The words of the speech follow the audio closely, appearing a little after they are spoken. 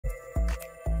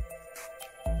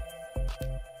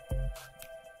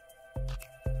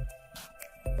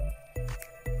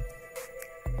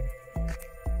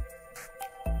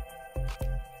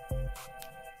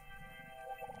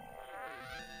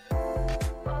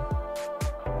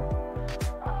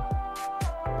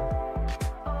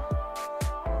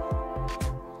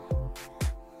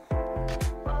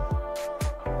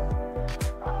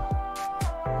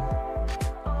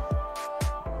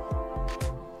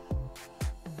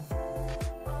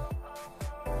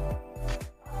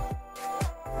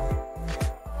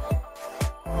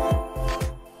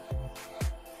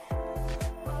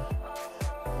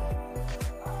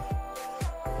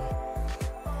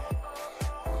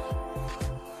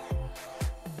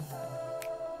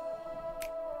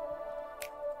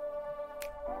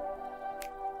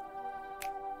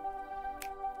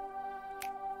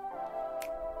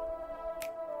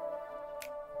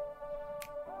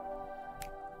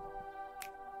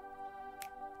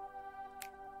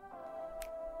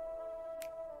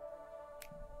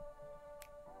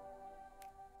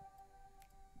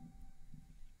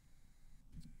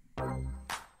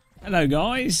Hello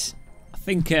guys. I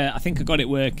think I got it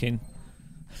working.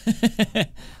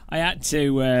 I had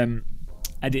to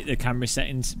edit the camera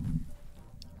settings.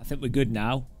 I think we're good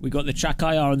now. We got the track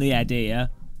IR on the head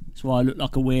here. That's why I look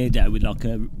like a weirdo with like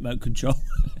a remote control.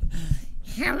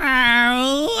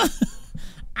 Hello.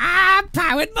 I'm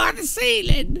powered by the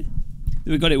ceiling.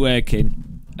 We got it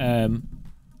working. I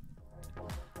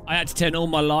had to turn all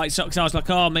my lights up because I was like,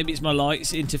 oh, maybe it's my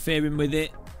lights interfering with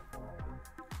it.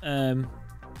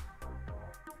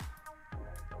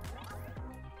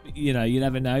 You know, you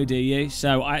never know, do you?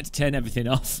 So I had to turn everything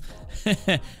off.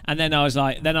 And then I was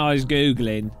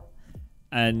Googling,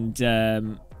 and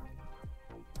it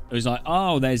was like,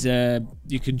 oh, there's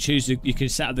you can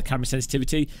set up the camera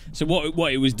sensitivity. So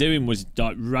what it was doing was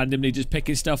like randomly just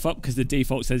picking stuff up because the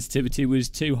default sensitivity was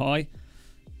too high.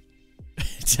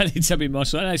 Tell me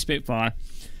muscle, hello Spitfire.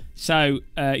 So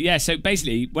yeah, so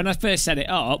basically when I first set it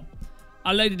up,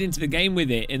 I loaded into the game with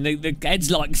it, and the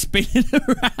head's like spinning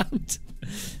around.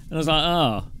 And I was like,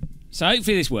 oh. So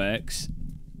hopefully this works.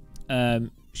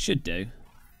 Should do.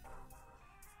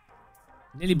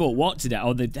 Nearly bought what today?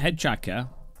 Oh, the head tracker.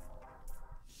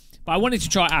 But I wanted to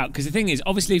try it out, because the thing is,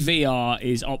 obviously VR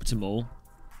is optimal.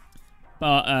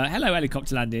 But, hello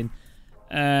helicopter landing.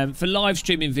 For live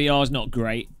streaming, VR is not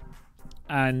great.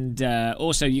 And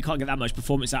also, you can't get that much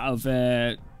performance out of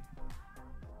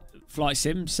flight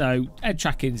sim. So, head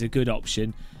tracking is a good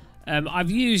option. I've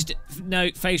used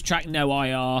face track, no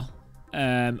IR,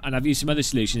 and I've used some other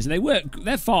solutions, and they work.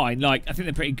 They're fine. Like, I think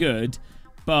they're pretty good,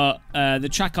 but the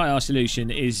track IR solution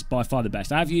is by far the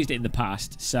best. I have used it in the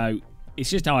past, so it's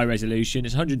just high resolution.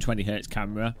 It's 120Hz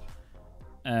camera.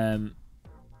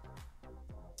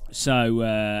 So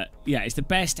yeah, it's the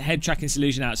best head tracking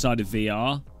solution outside of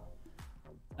VR.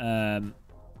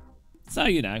 So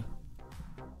you know,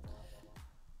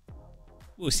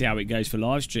 we'll see how it goes for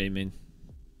live streaming.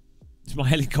 My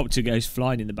helicopter goes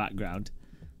flying in the background.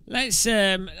 Let's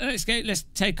go. Let's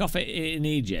take off in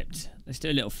Egypt. Let's do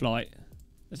a little flight.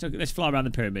 Let's fly around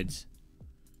the pyramids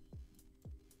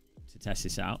to test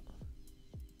this out.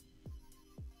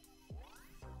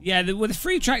 Yeah, the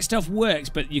free track stuff works,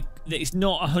 but it's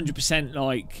not 100%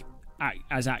 like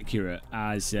as accurate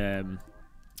as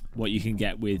what you can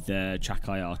get with track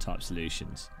IR type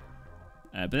solutions.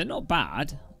 But they're not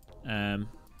bad. Where am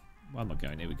I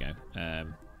going? Here we go.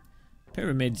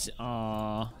 Pyramids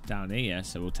are down here,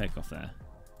 so we'll take off there.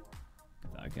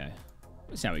 Okay.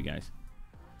 Let's see how it goes.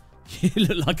 You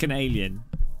look like an alien.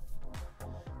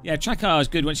 Yeah, track IR is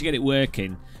good once you get it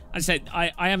working. As I said,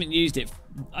 I haven't used it.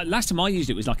 Last time I used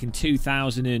it was like in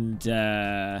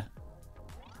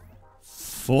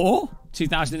 2004?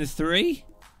 2003?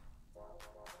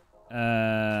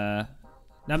 No,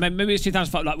 maybe it was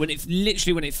 2005. Like when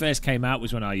it first came out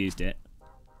was when I used it.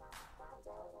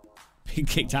 Been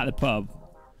kicked out of the pub.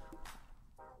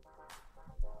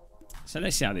 So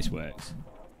let's see how this works.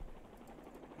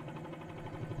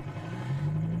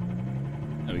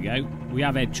 There we go. We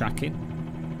have head tracking.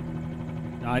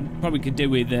 I probably could do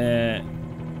with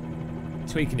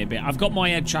tweaking it a bit. I've got my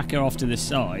head tracker off to the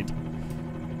side.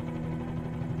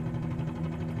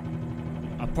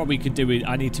 I probably could do with...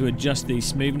 I need to adjust the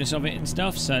smoothness of it and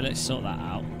stuff, so let's sort that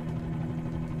out.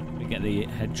 We get the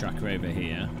head tracker over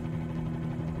here.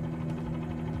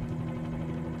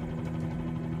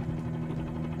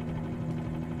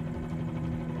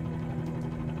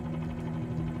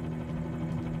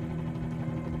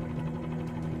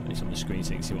 It's on the screen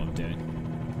so you can see what I'm doing.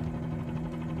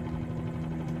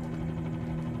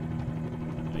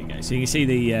 There you go. So you can see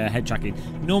the head tracking.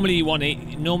 Normally you want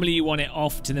it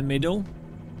off to the middle,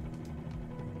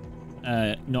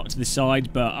 not to the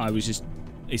side. But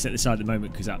it's at the side at the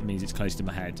moment because that means it's close to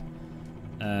my head.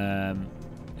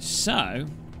 So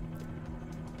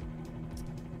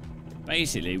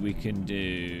basically, we can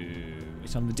do.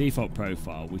 It's on the default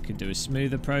profile. We can do a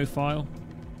smoother profile.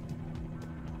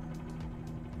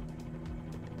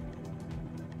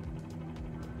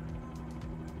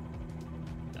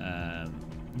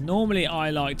 Normally, I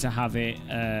like to have it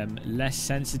less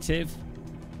sensitive.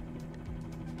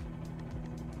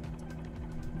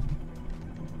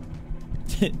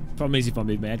 Problem is if I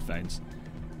move my headphones.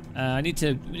 We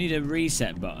need a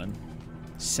reset button.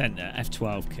 Center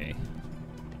F12 key.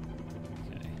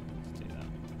 Okay, let's do that.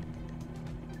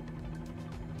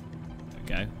 There we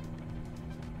go.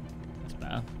 That's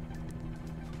better.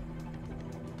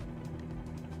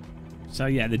 So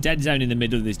yeah, the dead zone in the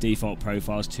middle of this default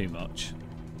profile is too much.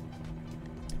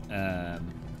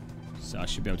 So I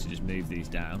should be able to just move these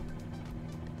down.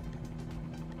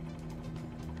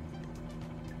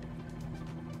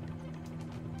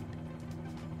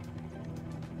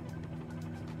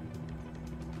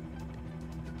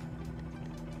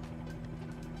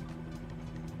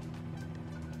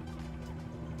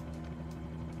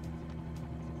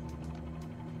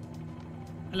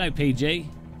 Hello, PG.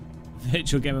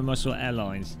 Virtual Gamer Muscle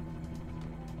Airlines.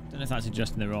 Don't know if that's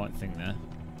adjusting the right thing there.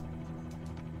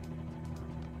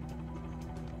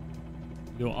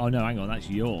 Oh no, hang on, that's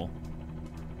your.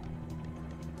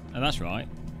 Oh, that's right.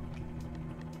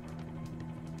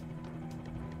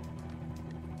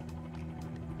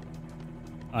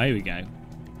 Oh, here we go.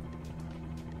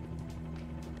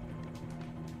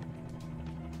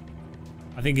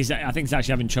 I think it's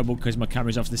actually having trouble because my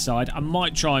camera's off to the side. I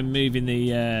might try moving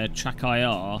the track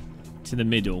IR to the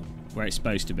middle where it's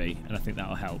supposed to be, and I think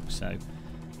that'll help. So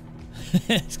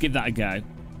let's give that a go.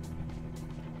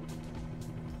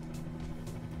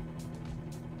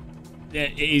 Yeah,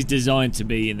 it is designed to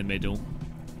be in the middle.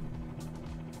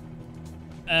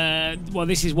 Well,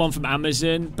 this is one from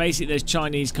Amazon. Basically, there's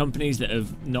Chinese companies that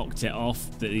have knocked it off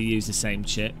that they use the same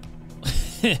chip.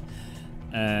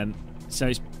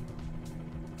 So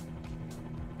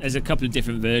there's a couple of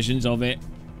different versions of it.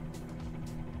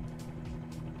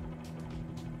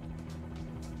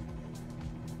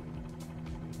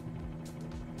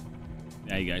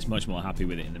 There you go. It's much more happy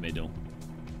with it in the middle.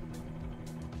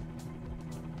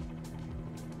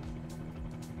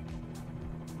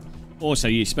 Also,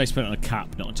 you're supposed to put it on a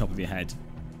cap, not on top of your head.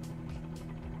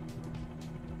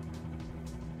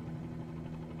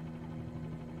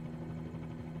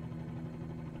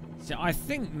 So I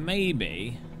think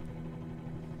maybe...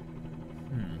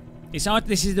 It's hard.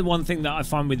 This is the one thing that I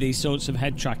find with these sorts of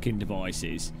head tracking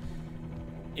devices.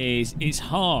 Is it's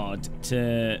hard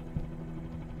to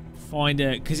find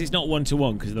a... Because it's not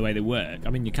one-to-one because of the way they work.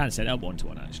 I mean, you can set it up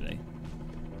one-to-one, actually.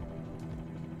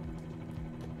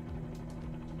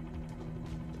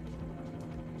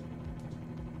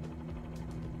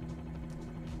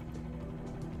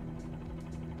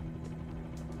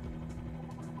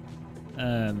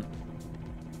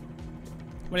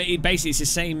 Well, basically it's the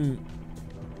same.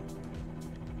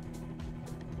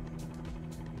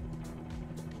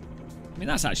 I mean,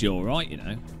 that's actually all right, you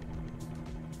know.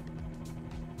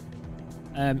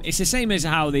 It's the same as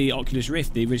how the Oculus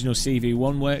Rift, the original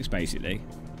CV1, works, basically.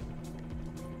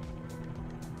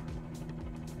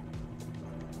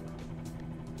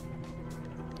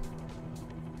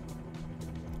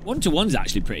 One-to-one's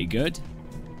actually pretty good.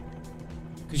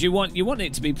 Because you want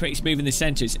it to be pretty smooth in the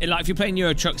centre. Like if you're playing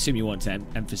Euro Truck Sim, you want to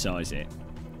emphasise it.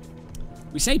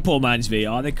 We say poor man's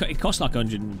VR. It costs like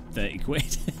 130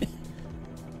 quid.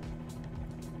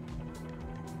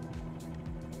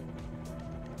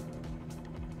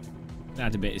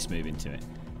 Add a bit of smoothing to it.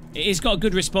 It's got a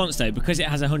good response though because it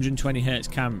has a 120Hz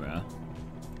camera.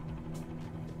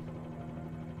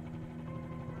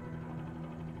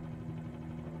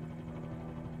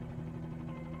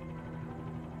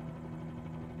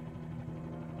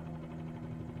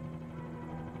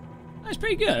 That's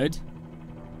pretty good.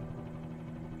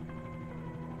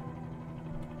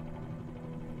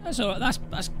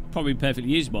 That's probably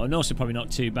perfectly usable and also probably not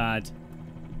too bad.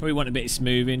 Probably want a bit of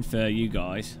smoothing for you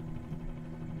guys.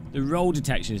 The roll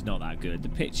detection is not that good. The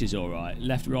pitch is alright.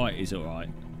 Left right is alright.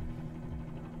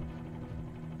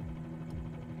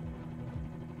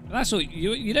 That's all.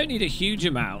 You don't need a huge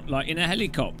amount. Like in a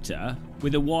helicopter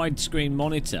with a widescreen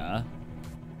monitor.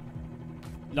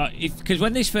 Like, because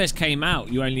when this first came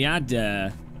out, you only had we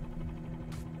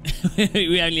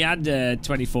only had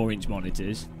 24-inch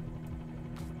monitors.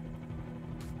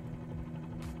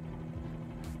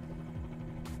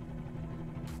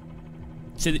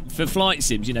 So for flight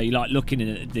sims, you know, you like looking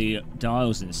at the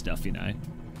dials and stuff, you know.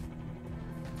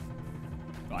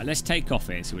 Right, let's take off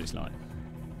here and see what it's like.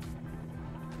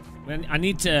 When I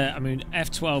need to, I mean,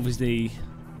 F12 is the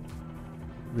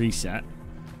reset.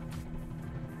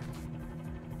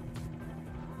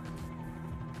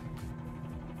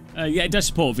 Yeah, it does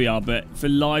support VR, but for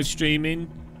live streaming,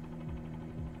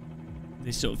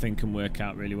 this sort of thing can work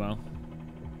out really well.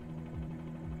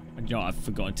 And yeah, I've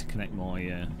forgotten to connect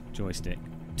my joystick.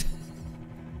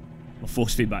 My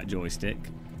force feedback joystick.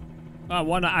 Oh,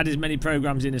 why not add as many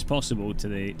programs in as possible to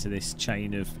this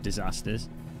chain of disasters?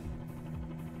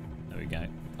 There we go.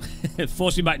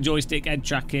 Force feedback joystick, head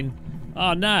tracking.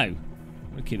 Oh no! I'm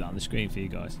gonna keep that on the screen for you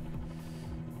guys.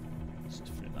 Let's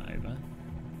just flip that over.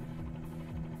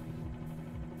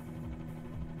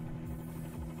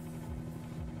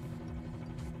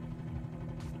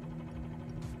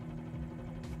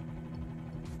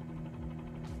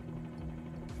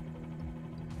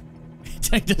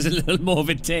 It does a little more of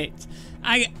a tit.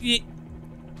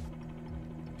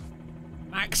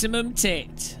 Maximum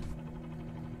tit.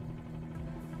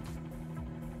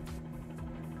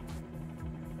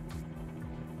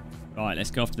 Right, let's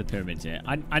go off to the pyramids here.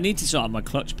 I need to sort out my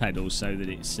clutch pedals so that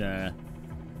it's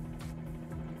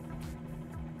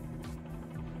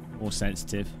More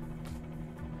sensitive.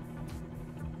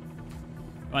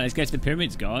 Right, let's go to the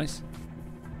pyramids, guys.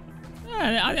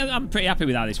 I'm pretty happy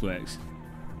with how this works.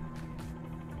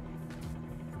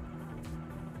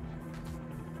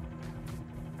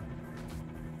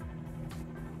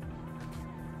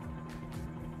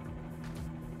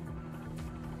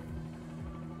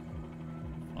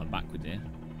 I'm backward here.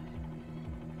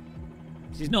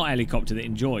 This is not a helicopter that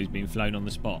enjoys being flown on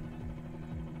the spot.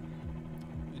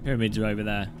 The pyramids are over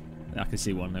there. I can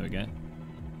see one. There we go.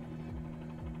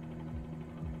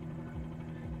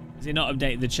 Has it not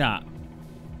updated the chat?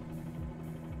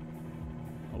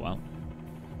 Oh well.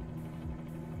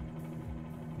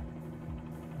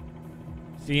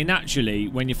 So you naturally,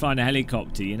 when you find a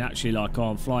helicopter, you're naturally like, oh,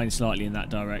 I'm flying slightly in that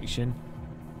direction.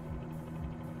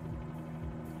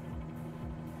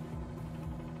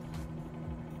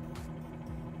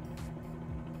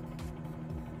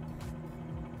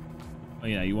 Oh,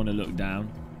 you know, you want to look down.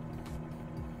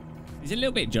 It's a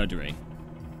little bit juddery.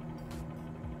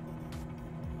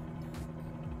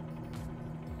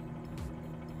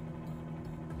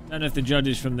 I don't know if the judge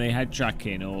is from the head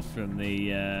tracking or from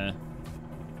the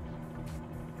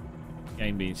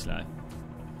game being slow. I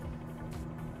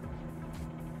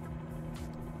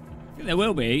think there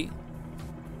will be.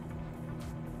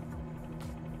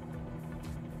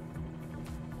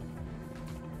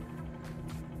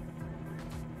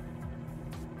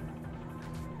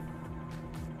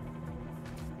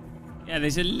 Yeah,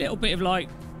 there's a little bit of like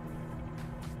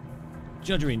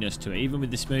judderiness to it, even with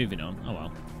the smoothing on. Oh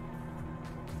well.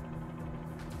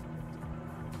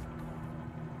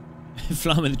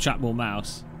 Flying with the trackball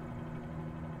mouse.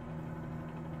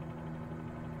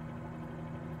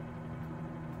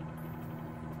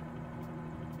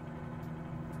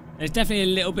 There's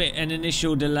definitely a little bit an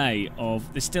initial delay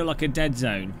of there's still like a dead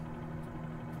zone.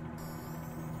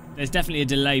 There's definitely a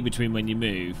delay between when you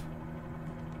move.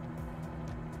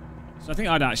 So I think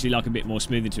I'd actually like a bit more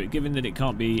smoothing to it, given that it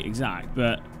can't be exact,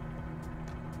 but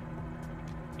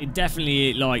it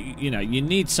definitely, like, you know, you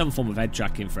need some form of head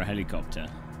tracking for a helicopter.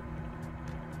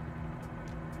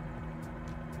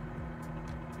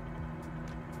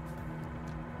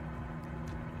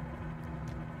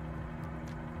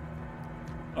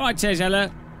 Alright,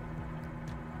 Tezella.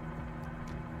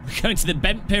 We're going to the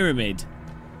Bent Pyramid.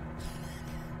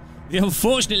 The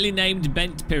unfortunately named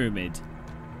Bent Pyramid.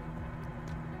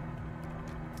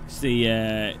 It's the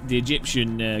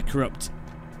Egyptian, corrupt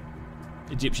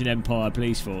Egyptian Empire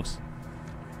police force.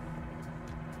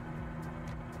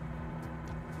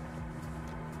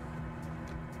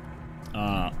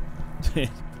 Ah.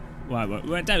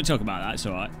 Well, don't talk about that, it's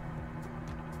alright.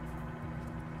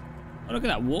 Oh, look at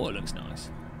that water, looks nice.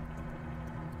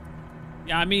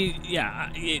 Yeah, I mean,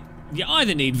 yeah, you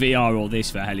either need VR or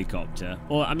this for a helicopter.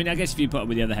 Or, I mean, I guess if you put it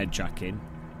with the other head tracking.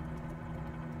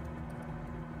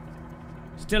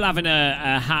 Still having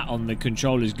a hat on the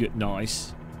controller's good,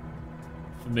 nice.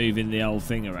 For moving the whole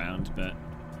thing around, but...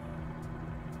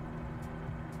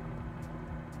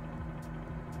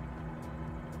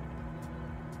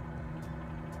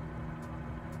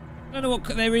 I don't know what...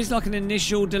 There is like an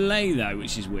initial delay though,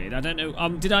 which is weird. I don't know.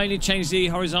 Did I only change the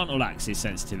horizontal axis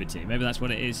sensitivity? Maybe that's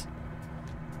what it is.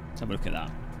 Let's have a look at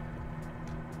that.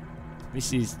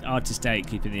 This is hard to stay,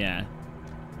 keep in the air.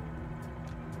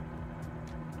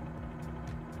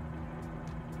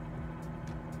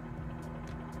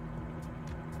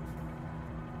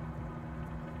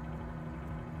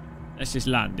 Let's just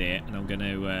land here, and I'm going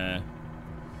to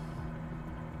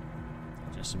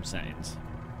adjust some settings.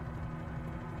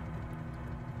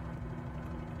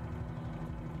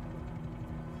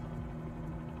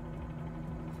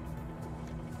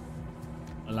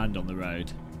 I'll land on the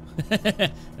road.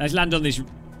 Let's land on this.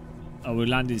 Oh, we'll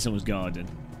land in someone's garden.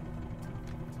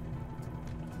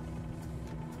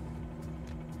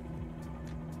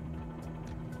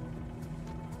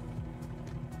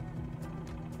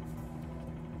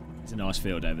 It's a nice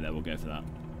field over there. We'll go for that.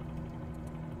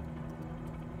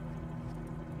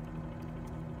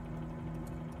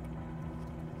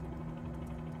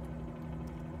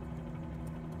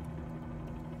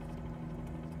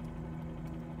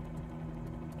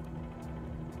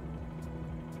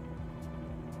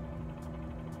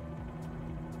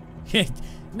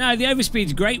 No, the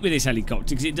overspeed's great with this helicopter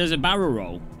because it does a barrel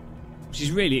roll, which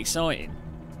is really exciting.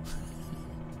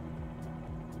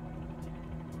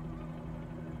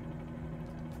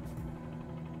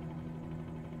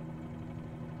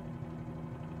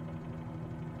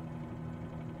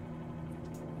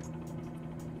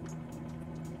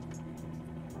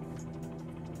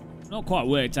 Not quite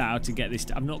worked out how to get this.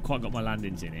 I've not quite got my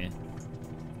landings in here.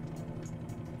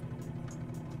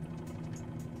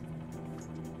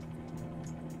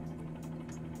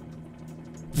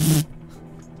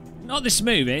 Not the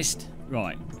smoothest.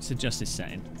 Right, let's adjust this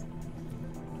setting.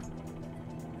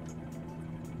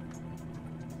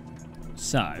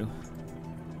 So,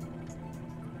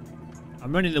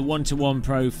 I'm running the 1-to-1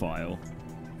 profile.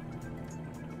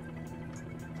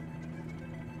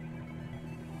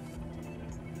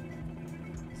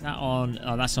 Is that on?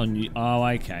 Oh, that's on you. Oh,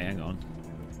 okay, hang on.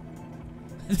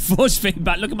 The force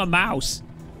feedback, look at my mouse.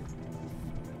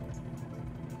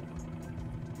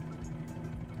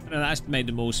 No, that's made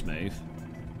them all smooth.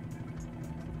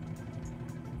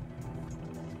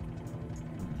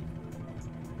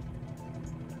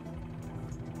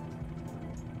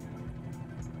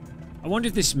 I wonder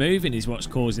if the smoothing is what's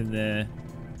causing the...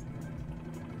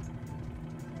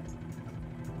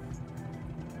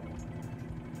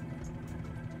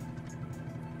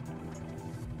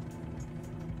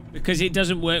 Because it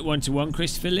doesn't work 1-to-1,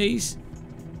 Christopher Lees.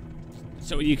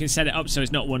 So you can set it up so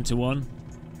it's not 1-to-1.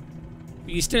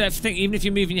 But you still have to think, even if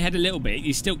you're moving your head a little bit,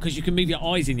 you still, because you can move your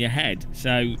eyes in your head,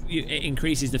 so it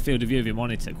increases the field of view of your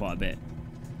monitor quite a bit.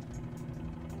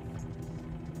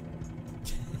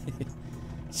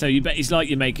 So you bet it's like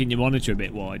you're making your monitor a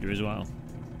bit wider as well.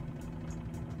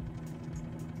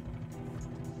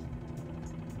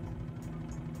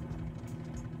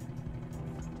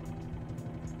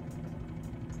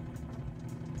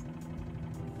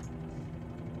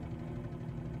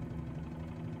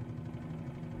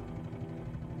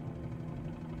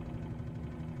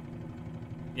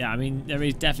 Yeah, I mean, there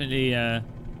is definitely...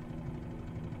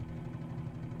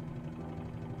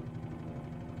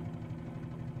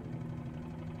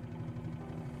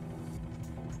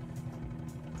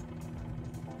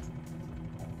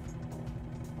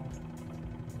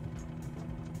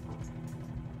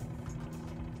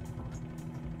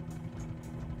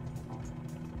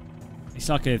 It's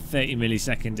like a 30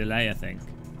 millisecond delay, I think.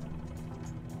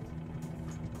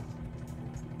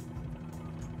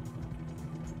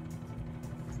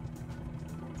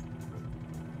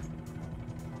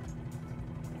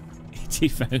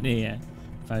 Phone here,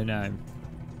 phone home.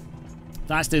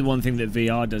 That's the one thing that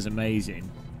VR does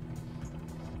amazing.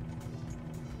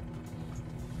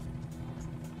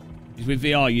 Is with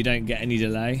VR you don't get any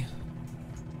delay.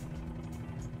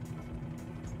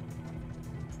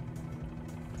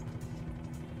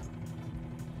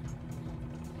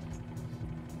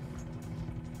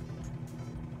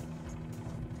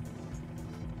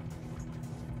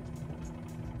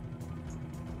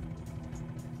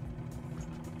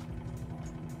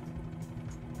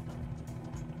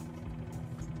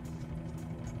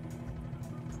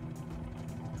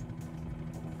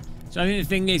 So I think the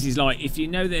thing is like, if you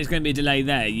know that there's going to be a delay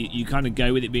there, you kind of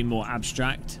go with it being more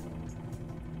abstract.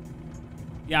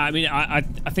 Yeah, I mean, I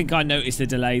think I noticed the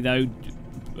delay though,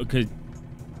 because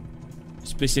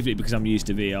specifically because I'm used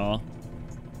to VR.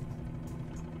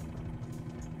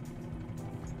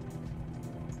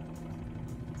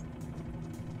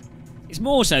 It's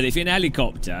more so that if you're in a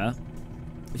helicopter,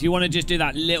 if you want to just do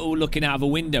that little looking out of a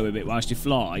window a bit whilst you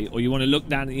fly, or you want to look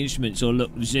down at the instruments or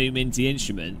zoom into the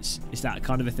instruments, it's that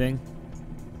kind of a thing.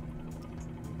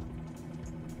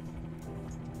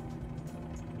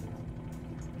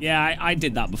 Yeah, I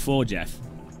did that before, Jeff.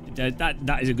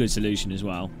 That is a good solution as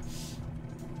well.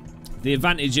 The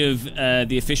advantage of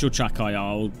the official track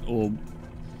IR or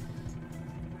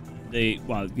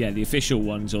the official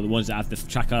ones, or the ones that have the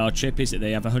track IR chip, is that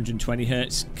they have 120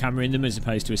 Hz camera in them as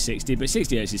opposed to a 60, but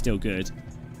 60 Hz is still good.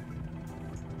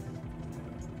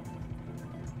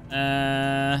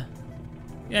 Yeah,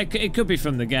 it could be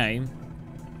from the game.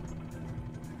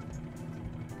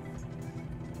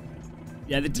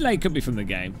 Yeah, the delay could be from the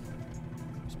game.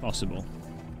 It's possible.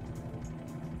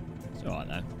 It's alright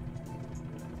though.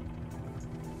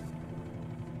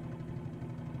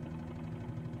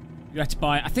 You had to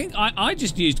buy... I think I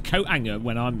just used coat hanger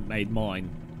when I made mine.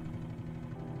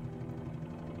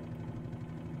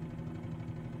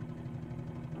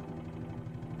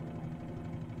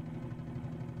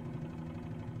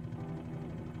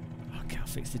 Okay, I'll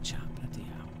fix the chat. Bloody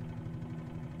hell.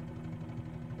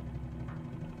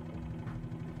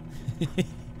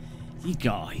 You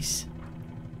guys.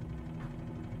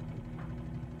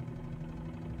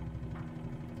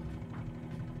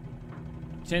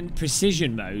 Turn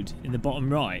precision mode in the bottom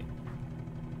right.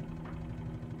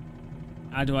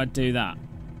 How do I do that?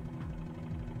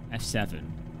 F7.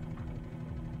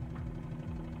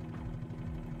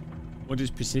 What does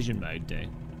precision mode do?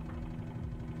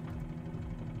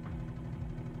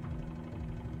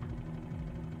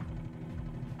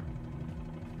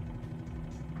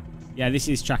 Yeah, this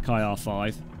is track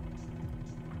IR5.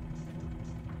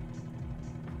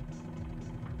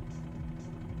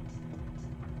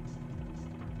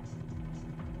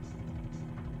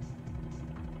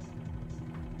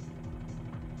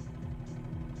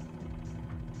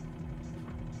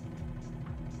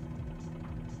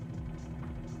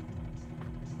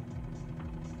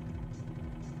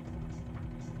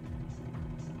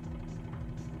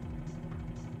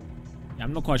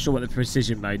 I'm not quite sure what the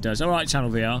precision mode does. Alright, Channel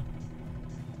VR.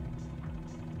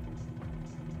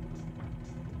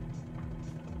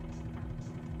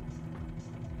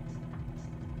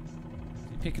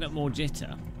 Picking up more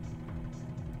jitter.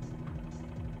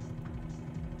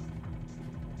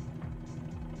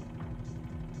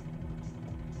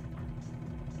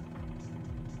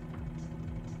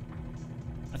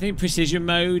 I think precision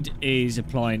mode is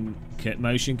applying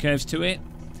motion curves to it.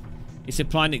 It's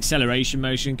applying acceleration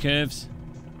motion curves.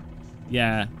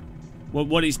 Yeah. Well,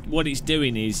 what it's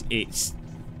doing is it's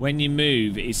when you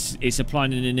move, it's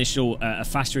applying an initial a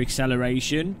faster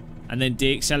acceleration and then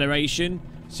deacceleration.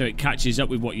 So it catches up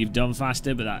with what you've done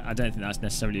faster, but I don't think that's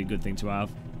necessarily a good thing to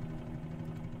have.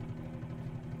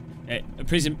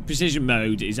 Precision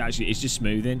mode is actually, it's just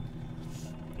smoothing.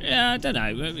 Yeah, I don't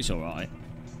know, it's alright.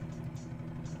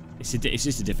 It's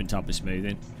just a different type of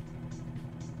smoothing.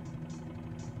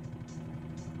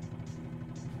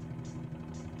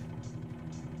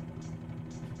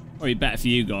 Probably better for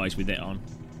you guys with it on.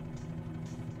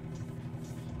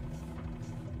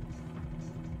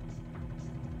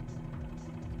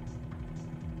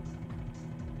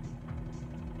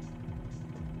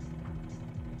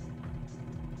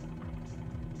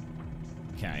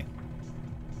 Okay.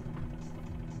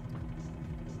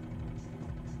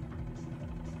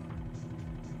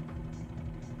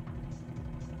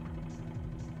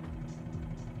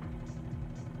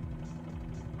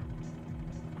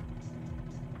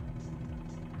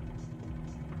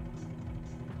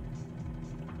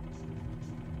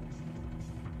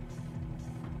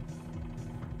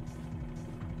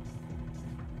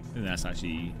 I think that's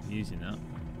actually using that.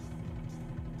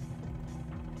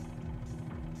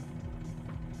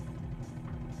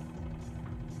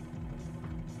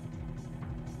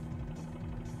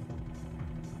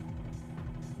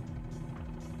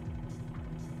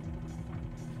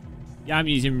 Yeah, I'm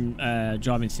using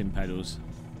driving sim pedals.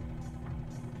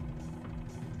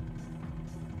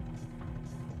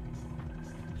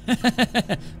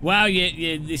 Wow,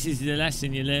 this is the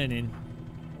lesson you're learning.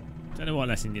 Don't know what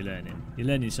lesson you're learning. You're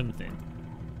learning something.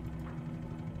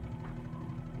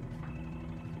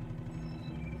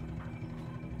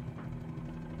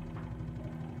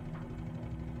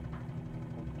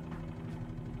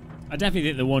 I definitely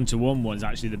think the one-to-one one's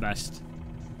actually the best.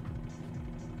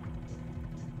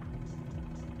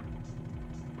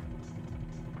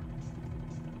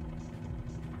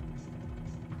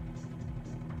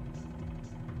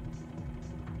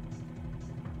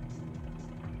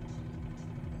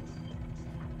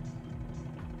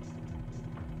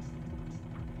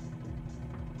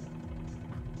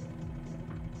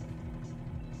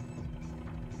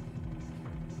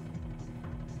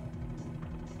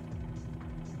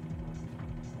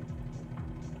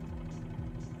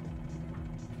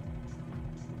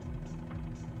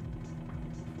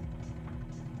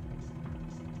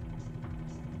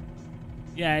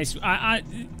 Yeah, it's, I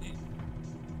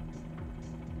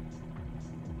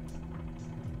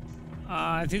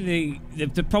think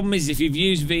the problem is if you've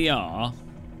used VR,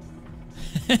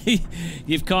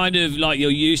 you've kind of like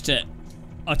you're used to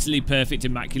utterly perfect,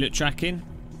 immaculate tracking.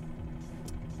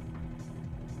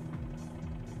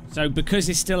 So because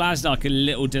it still has like a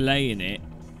little delay in it,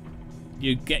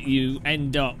 you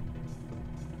end up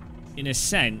in a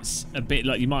sense a bit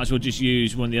like you might as well just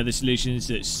use one of the other solutions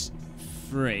that's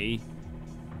free.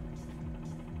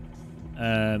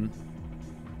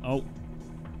 Oh,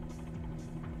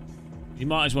 you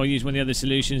might as well use one of the other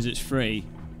solutions that's free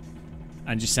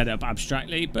and just set it up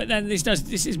abstractly. But then this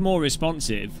is more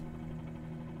responsive,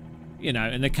 you know,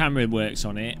 and the camera works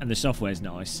on it and the software's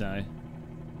nice. So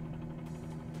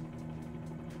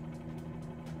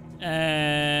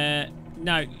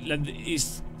no,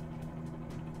 it's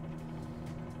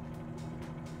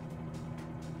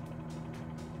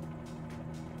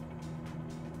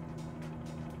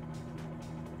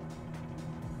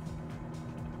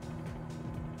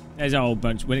there's a whole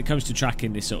bunch. When it comes to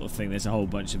tracking this sort of thing, there's a whole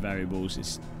bunch of variables.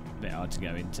 It's a bit hard to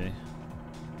go into.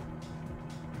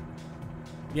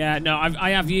 Yeah, no, I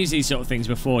have used these sort of things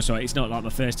before, so it's not like my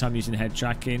first time using head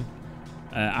tracking.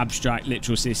 Abstract,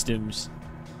 literal systems.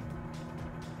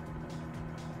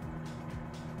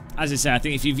 As I say, I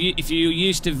think if you're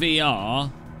used to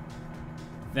VR,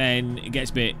 then it gets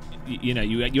a bit, you know,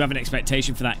 you have an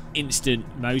expectation for that instant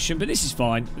motion, but this is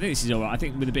fine. I think this is alright. I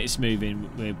think with a bit of smoothing,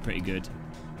 we're pretty good.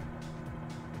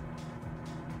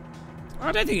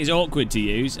 I don't think it's awkward to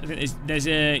use. I think there's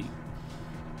a...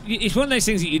 It's one of those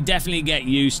things that you definitely get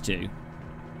used to.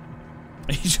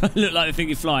 You try to look like the thing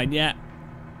you're flying, yeah.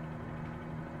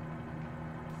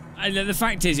 And the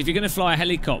fact is, if you're going to fly a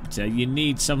helicopter, you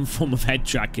need some form of head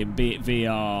tracking, be it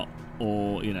VR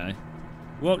or, you know...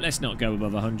 Well, let's not go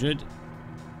above 100.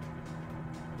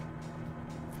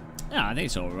 Yeah, I think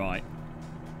it's alright.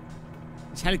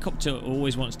 This helicopter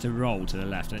always wants to roll to the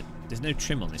left. There's no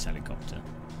trim on this helicopter.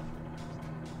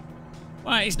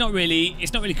 Well, it's not really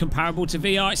comparable to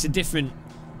VR. It's a different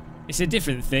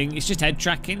thing. It's just head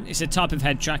tracking. It's a type of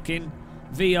head tracking.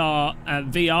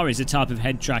 VR is a type of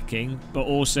head tracking, but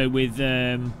also with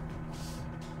the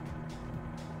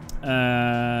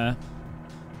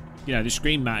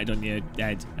screen mounted on your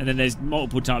head. And then there's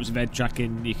multiple types of head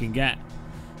tracking you can get.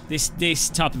 This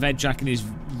type of head tracking is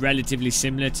relatively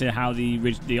similar to how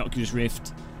the Oculus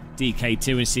Rift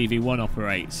DK2 and CV1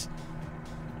 operates.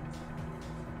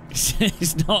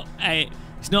 It's not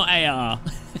AR.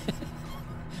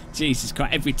 Jesus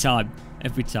Christ! Every time.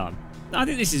 No, I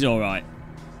think this is all right.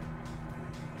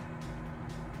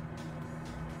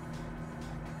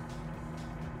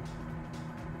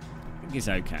 I think it's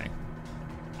okay.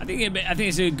 I think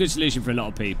it's a good solution for a lot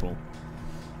of people.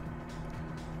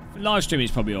 For live streaming,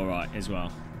 it's probably all right as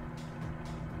well.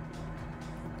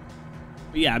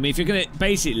 But yeah, I mean, if you're gonna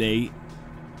basically,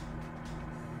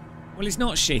 well, it's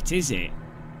not shit, is it?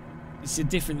 It's a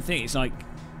different thing. It's like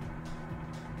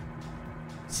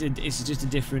it's just a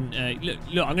different.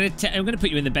 Look, I'm gonna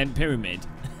put you in the bent pyramid.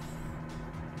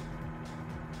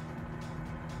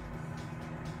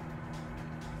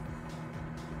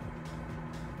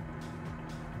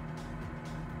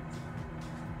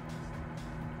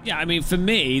 Yeah, I mean, for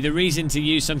me, the reason to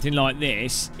use something like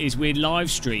this is we're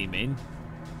live streaming,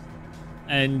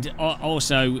 and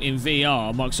also in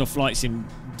VR, Microsoft Flight Sim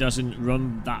doesn't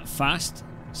run that fast.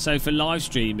 So for live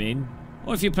streaming,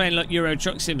 or if you're playing like Euro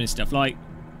Truck Sim and stuff, like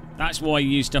that's why you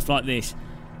use stuff like this.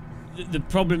 The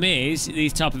problem is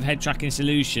these type of head tracking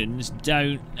solutions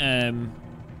don't.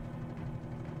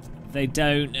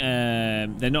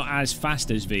 They're not as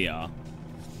fast as VR.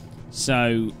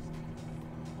 So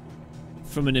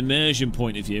from an immersion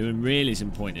point of view and realism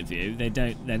point of view,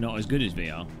 they're not as good as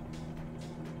VR.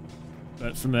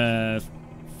 But from a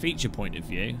feature point of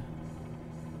view,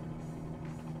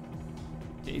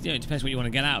 it depends what you want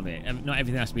to get out of it. Not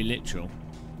everything has to be literal.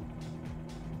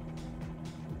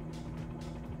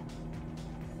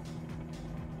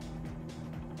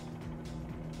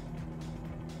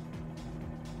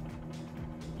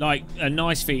 Like, a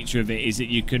nice feature of it is that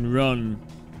you can run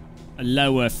a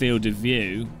lower field of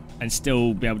view and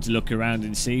still be able to look around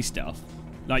and see stuff.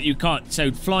 Like, you can't...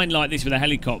 So, flying like this with a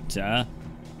helicopter,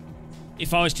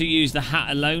 if I was to use the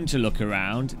hat alone to look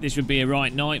around, this would be a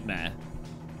right nightmare.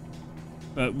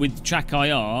 But with Track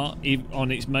IR,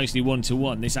 on its mostly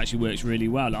one-to-one, this actually works really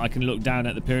well. Like, I can look down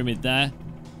at the pyramid there,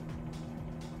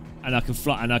 and I can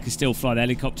fly, and I can still fly the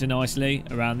helicopter nicely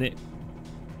around it.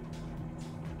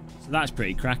 So that's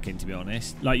pretty cracking, to be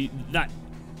honest. Like, that...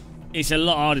 It's a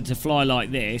lot harder to fly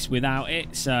like this without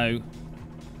it, so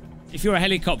if you're a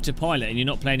helicopter pilot and you're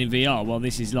not playing in VR, well,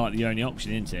 this is like the only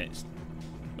option, isn't it?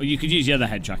 Or you could use the other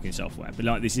head tracking software, but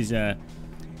like this is the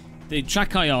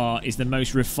Track IR is the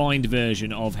most refined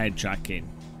version of head tracking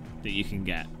that you can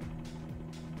get.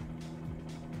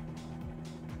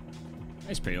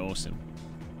 It's pretty awesome.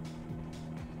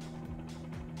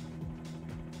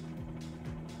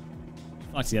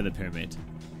 Like the other pyramid.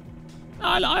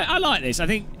 I like this. I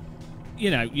think, you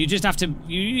know, you just have to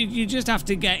you just have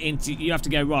to get into, you have to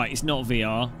go, right, it's not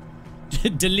VR.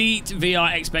 Delete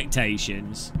VR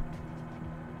expectations.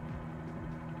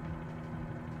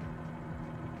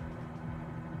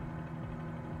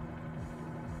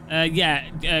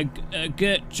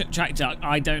 Gert Track Duck,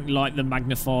 I don't like the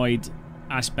magnified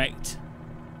aspect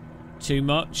too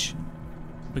much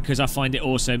because I find it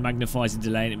also magnifies the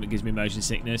delay and it gives me motion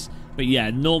sickness. But yeah,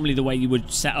 normally the way you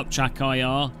would set up Track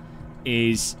IR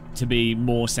is to be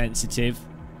more sensitive.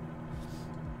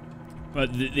 But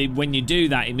when you do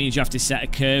that, it means you have to set a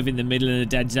curve in the middle of the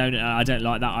dead zone. I don't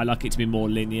like that. I like it to be more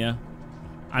linear.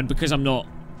 And because I'm not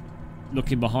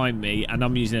looking behind me and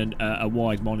I'm using a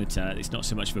wide monitor, it's not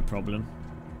so much of a problem.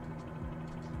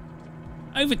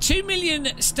 Over 2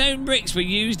 million stone bricks were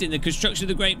used in the construction of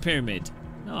the Great Pyramid.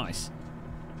 Nice.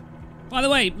 By the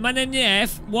way,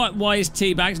 Maneniev, why is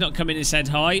Teabags not come in and said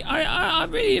hi?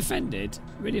 I'm really offended.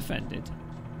 Really offended.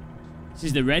 This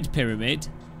is the Red Pyramid.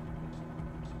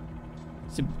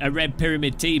 It's a Red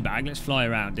Pyramid Teabag. Let's fly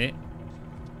around it.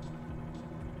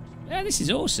 Yeah, this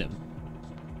is awesome.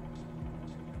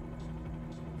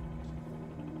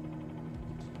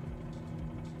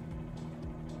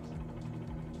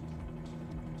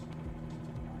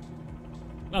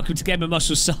 Welcome to Game of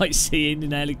Muscle sightseeing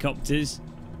in helicopters.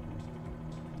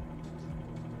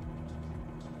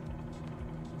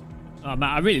 Oh man,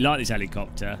 I really like this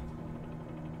helicopter.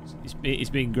 It's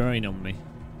been growing on me.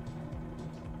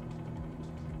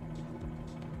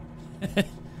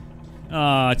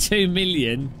 Ah, 2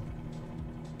 million.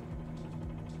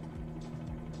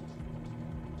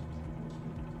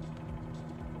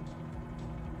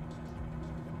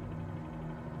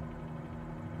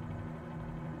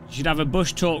 You should have a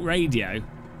Bush Talk radio.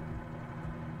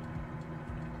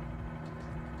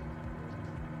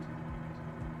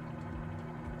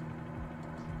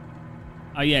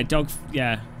 Oh yeah, dog.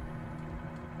 Yeah.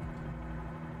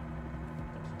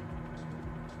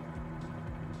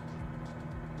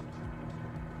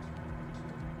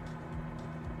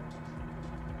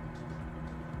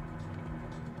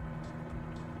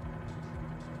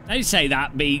 Don't say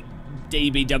that,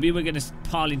 DBW. We're going to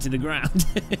pile into the ground.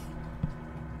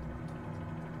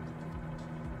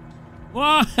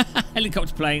 What?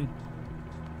 Helicopter plane.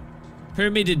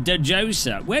 Pyramid of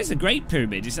Djoser. Where's the Great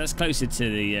Pyramid? That's closer to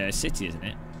the city, isn't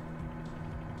it?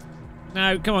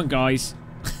 No, come on, guys.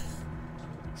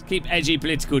 Let's keep edgy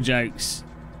political jokes.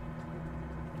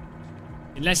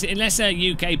 Unless they're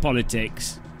UK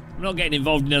politics. I'm not getting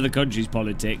involved in other countries'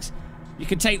 politics. You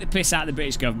can take the piss out of the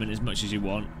British government as much as you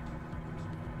want.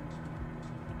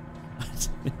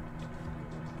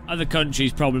 Other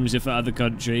countries' problems are for other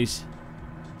countries.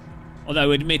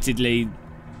 Although, admittedly,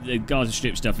 the Gaza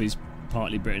Strip stuff is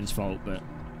partly Britain's fault, but,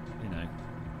 you know.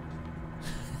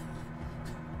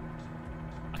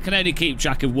 I can only keep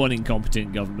track of one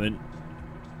incompetent government.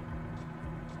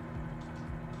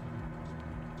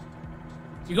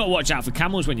 You've got to watch out for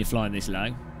camels when you're flying this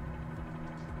low.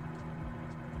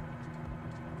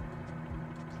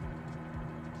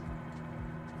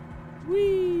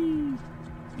 Whee!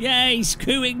 Yay,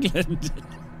 screw England!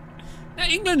 Now,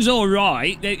 England's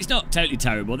alright. It's not totally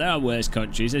terrible. There are worse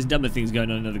countries. There's dumber things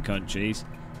going on in other countries.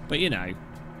 But, you know.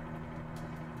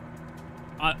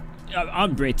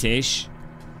 I'm British.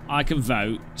 I can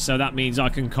vote. So that means I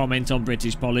can comment on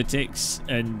British politics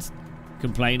and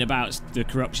complain about the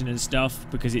corruption and stuff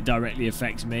because it directly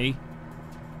affects me.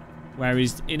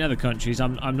 Whereas in other countries,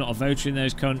 I'm not a voter in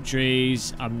those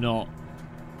countries. I'm not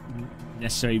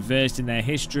necessarily versed in their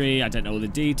history. I don't know all the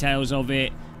details of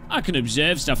it. I can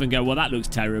observe stuff and go, well, that looks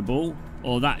terrible,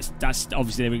 or that's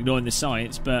obviously they're ignoring the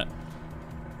science, but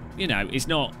you know, it's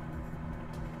not.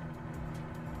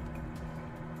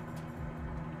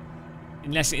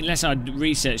 Unless I'd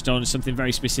researched on something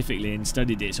very specifically and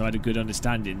studied it, so I had a good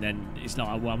understanding, then it's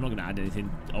not. Well, I'm not going to add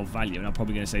anything of value, and I'm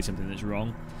probably going to say something that's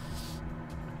wrong.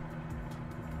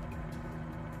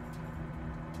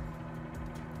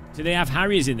 Do they have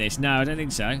Harriers in this? No, I don't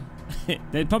think so.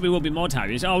 There probably will be mod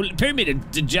Harriers. Oh, Pyramid of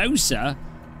Djoser.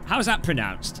 How's that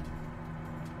pronounced?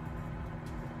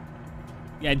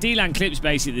 Yeah, D-Land Clip's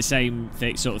basically the same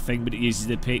sort of thing, but it uses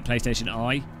the PlayStation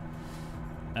Eye.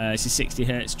 It's a 60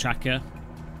 Hz tracker.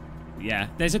 Yeah,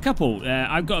 there's a couple.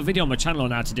 I've got a video on my channel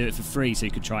on how to do it for free, so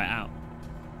you could try it out.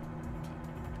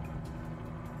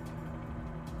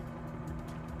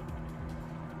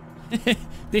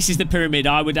 This is the pyramid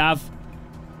I would have.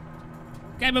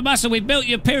 Game of Muscle, we've built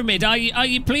your pyramid. Are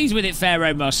you pleased with it,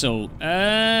 Pharaoh Muscle?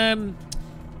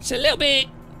 It's a little bit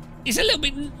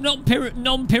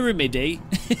non-pyramidy.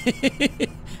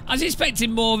 I was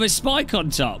expecting more of a spike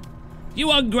on top. You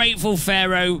ungrateful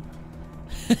Pharaoh.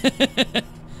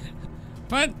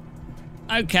 But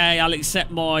okay, I'll accept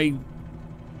my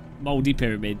mouldy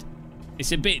pyramid.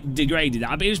 It's a bit degraded.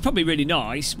 I mean, it was probably really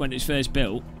nice when it was first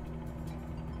built.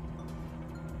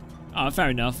 Oh,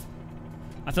 fair enough.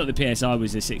 I thought the PSI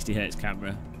was a 60 Hz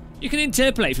camera. You can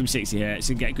interpolate from 60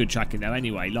 Hz and get good tracking though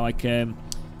anyway. Like the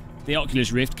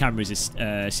Oculus Rift camera is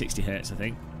 60 Hz, I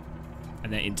think.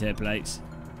 And that interpolates.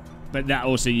 But that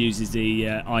also uses the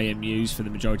IMUs for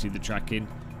the majority of the tracking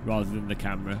rather than the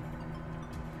camera.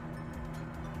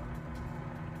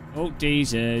 Oh,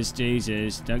 Jesus,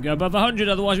 Jesus. Don't go above 100,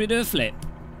 otherwise we do a flip.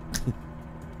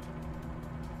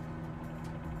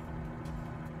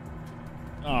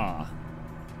 Ah.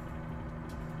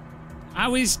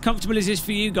 How comfortable is this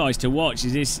for you guys to watch?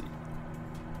 Is this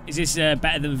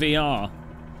better than VR?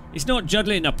 It's not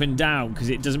juggling up and down because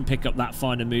it doesn't pick up that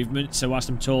finer movement. So whilst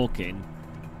I'm talking,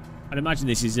 I'd imagine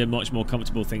this is a much more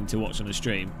comfortable thing to watch on a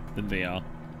stream than VR.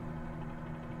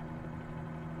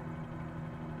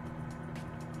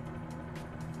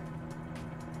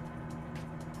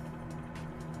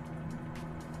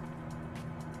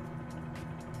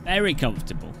 Very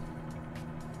comfortable.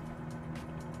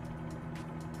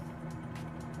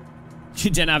 You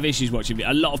don't have issues watching it.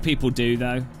 A lot of people do,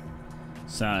 though.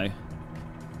 So.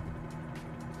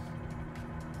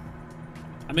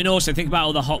 I mean, also, think about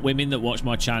all the hot women that watch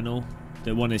my channel.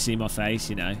 That want to see my face,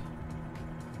 you know.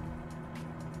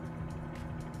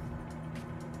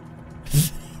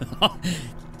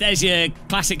 There's your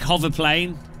classic hover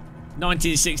plane.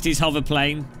 1960s hover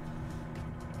plane.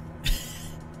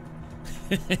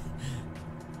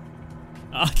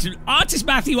 Artist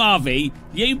Matthew Harvey,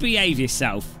 you behave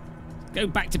yourself. Go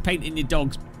back to painting your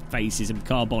dog's faces and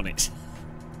car bonnets.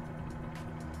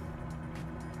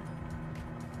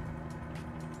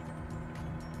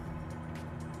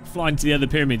 Flying to the other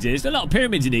pyramids is. There's a lot of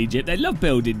pyramids in Egypt. They love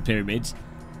building pyramids.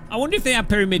 I wonder if they have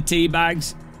pyramid tea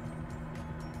bags.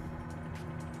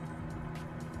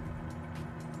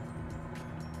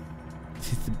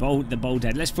 the bold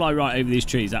head. Let's fly right over these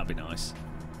trees. That'd be nice.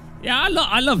 Yeah,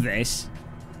 I love this.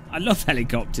 I love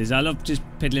helicopters. I love just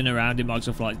piddling around in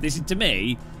Microsoft Flight. This is, to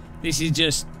me, this is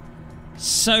just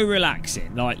so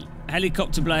relaxing. Like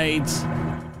helicopter blades,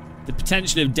 the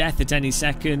potential of death at any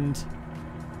second.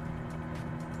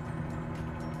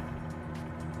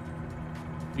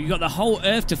 You've got the whole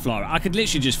Earth to fly. I could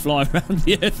literally just fly around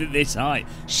the Earth at this height.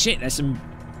 Shit, there's some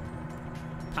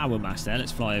power mass there.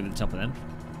 Let's fly over the top of them.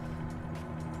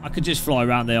 I could just fly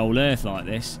around the whole Earth like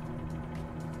this.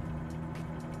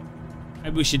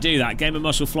 Maybe we should do that. Game of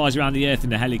Muscle flies around the Earth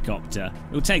in a helicopter.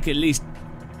 It'll take at least,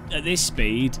 at this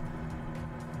speed,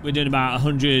 we're doing about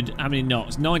 100, how many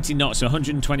knots? 90 knots, so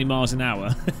 120 miles an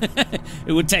hour.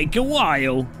 It would take a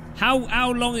while.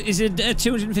 How long is it?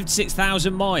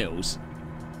 256,000 miles?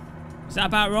 Is that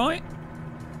about right?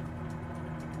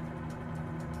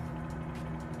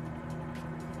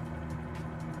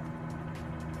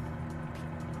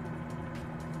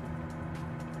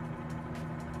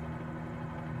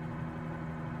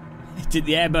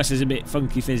 The Airbus is a bit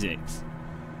funky physics.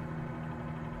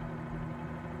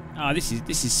 Oh, this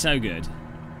is so good.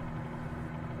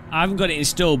 I haven't got it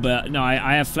installed, but no,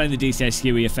 I have flown the DCS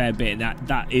Huey a fair bit, and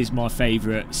that is my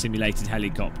favourite simulated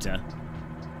helicopter.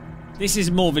 This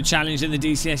is more of a challenge than the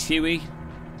DCS Huey.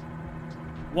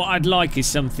 What I'd like is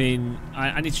something...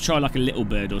 I need to try like a Little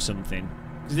Bird or something.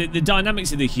 The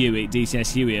dynamics of the Huey,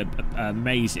 DCS Huey, are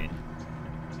amazing.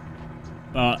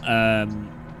 But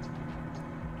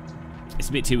it's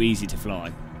a bit too easy to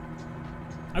fly.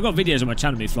 I've got videos on my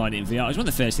channel of me flying it in VR. It's one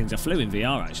of the first things I flew in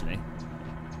VR, actually.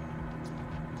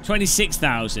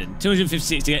 26,000.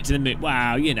 256 to get to the moon.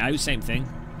 Wow, you know, same thing.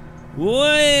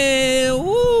 Whoa!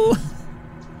 Woo!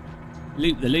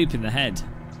 Loop the loop in the head.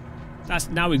 That's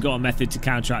now we've got a method to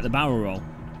counteract the barrel roll.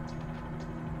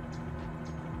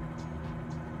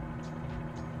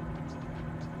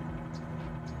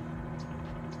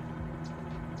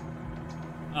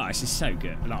 Oh, this is so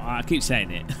good. Like, I keep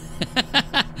saying it.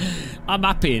 I'm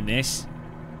happy in this.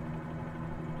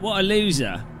 What a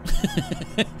loser.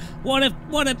 What a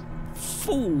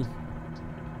fool.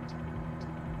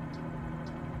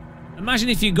 Imagine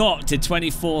if you got to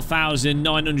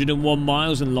 24,901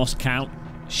 miles and lost count.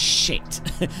 Shit.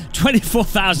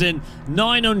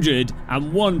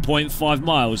 24,901.5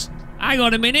 miles. Hang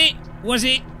on a minute. Was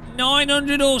it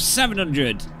 900 or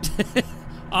 700?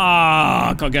 Ah,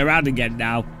 I can't go around again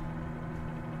now.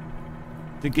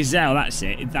 The Gazelle, that's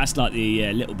it. That's like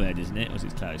the Little Bird, isn't it? Or is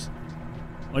it close?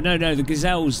 Oh, no, the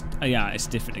Gazelle's... Oh, yeah, it's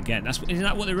different again. Isn't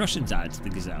that what the Russians had,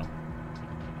 the Gazelle?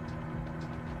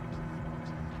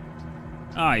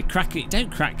 Oh, crack it. Don't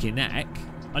crack your neck.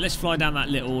 Oh, let's fly down that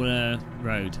little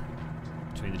road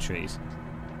between the trees.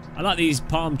 I like these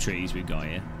palm trees we've got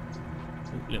here.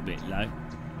 Ooh, a little bit low.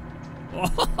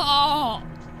 Oh,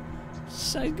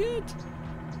 so good.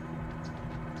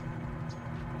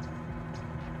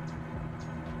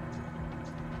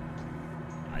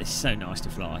 Oh, it's so nice to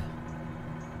fly.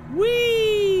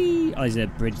 Whee! Oh, there's a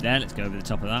bridge there. Let's go over the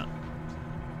top of that.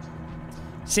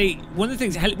 See, one of the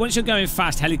things, once you're going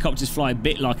fast, helicopters fly a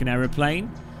bit like an aeroplane,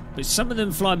 but some of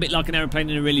them fly a bit like an aeroplane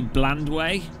in a really bland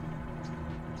way,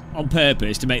 on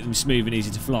purpose to make them smooth and easy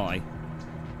to fly.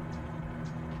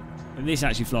 And this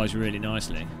actually flies really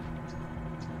nicely.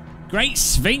 Great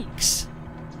Sphinx!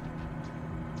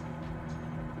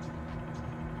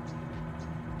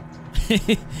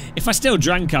 If I still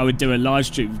drank, I would do a live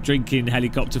stream drinking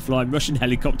helicopter flying, Russian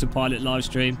helicopter pilot live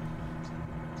stream.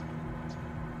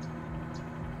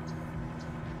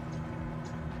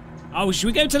 Oh, should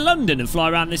we go to London and fly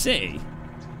around the city?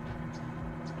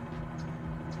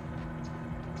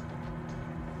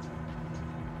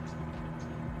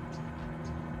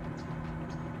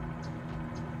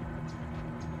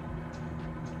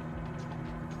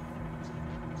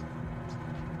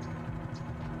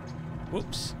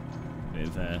 Whoops. Bit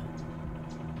of the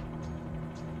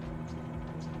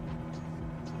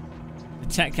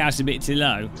tech house a bit too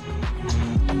low.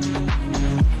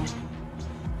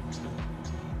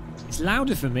 It's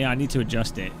louder for me. I need to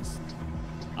adjust it.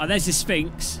 Oh, there's the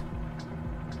Sphinx.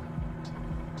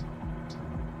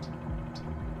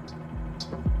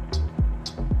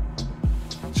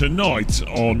 Tonight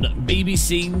on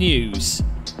BBC News.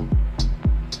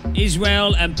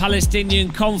 Israel and Palestinian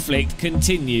conflict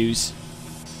continues.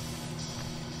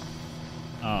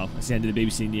 Oh, that's the end of the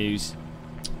BBC News.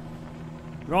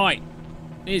 Right.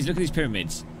 Here's, look at these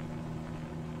pyramids.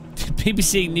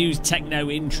 BBC News techno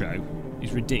intro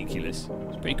is ridiculous.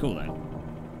 It's pretty cool though.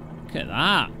 Look at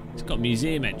that. It's got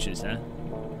museum entrance there.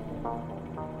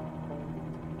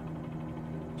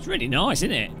 It's really nice,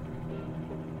 isn't it?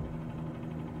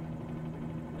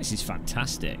 This is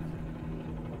fantastic.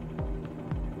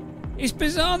 It's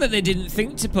bizarre that they didn't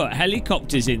think to put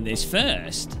helicopters in this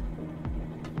first.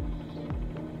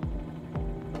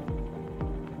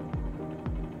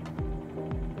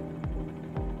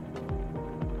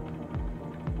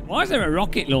 Why is there a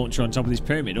rocket launcher on top of this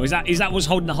pyramid? Or is that what's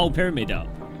holding the whole pyramid up?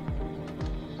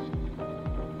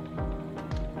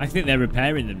 I think they're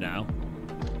repairing them now.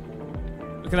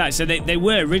 Look at that. So they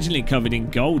were originally covered in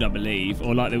gold, I believe.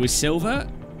 Or like there was silver.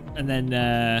 And then...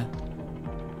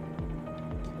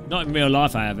 not in real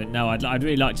life, I haven't. No, I'd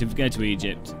really like to go to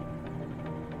Egypt.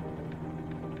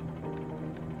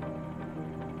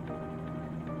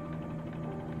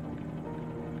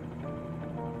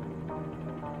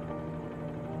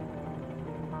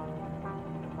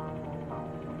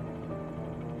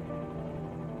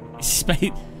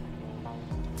 Space.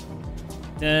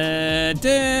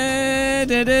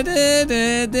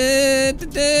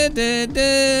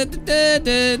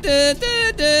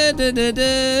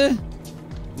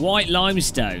 White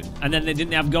limestone, and then they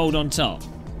didn't have gold on top.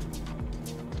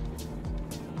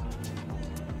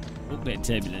 A bit of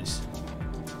turbulence.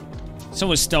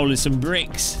 Someone's stolen some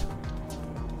bricks.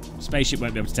 Spaceship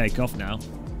won't be able to take off now.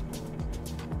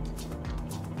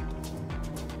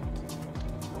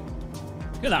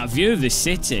 Look at that view of the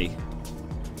city.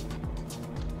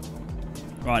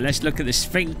 Right, let's look at the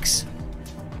Sphinx.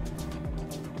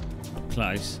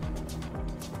 Close.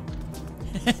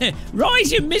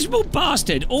 Rise, you miserable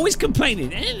bastard! Always complaining.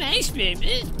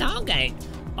 Stargate.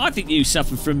 I think you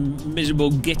suffer from miserable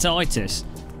gititis.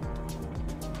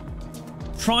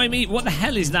 Primey, what the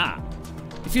hell is that?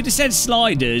 If you'd have said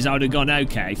sliders, I would have gone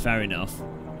okay, fair enough.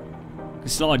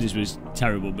 Because sliders was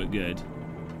terrible but good.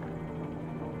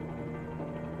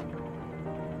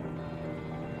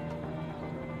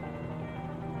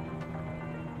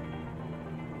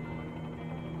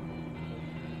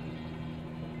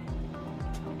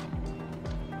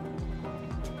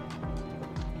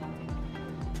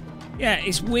 Yeah,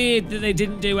 it's weird that they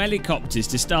didn't do helicopters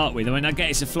to start with. I mean, I get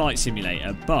it's a flight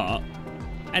simulator, but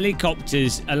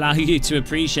helicopters allow you to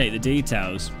appreciate the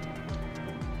details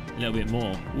a little bit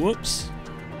more. Whoops.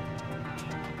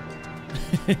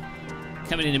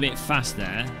 Coming in a bit fast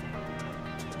there.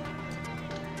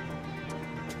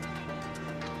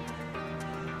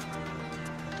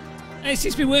 Hey,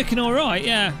 it's been working all right,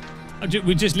 yeah.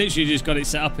 We just literally just got it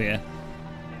set up here.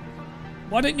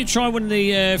 Why don't you try one of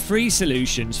the free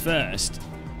solutions first?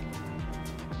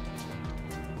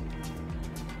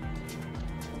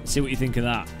 See what you think of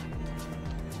that.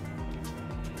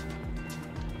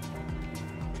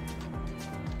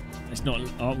 It's not...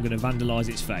 Oh, I'm going to vandalise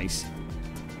its face.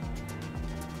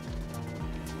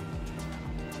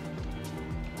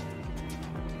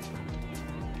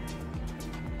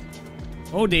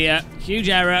 Oh dear. Huge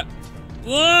error.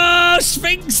 Whoa!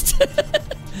 Sphinx!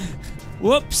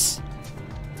 Whoops.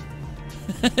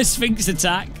 Sphinx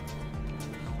attack.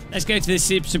 Let's go to the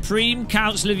Supreme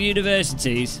Council of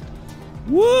Universities.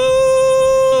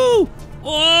 Woo!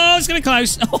 Oh, it's getting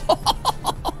close.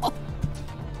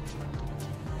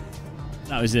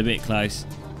 That was a bit close.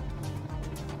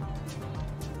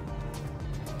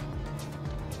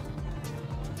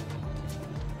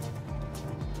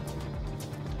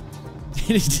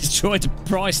 It destroyed a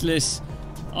priceless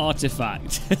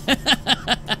artifact.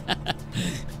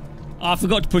 Oh, I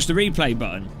forgot to push the replay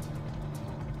button.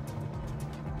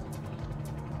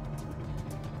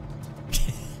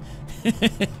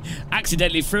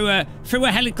 Accidentally threw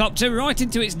a helicopter right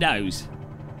into its nose.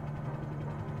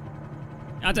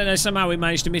 I don't know, somehow we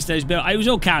managed to miss those bills. It was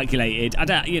all calculated.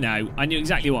 I knew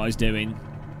exactly what I was doing.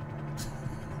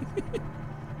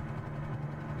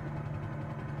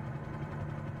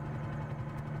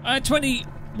 I've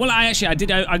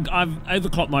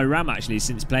overclocked my RAM actually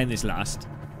since playing this last,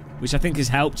 which I think has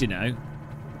helped, you know.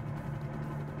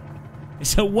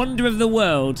 It's a wonder of the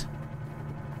world.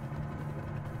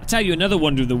 I'll tell you another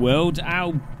wonder of the world,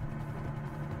 how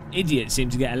idiots seem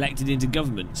to get elected into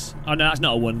governments. Oh no, that's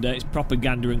not a wonder, it's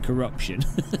propaganda and corruption.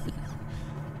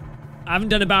 I haven't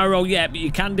done a barrel roll yet, but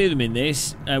you can do them in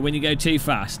this when you go too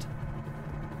fast.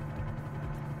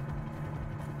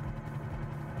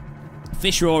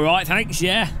 Fish are alright, thanks,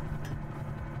 yeah.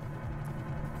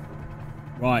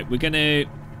 Right,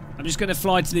 I'm just gonna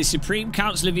fly to the Supreme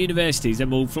Council of Universities,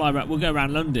 then we'll fly around. We'll go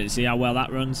around London, see how well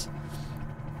that runs.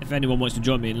 If anyone wants to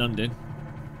join me in London.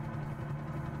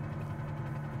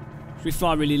 Should we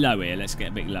fly really low here? Let's get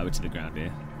a bit lower to the ground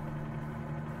here.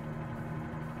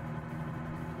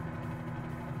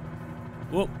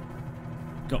 Whoop.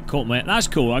 Got caught my... That's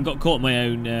cool. I got caught in my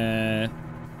own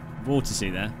vortice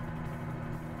there.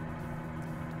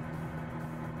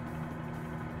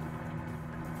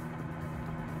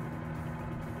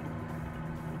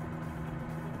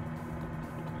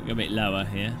 We'll go a bit lower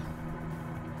here.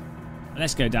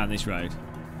 Let's go down this road.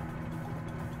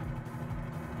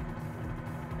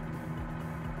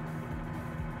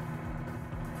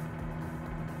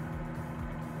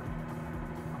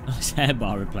 Nice hair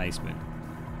bar replacement.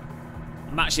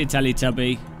 I'm actually a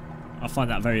Teletubby. I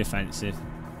find that very offensive.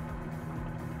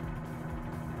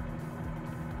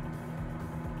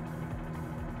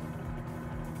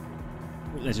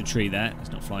 Oh, there's a tree there.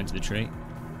 Let's not fly into the tree.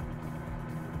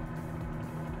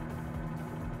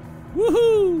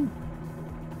 Woohoo!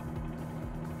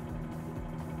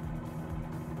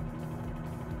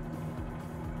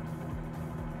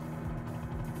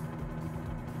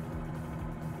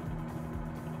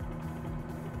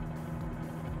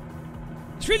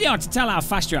 It's really hard to tell how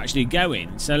fast you're actually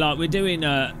going. So, like, we're doing,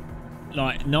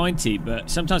 like, 90, but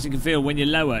sometimes it can feel, when you're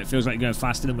lower, it feels like you're going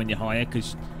faster than when you're higher,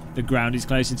 because the ground is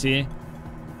closer to you.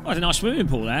 Oh, there's a nice swimming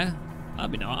pool there.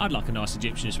 That'd be nice. I'd like a nice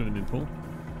Egyptian swimming pool.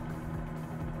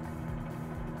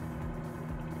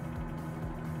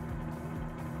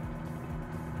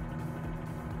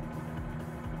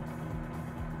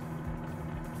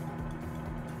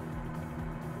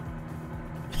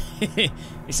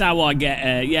 It's how I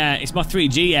get, yeah, it's my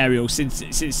 3G aerial since the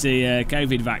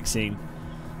COVID vaccine.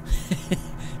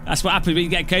 That's what happens when you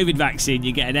get a COVID vaccine,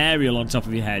 you get an aerial on top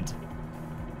of your head.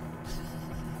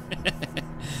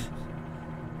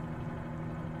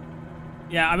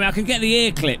 Yeah, I mean, I could get the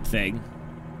ear clip thing.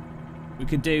 We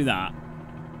could do that.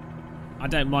 I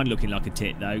don't mind looking like a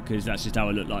tit, though, because that's just how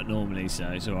I look like normally, so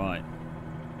it's alright.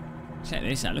 Check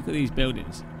this out, look at these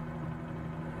buildings.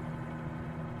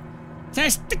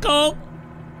 Testicle!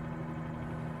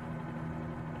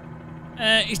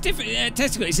 It's different.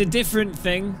 Testicle, it's a different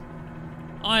thing.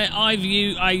 I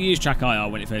used Track IR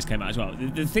when it first came out as well.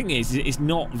 The thing is, it's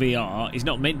not VR. It's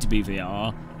not meant to be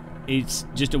VR. It's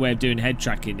just a way of doing head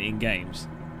tracking in games.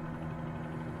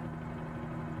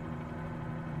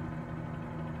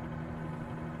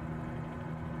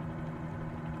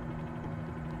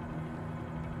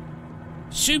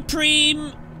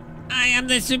 Supreme! I am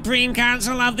the Supreme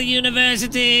Council of the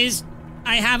Universities.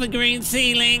 I have a green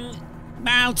ceiling.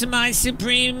 Bow to my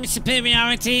supreme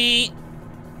superiority.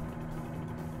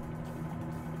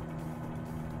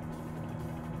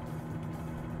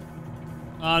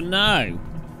 Oh no.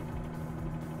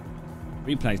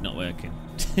 Replay's not working.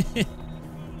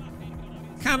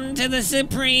 Come to the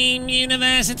Supreme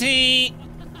University.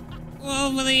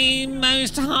 For the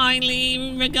most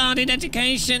highly regarded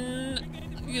education.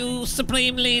 You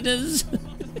supreme leaders.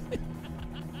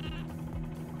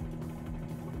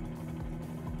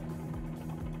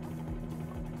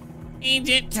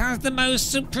 Egypt has the most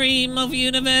supreme of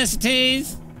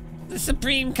universities. The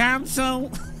Supreme Council.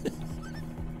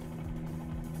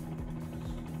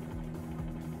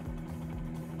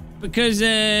 Because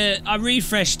I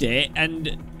refreshed it,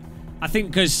 and I think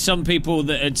because some people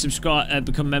that had subscribed,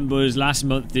 become members last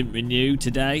month didn't renew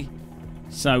today,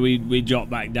 so we dropped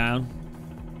back down.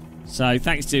 So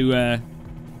thanks to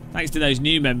those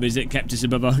new members that kept us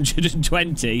above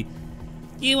 120.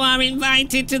 You are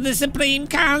invited to the Supreme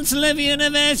Council of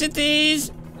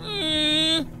Universities.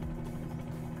 Only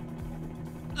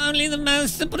the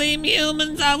most supreme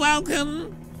humans are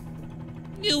welcome.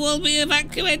 You will be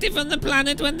evacuated from the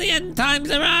planet when the end times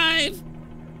arrive.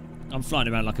 I'm flying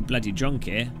around like a bloody drunk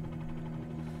here.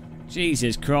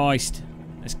 Jesus Christ.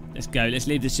 Let's go. Let's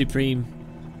leave the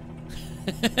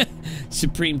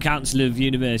Supreme Council of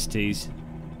Universities.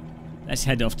 Let's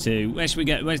head off to... Where should we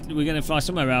go? We're going to fly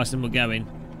somewhere else and we're going.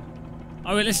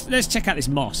 Oh, let's check out this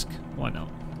mosque. Why not?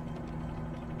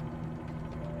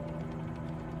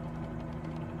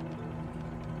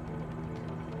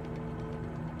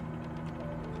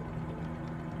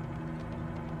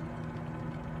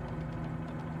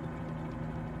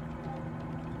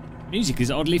 Music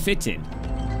is oddly fitting.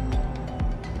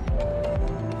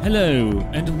 Hello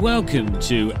and welcome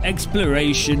to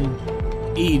Exploration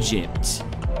Egypt.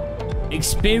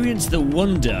 Experience the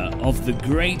wonder of the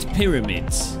Great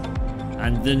Pyramids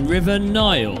and the River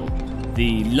Nile,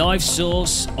 the life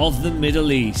source of the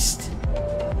Middle East.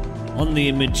 On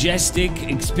the majestic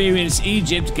Experience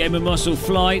Egypt Game of Muscle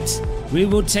flight, We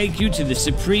will take you to the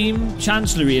Supreme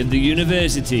Chancellery of the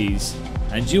Universities,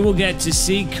 and you will get to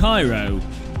see Cairo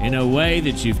in a way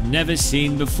that you've never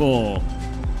seen before.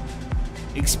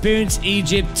 Experience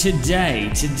Egypt today,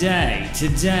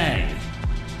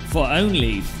 for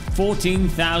only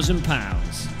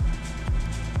 £14,000.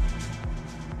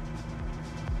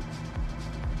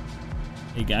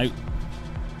 Here you go.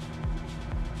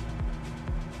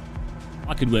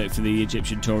 I could work for the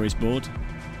Egyptian Tourist Board.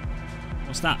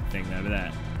 What's that thing over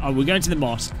there? Oh, we're going to the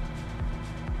mosque.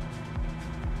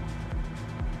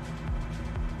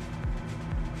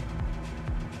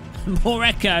 More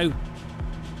echo.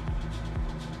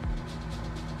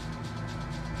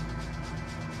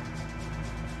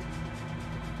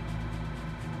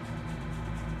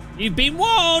 You've been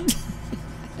warned.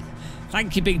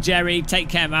 Thank you, Big Jerry. Take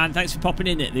care, man. Thanks for popping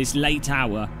in at this late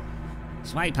hour.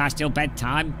 It's way past your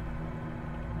bedtime.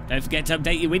 Don't forget to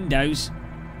update your windows.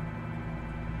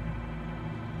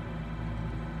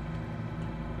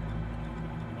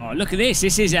 Oh, look at this.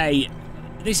 This is a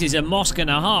mosque and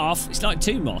a half. It's like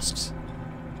 2 mosques.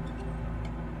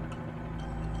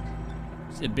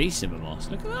 It's a beast of a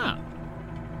mosque. Look at that.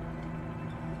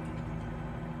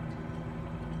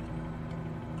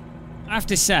 I have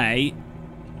to say,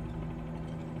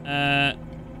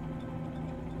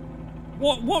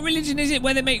 what religion is it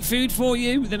where they make food for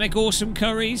you? They make awesome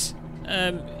curries.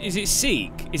 Is it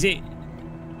Sikh? Is it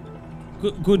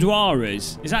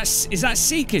Gurdwaras? Is that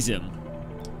Sikhism?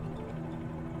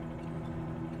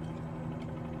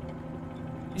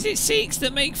 Is it Sikhs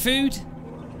that make food?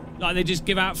 Like they just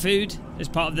give out food as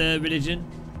part of the religion?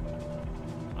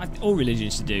 All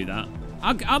religions should do that.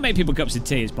 I'll make people cups of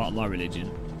tea as part of my religion.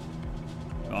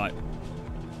 Right.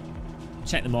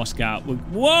 Check the mosque out.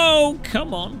 Whoa!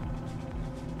 Come on.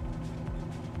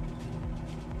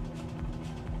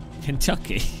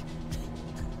 Kentucky.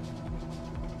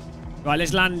 Right,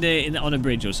 let's land on a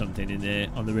bridge or something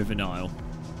on the River Nile.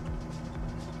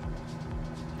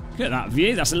 Look at that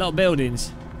view. That's a lot of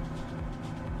buildings.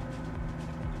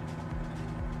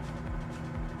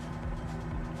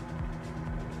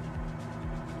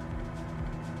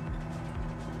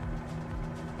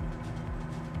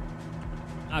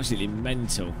 Absolutely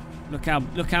mental. Look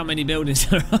how many buildings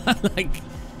there are. Like,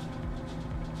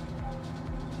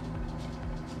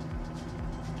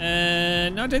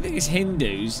 no, I don't think it's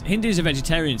Hindus. Hindus are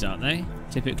vegetarians, aren't they?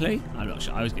 Typically, I'm not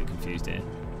sure. I always get confused here.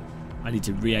 I need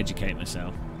to re-educate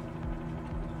myself.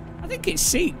 I think it's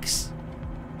Sikhs.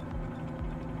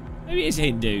 Maybe it's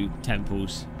Hindu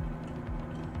temples.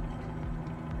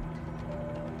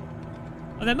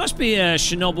 Oh, there must be a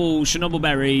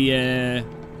Chernobylberry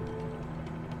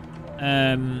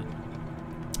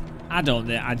add-on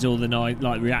that adds all the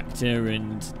like reactor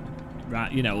and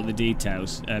all the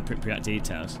details, Pripyat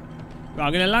details. Right,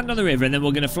 I'm going to land on the river and then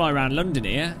we're going to fly around London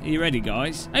here. Are you ready,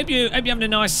 guys? Hope you're having a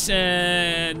nice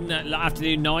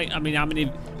afternoon, night. I mean, how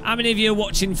many of you are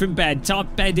watching from bed?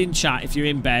 Type bed in chat if you're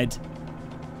in bed.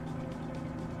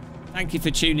 Thank you for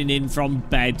tuning in from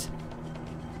bed.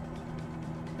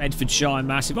 Bedfordshire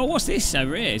massive. Oh, what's this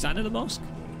over here? Is that another mosque?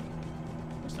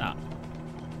 What's that?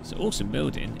 It's an awesome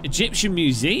building. Egyptian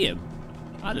Museum.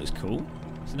 That looks cool.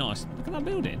 It's nice. Look at that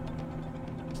building.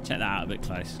 Let's check that out a bit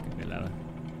close. Get a bit lower.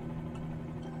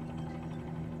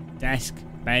 Desk.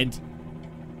 Bed.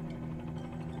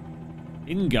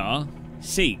 Ingar.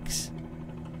 Sikhs.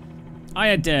 I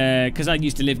had, because I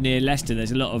used to live near Leicester,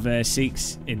 there's a lot of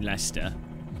Sikhs in Leicester.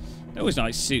 They're always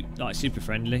like super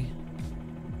friendly.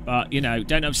 But, you know,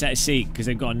 don't upset a Sikh because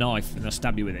they've got a knife and they'll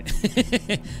stab you with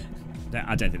it.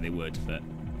 I don't think they would, but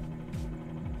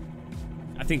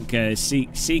I think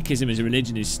Sikhism as a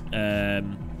religion is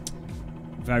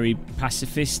very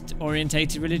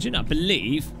pacifist-orientated religion, I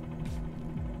believe.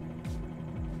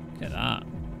 Look at that.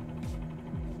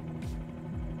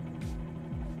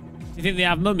 Do you think they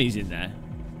have mummies in there?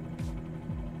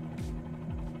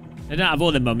 They don't have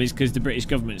all the mummies because the British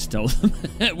government stole them.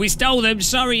 We stole them.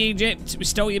 Sorry, Egypt. We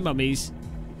stole your mummies.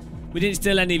 We didn't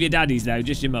steal any of your daddies, though.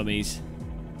 Just your mummies.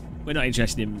 We're not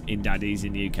interested in daddies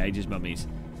in the UK. Just mummies.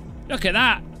 Look at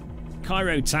that.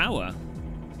 Cairo Tower.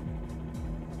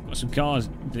 Got some cars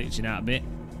glitching out a bit.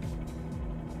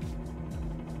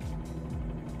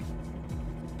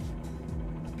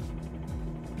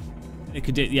 They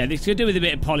could do, yeah, they could do with a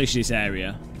bit of polish this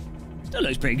area. Still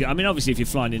looks pretty good. I mean, obviously, if you're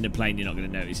flying in a plane, you're not going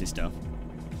to notice this stuff.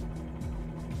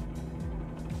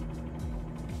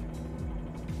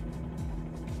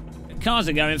 The cars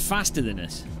are going faster than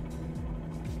us.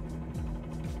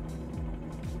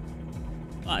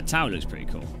 Oh, that tower looks pretty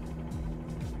cool.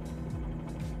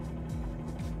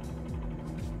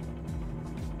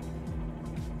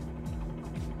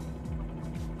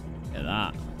 Look at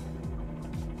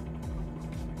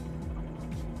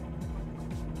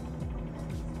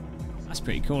That's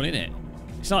pretty cool, isn't it?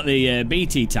 It's like the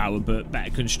BT tower, but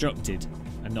better constructed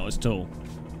and not as tall.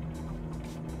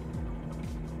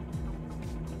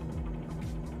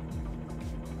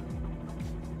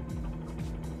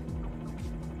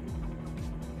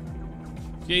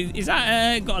 Is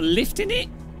that got a lift in it?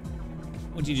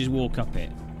 Or do you just walk up it?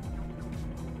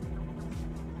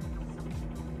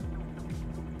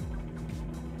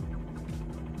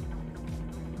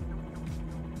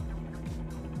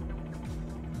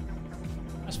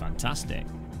 That's fantastic.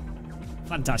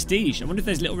 Fantastique. I wonder if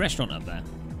there's a little restaurant up there.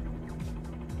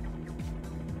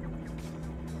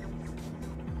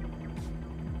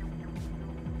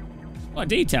 Quite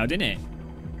detailed, isn't it?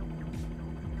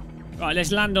 Right,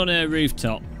 let's land on a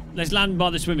rooftop. Let's land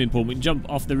by the swimming pool. We can jump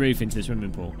off the roof into the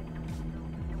swimming pool.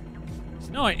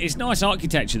 It's nice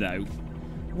architecture, though.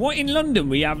 What in London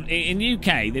we have, in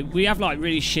UK, we have like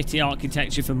really shitty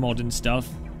architecture for modern stuff.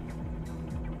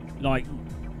 Like,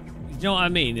 you know what I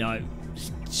mean? Like,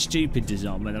 stupid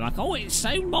design where they're like, oh, it's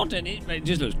so modern. It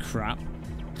just looks crap.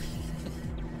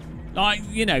 Like,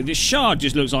 you know, the Shard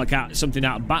just looks like something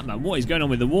out of Batman. What is going on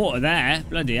with the water there?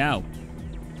 Bloody hell.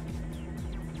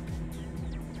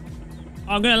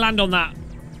 I'm going to land on that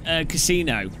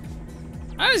casino.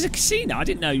 Oh, there's a casino. I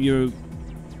didn't know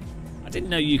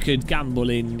you could gamble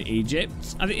in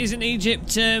Egypt. Isn't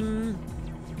Egypt... Hello,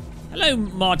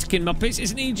 Martikin Muppets.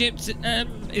 Isn't Egypt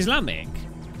Islamic?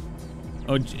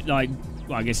 Or, like...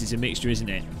 Well, I guess it's a mixture, isn't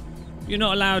it? You're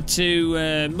not allowed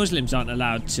to... Muslims aren't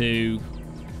allowed to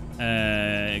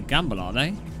gamble, are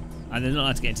they? And they're not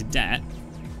allowed to get into debt.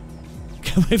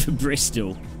 Come over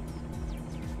Bristol.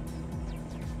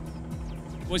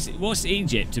 What's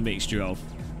Egypt a mixture of?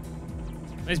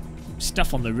 There's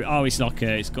stuff on the... Oh, it's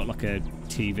got like a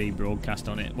TV broadcast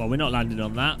on it. Well, we're not landing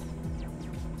on that.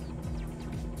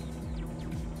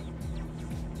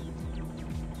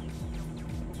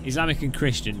 Islamic and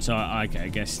Christian. So, okay, I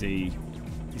guess the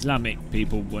Islamic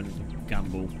people wouldn't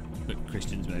gamble, but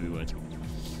Christians maybe would.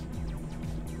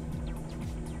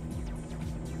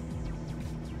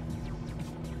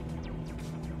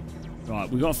 Right,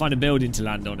 we've got to find a building to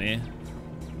land on here.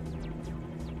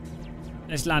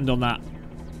 Let's land on that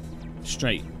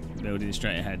straight building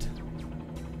straight ahead.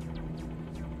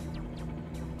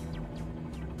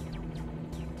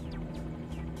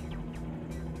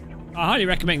 I highly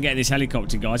recommend getting this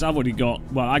helicopter, guys. I've already got...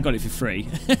 Well, I got it for free.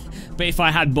 But if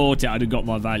I had bought it, I'd have got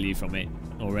my value from it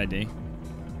already.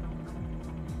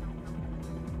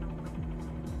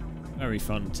 Very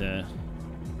fun to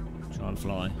try and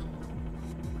fly.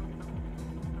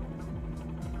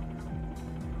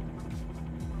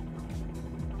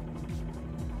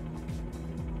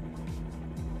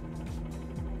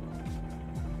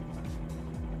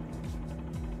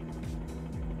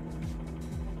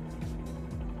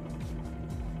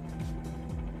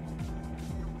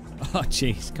 Oh,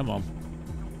 jeez, come on.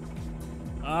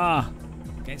 Ah,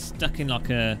 get stuck in like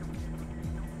a...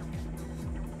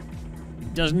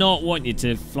 It does not want you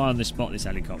to fly on the spot, this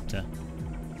helicopter.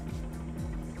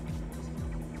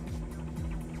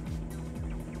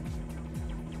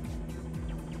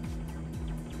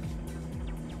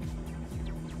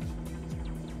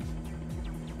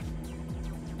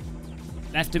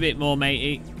 Left a bit more,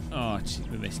 matey. Oh, jeez,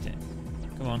 we missed it.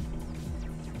 Come on.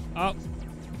 Oh.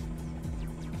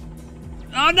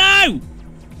 Oh no!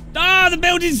 Oh, the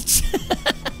building's...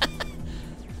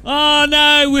 Oh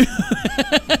no!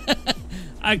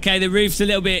 Okay, the roof's a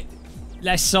little bit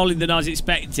less solid than I was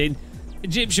expecting.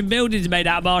 Egyptian buildings made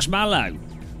out of marshmallow.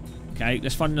 Okay,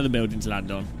 let's find another building to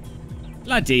land on.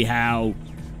 Bloody hell.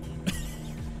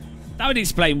 That would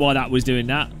explain why that was doing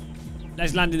that.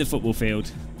 Let's land in the football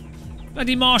field.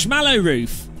 Bloody marshmallow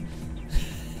roof.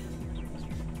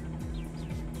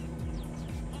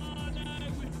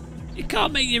 You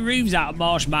can't make your roofs out of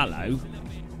marshmallow.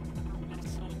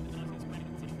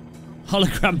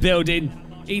 Hologram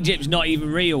building. Egypt's not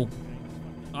even real.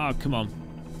 Oh, come on.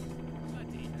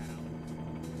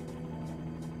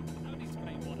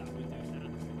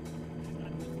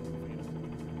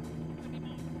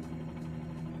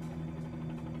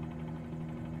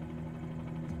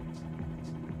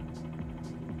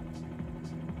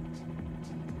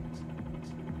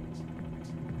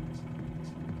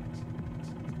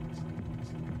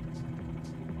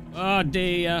 Oh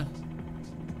dear.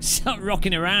 Stop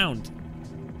rocking around.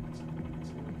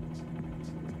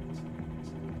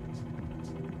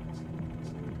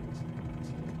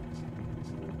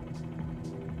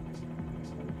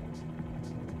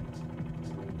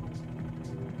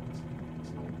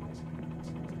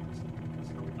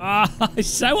 Ah, oh, it's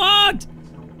so hard.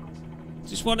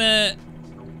 Just want to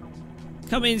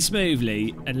come in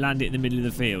smoothly and land it in the middle of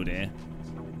the field here.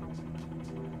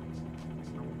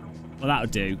 Well, that'll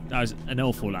do. That was an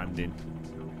awful landing.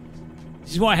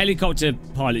 This is why helicopter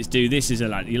pilots do this as a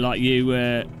landing.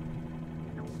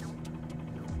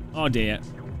 Oh dear.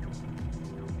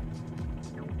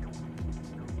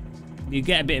 You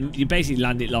get a bit. You basically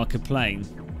land it like a plane.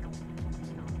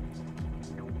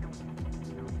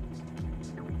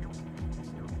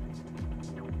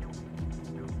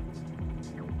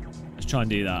 Let's try and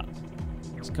do that.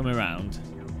 Let's come around.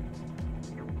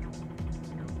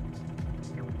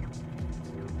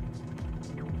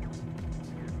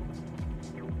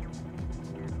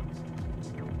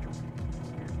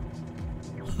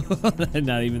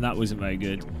 No, even that wasn't very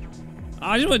good.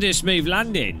 I just want to do a smooth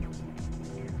landing.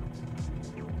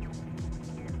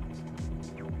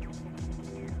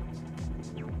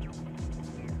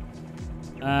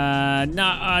 No,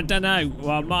 I don't know.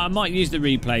 Well, I might use the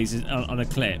replays on a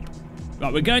clip.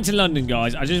 Right, we're going to London,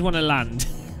 guys. I just want to land.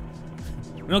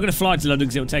 We're not going to fly to London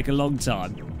because it'll take a long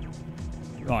time.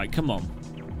 Right, come on.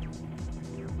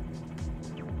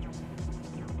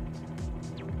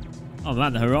 Oh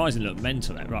man, the horizon looked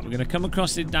mental there. Right, we're going to come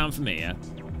across it down from here.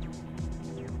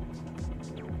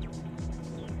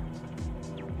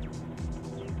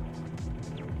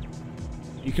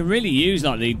 You can really use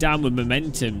like the downward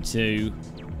momentum to...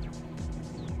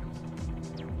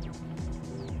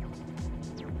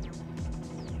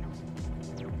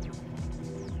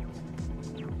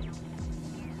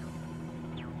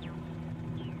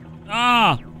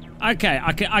 Ah! Okay,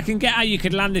 I can get how you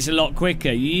could land this a lot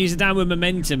quicker. You use the downward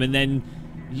momentum and then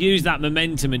use that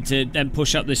momentum and to then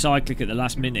push up the cyclic at the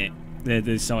last minute.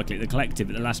 The collective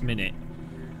at the last minute.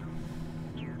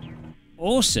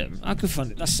 Awesome. How good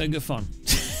fun. That's so good fun.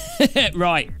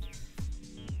 Right.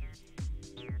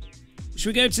 Should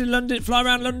we go to London, fly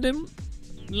around London?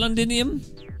 Londinium?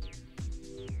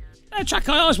 Track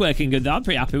IR's working good though. I'm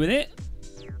pretty happy with it.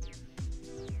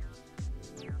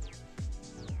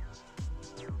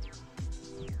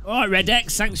 Alright, Red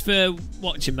X, thanks for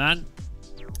watching, man.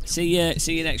 See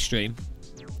you next stream.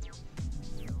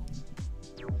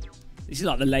 This is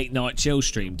like the late night chill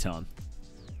stream time.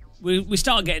 We should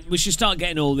start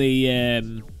getting all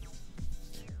the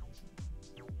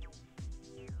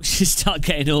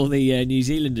New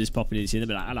Zealanders popping in. They'll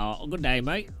be like, "Hello, good day,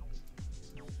 mate."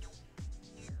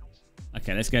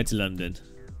 Okay, let's go to London.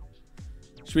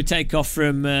 Should we take off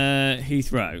from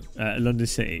Heathrow, London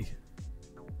City?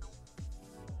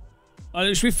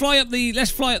 Should we fly up the?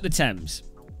 Let's fly up the Thames.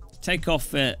 Take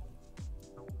off at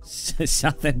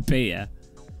Southend Pier.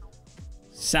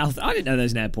 I didn't know there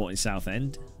was an airport in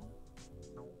Southend.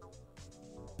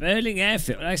 Burling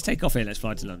Airfield. Let's take off here. Let's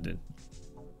fly to London.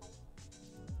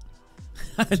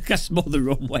 Look how small the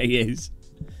runway is.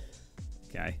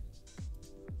 Okay.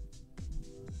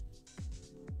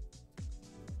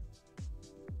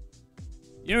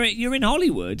 You're in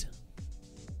Hollywood.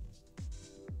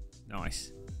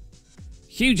 Nice.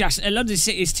 Huge ass. London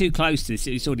City is too close to the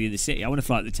city. It's already in the city. I want to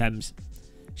fly at the Thames.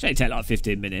 Should only take like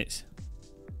 15 minutes.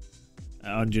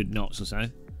 100 knots or so.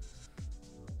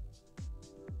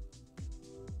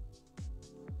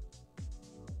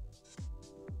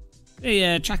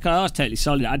 The track IR is totally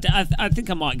solid. I think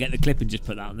I might get the clip and just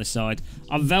put that on the side.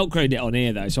 I've velcroed it on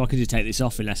here though, so I can just take this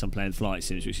off unless I'm playing flight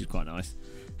sims, which is quite nice.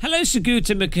 Hello,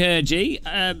 Saguta Mukherjee.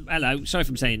 Hello. Sorry if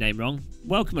I'm saying your name wrong.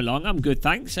 Welcome along. I'm good,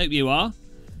 thanks. Hope you are.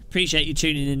 Appreciate you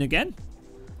tuning in again.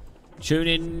 Tune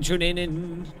in.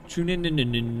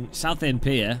 Southend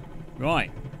Pier. Right.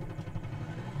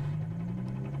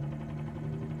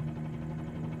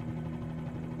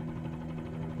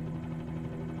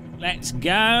 Let's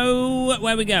go.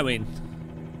 Where are we going?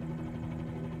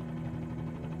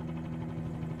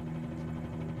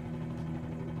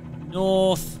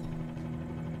 North.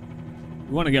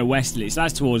 We want to go westerly, so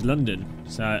that's towards London.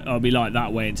 So I'll be like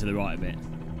that way and to the right a bit.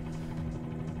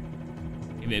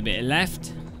 Give it a bit of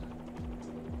left.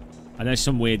 I know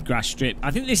some weird grass strip. I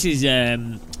think this is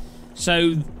on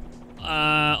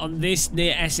this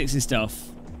near Essex and stuff.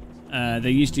 They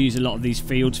used to use a lot of these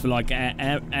fields for like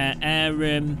air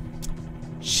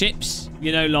ships,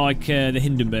 you know, like the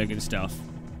Hindenburg and stuff,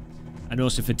 and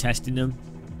also for testing them.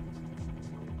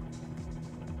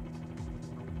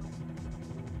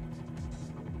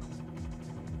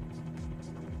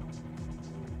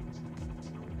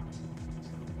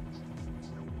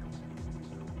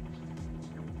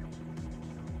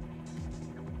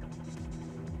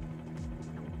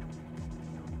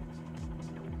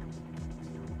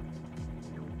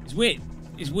 It's weird.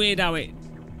 It's weird how it...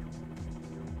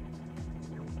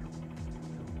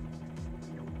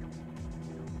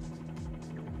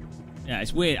 Yeah,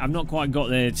 it's weird. I've not quite got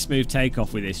the smooth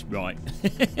takeoff with this right.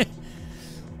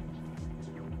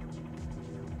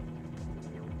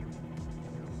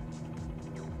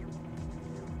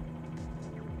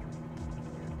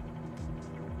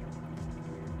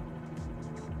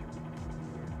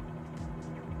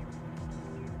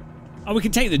 Oh, we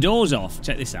can take the doors off.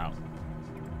 Check this out.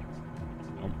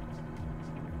 Oh.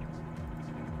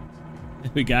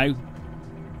 There we go.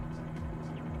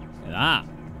 Look at that.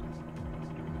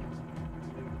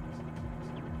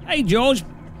 Hey, George.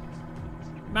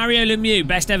 Mario Lemieux,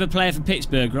 best ever player for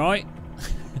Pittsburgh, right?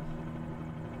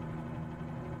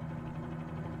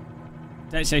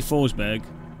 Don't say Forsberg.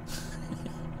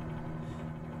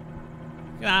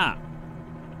 Look at that.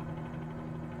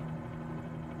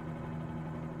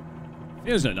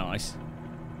 Feels like nice.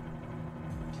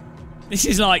 This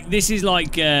is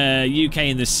like UK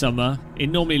in the summer. It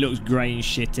normally looks grey and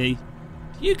shitty.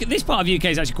 This part of UK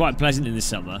is actually quite pleasant in the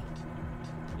summer.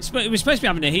 We're supposed to be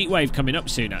having a heat wave coming up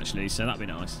soon, actually, so that'd be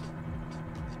nice.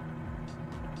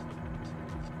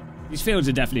 These fields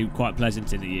are definitely quite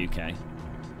pleasant in the UK.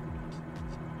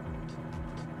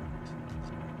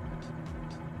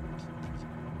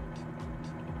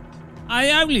 I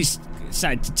only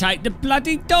said to take the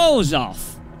bloody doors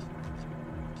off.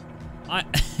 I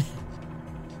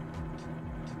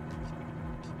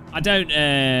don't.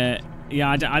 Yeah,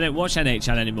 I don't watch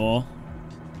NHL anymore.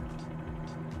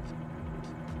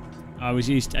 I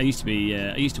used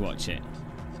to watch it.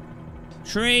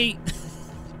 Tree.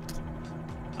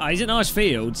 Oh, he's at nice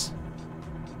fields.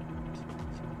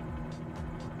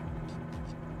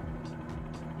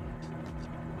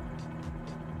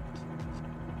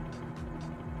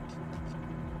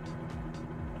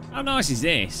 How nice is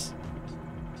this?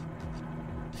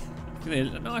 Look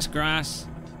at the nice grass.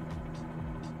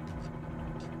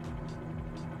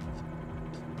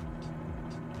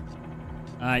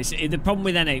 The problem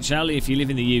with NHL, if you live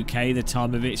in the UK, the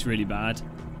time of it's really bad,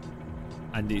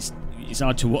 and it's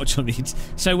hard to watch on the.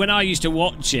 So when I used to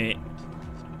watch it,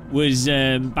 was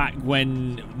back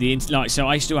when so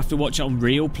I used to have to watch it on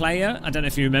Real Player. I don't know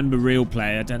if you remember Real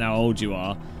Player. I don't know how old you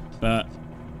are, but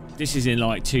this is in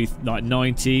like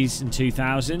 90s and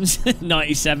 2000s,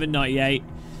 97, 98.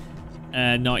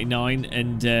 99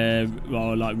 and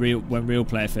well, like when Real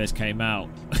Player first came out,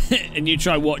 and you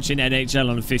try watching NHL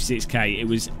on a 56K, it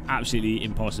was absolutely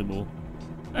impossible.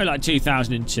 Oh, like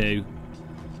 2002.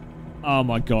 Oh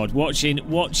my god, watching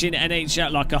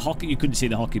NHL like a hockey, you couldn't see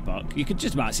the hockey puck. You could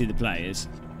just about see the players.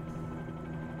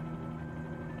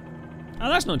 Oh,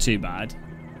 that's not too bad.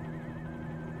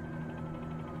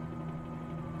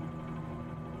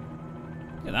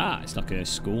 Look at that, it's like a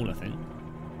school, I think.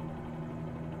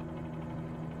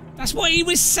 That's what he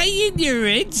was saying, you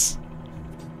idiots.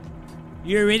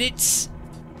 You idiots.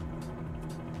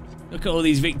 Look at all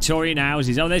these Victorian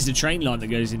houses. Oh, there's the train line that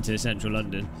goes into central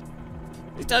London.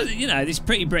 It does, you know, it's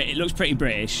pretty British. It looks pretty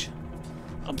British.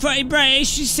 I'm pretty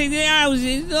British. You see the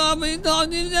houses? I'm in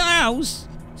the house.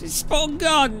 It's spot on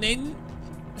gardening.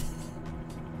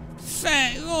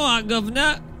 Fair. Alright,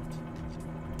 governor.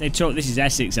 They talk. This is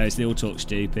Essex, so they all talk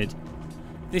stupid.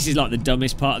 This is like the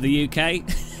dumbest part of the UK.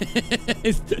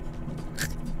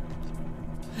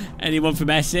 Anyone from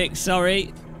Essex?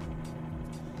 Sorry.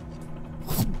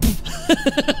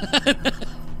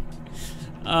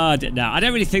 Oh, no, I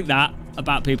don't really think that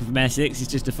about people from Essex.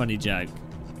 It's just a funny joke.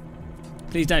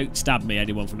 Please don't stab me,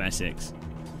 anyone from Essex.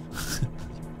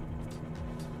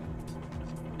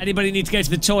 Anybody need to go to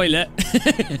the toilet?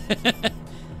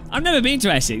 I've never been to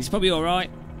Essex. It's probably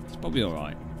alright. It's probably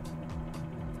alright.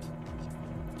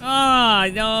 Ah,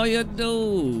 no, you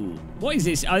do. What is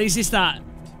this? Oh, is this that?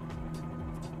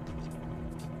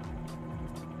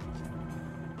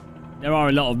 There are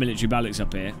a lot of military barracks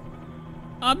up here.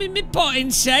 I'm in my potting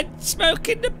shed,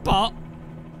 smoking the pot.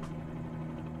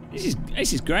 This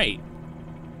is great.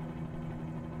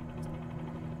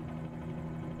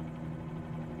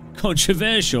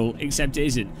 Controversial, except it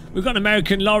isn't. We've got an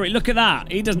American lorry. Look at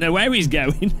that. He doesn't know where he's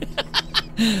going.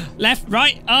 Left,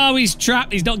 right. Oh, he's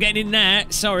trapped. He's not getting in there.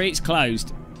 Sorry, it's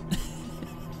closed.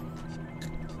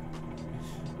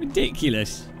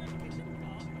 Ridiculous.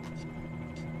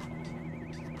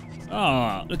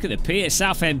 Oh, look at the pier.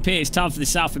 Southend Pier. It's time for the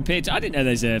Southend Pier. I didn't know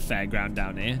there's a fairground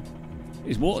down here.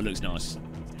 This water looks nice.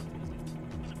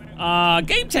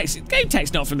 Game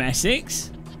Tech's not from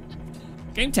Essex.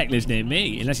 Game Tech lives near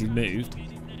me, unless he's moved.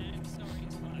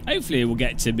 Hopefully we'll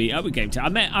get to meet up with Game Tech.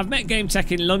 I've met Game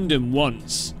Tech in London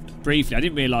once, briefly. I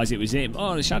didn't realise it was him.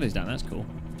 Oh, the shadow's down. That's cool.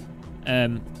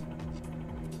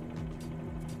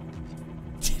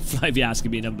 Fly if you ask,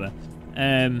 give me a number.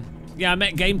 Yeah, I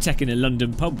met Game Tech in a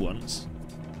London pub once.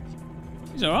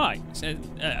 It was alright. So,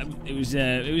 it was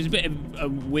a bit of a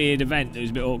weird event. It was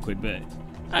a bit awkward, but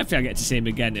hopefully I get to see him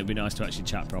again. It'll be nice to actually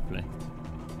chat properly.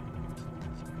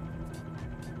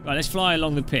 Right, let's fly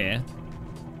along the pier.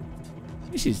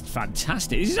 This is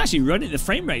fantastic. This is actually running. The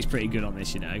frame rate's pretty good on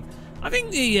this, you know. I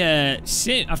think the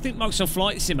sim. I think Microsoft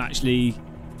Flight Sim actually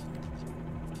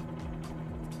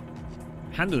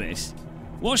handle this.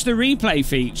 Watch the replay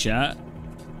feature.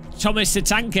 Thomas the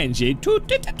Tank Engine.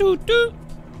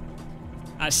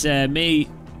 That's me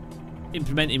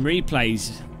implementing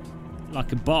replays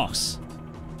like a boss.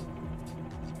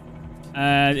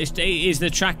 It is the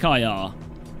Track IR.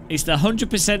 It's the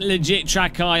 100% legit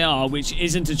Track IR, which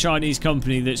isn't a Chinese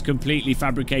company that's completely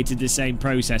fabricated the same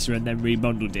processor and then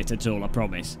rebundled it at all, I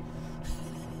promise.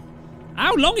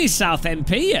 How long is South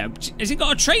MP? Has it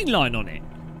got a train line on it?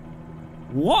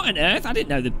 What on earth? I didn't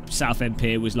know the South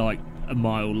MP was like a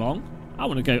mile long. I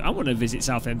want to go. I want to visit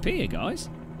South MP, guys.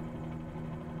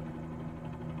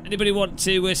 Anybody want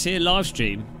to see a live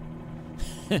stream?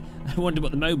 I wonder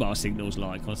what the mobile signal's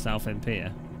like on South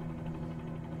MP.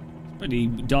 Pretty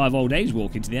die of old age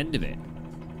walking to the end of it.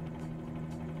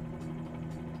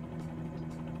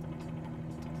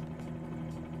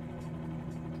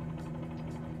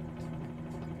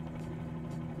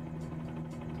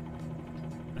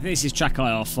 I think this is Track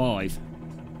IR5.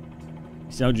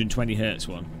 It's the 120 Hz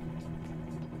one.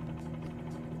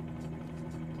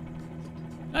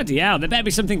 Bloody hell, there better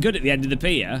be something good at the end of the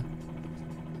pier.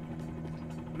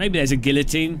 Maybe there's a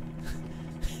guillotine.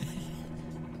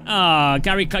 Ah,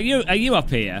 Gary, are you up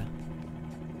here?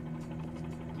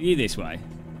 Are you this way?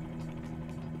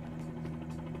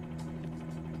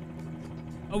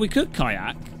 Oh, we could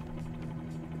kayak.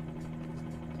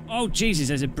 Oh, Jesus,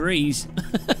 there's a breeze.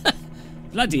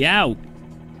 Bloody hell.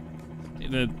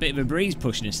 Bit of a breeze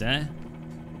pushing us there.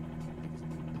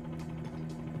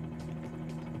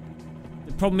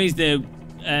 The problem is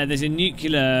there's a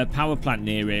nuclear power plant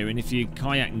near here, and if you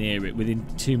kayak near it, within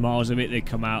 2 miles of it, they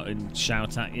come out and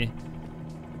shout at you.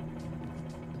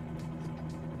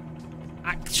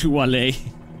 Actually.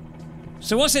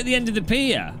 So what's at the end of the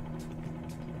pier?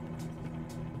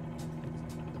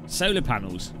 Solar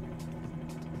panels.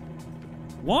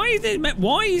 Why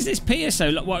is this pier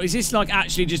so... What, is this like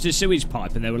actually just a sewage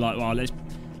pipe? And they were like, well, let's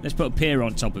put a pier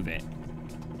on top of it.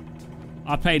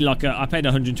 I paid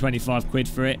 125 quid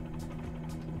for it.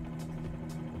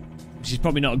 Which is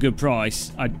probably not a good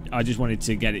price. I just wanted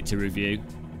to get it to review.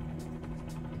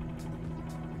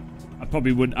 I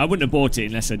wouldn't have bought it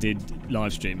unless I did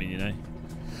live streaming, you know.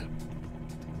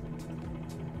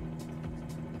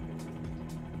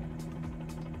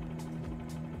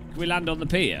 Can we land on the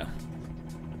pier?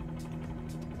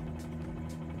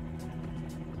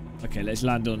 Okay, let's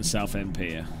land on South End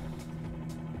Pier.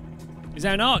 Is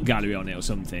there an art gallery on it or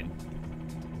something?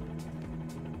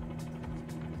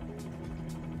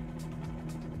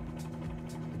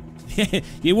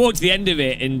 You walk to the end of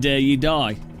it and you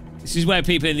die. This is where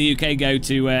people in the UK go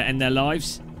to end their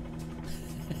lives.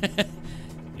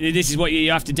 This is what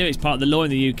you have to do. It's part of the law in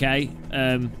the UK.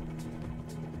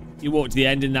 You walk to the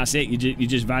end and that's it. You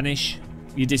just vanish.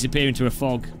 You disappear into a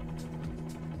fog.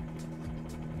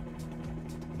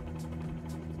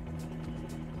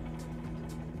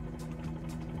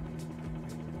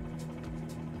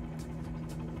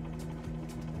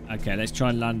 Okay, let's try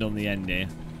and land on the end here.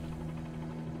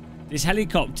 This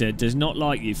helicopter does not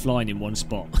like you flying in one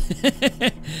spot.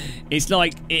 It's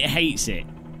like it hates it.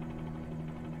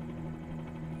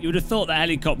 You would have thought that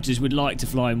helicopters would like to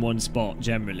fly in one spot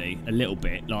generally, a little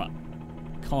bit, like,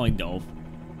 kind of.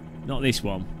 Not this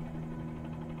one.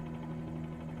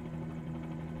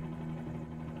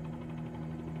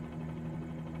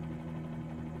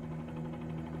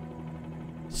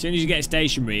 As soon as you get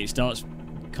stationary, it starts...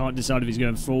 Can't decide if it's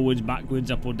going forwards, backwards,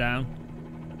 up or down.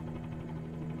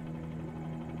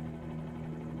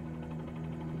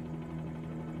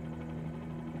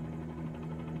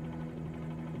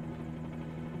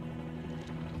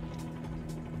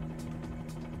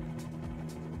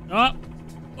 Oh!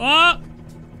 Oh!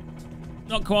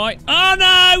 Not quite. Oh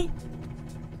no!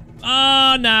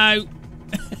 Oh no!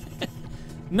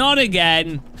 Not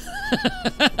again.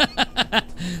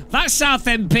 That's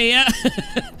Southend Pier.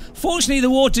 Fortunately, the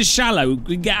water's shallow.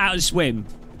 We can get out and swim.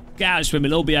 Get out and swim,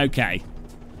 it'll all be okay.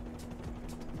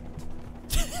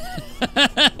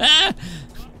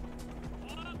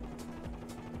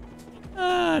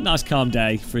 Nice calm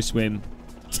day for a swim.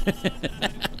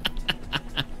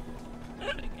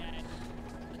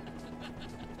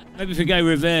 Maybe if we go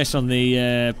reverse on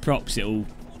the props, it'll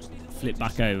flip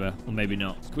back over. Or maybe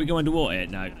not. Can we go underwater?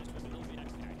 No.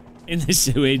 In the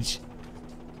sewage.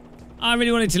 I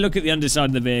really wanted to look at the underside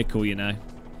of the vehicle, you know.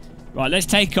 Right, let's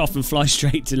take off and fly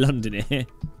straight to London here.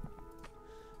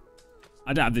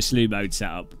 I don't have the slew mode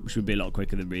set up, which would be a lot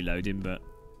quicker than reloading, but...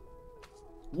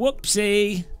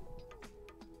 Whoopsie!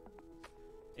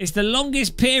 It's the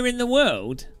longest pier in the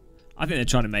world. I think they're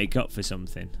trying to make up for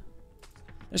something.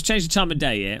 Let's change the time of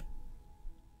day here.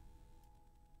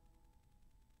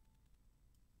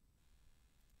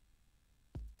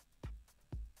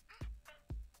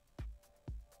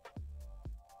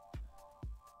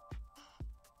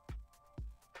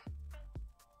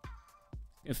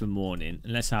 Go for morning.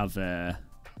 And let's have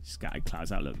scattered clouds.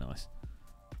 That look nice.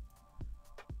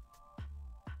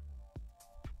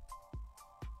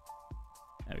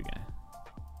 There we go.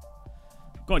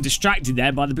 Got distracted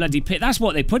there by the bloody pit. That's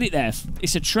what they put it there.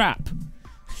 It's a trap.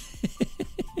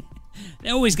 They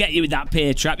always get you with that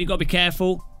pier trap. You've got to be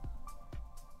careful.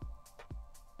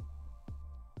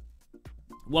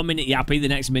 1 minute you're happy, the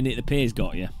next minute the pier's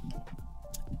got you.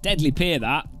 Deadly pier,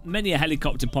 that. Many a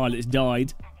helicopter pilot's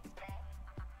died.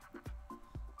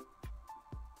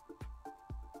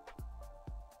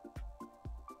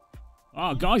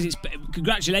 Oh, guys, it's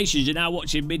congratulations. You're now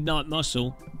watching Midnight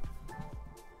Muscle.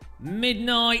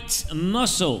 Midnight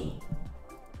Muscle.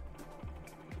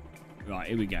 Right,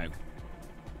 here we go.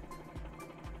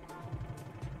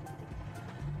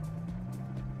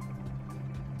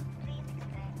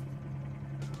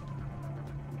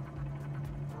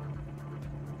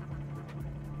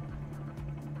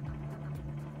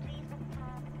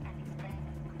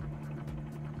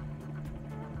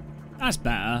 That's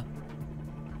better.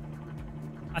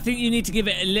 I think you need to give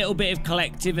it a little bit of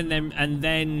collective, and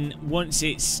then once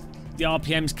it's the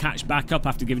RPMs catch back up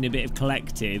after giving it a bit of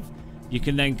collective, you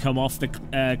can then come off the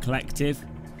collective.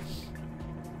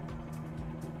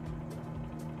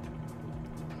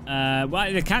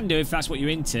 Well, they can do if that's what you're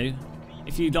into.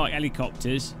 If you like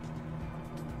helicopters,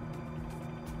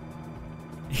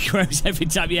 it grows every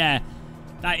time. Yeah,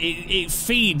 that it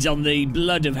feeds on the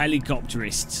blood of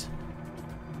helicopterists.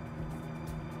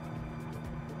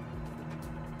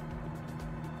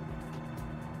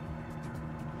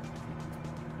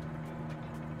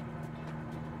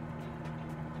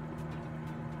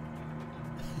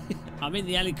 I'm in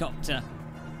the helicopter.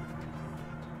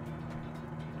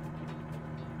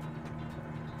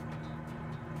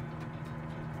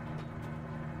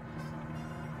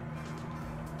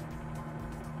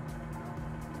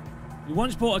 You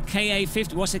once bought a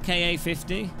KA50. What's a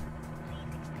KA50?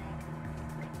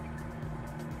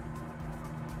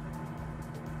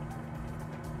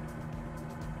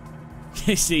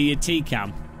 See your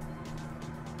T-cam.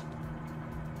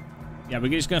 Yeah, we're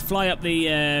just going to fly up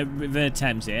the River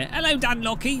Thames here. Hello, Dan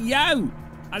Lockie. Yo!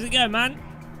 How's it going, man?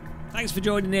 Thanks for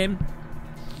joining in.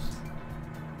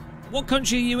 What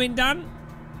country are you in, Dan?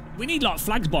 We need, like,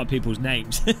 flags by people's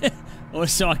names. Or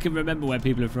so I can remember where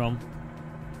people are from.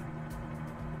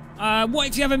 What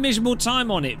if you have a miserable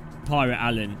time on it, Pirate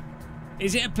Alan?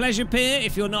 Is it a pleasure pier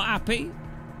if you're not happy?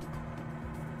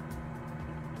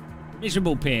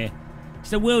 Miserable pier.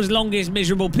 It's the world's longest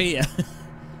miserable pier.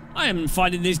 I am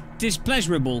finding this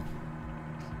displeasurable.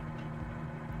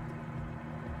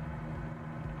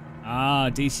 Ah,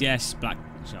 DCS black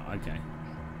shot. Okay.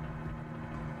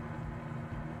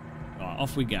 Right,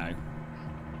 off we go.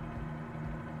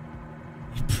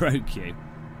 He broke you.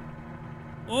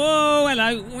 Oh,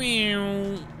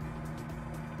 hello.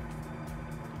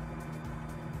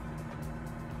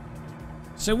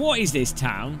 So, what is this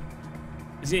town?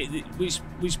 Is it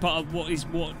which part of what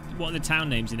are the town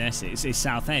names in Essex? It's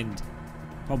Southend,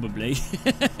 probably.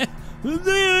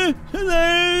 Hello,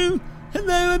 hello,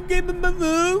 hello. I'm giving my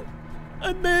move.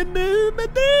 I'm a move, my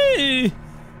day.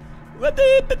 What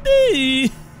the day?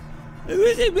 Who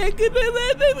is it? Where can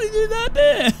we do that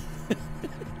there?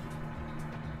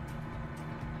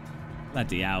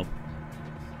 Bloody hell.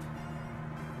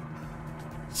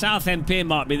 Southend Pier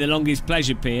might be the longest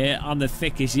pleasure pier. I'm the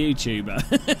thickest YouTuber.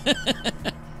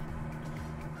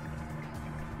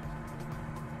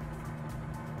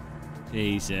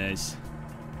 Jesus.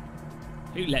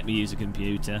 Who let me use a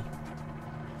computer?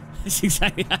 That's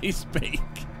exactly how you speak.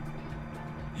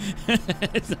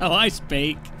 That's how I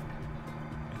speak.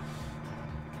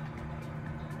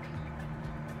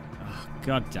 Oh,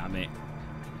 God damn it.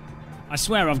 I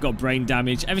swear I've got brain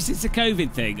damage. Ever since the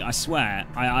COVID thing, I swear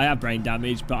I have brain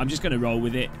damage, but I'm just going to roll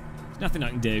with it. There's nothing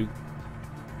I can do.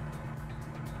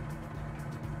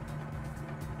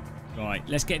 Right,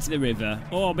 let's get to the river.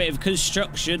 Oh, a bit of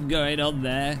construction going on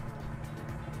there.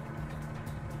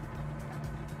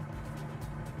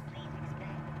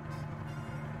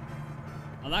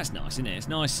 Oh, that's nice, isn't it? It's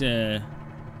nice.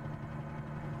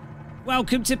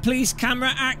 Welcome to Police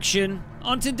Camera Action.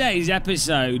 On today's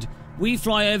episode, we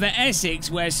fly over Essex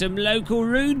where some local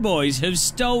rude boys have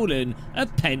stolen a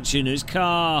pensioner's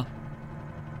car.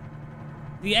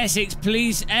 The Essex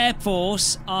Police Air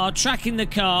Force are tracking the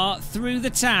car through the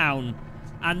town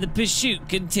and the pursuit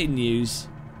continues.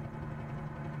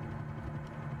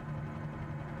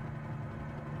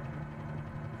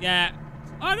 Yeah.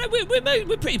 Oh, no,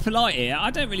 we're pretty polite here.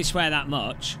 I don't really swear that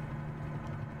much.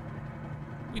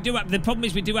 We do have, the problem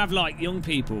is we do have like young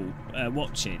people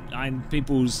watching and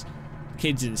people's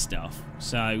kids and stuff,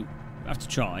 so I have to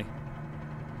try.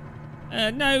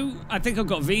 No, I think I've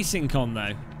got VSync on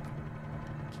though.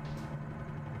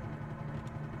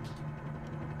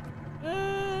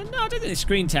 No, I don't think it's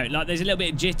screen tearing. Like, there's a little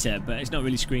bit of jitter, but it's not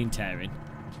really screen tearing.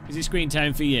 Is it screen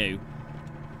tearing for you?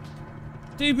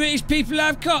 Do British people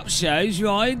have cop shows,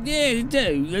 right? Yeah, they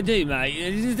do,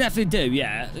 mate. They definitely do,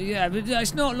 yeah. Yeah, but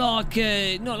it's not like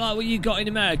what you got in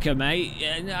America, mate.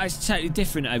 Yeah, no, it's totally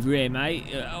different over here, mate.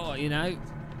 Oh, you know.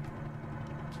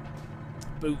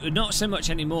 But not so much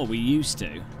anymore. We used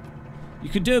to. You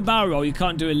could do a barrel roll, you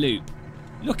can't do a loop.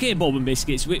 Look here, Bob and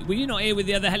Biscuits. Were you not here with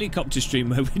the other helicopter stream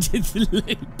where we did the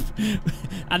loop?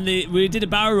 And we did a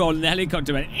barrel roll and the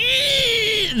helicopter went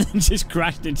and then just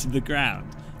crashed into the ground.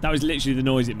 That was literally the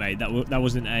noise it made. That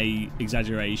wasn't a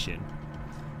exaggeration.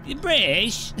 You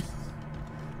British?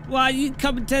 Why, you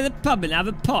come to the pub and have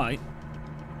a pint?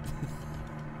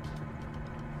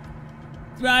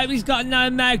 Right, we've got no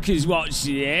Americans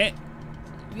watching it.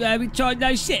 Yeah, we tried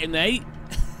no shit, mate.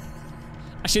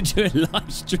 I should do a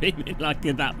live stream in like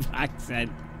that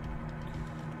accent.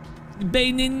 You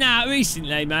been in that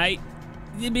recently, mate?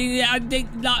 You been, I think,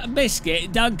 like a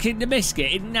biscuit, dunking the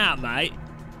biscuit in that, mate?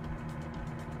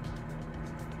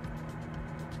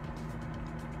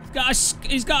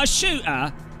 He's got a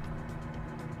shooter.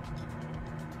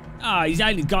 Oh, he's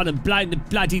only gone and blown the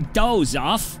bloody doors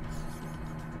off.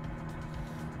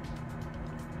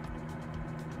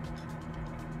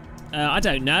 I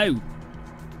don't know.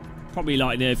 Probably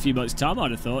like in a few months' time,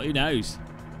 I'd have thought. Who knows?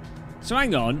 So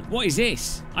hang on. What is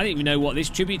this? I don't even know what this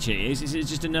tributary is. Is it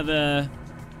just another...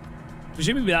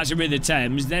 Presumably that's a River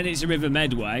Thames. Then it's a River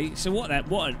Medway. So what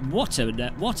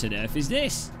on earth is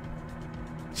this?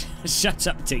 Shut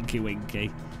up, Tinky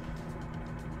Winky.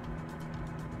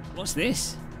 What's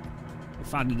this? We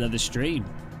found another stream.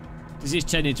 Does this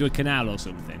turn into a canal or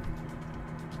something?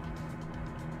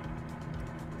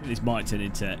 I think this might turn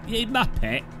into... You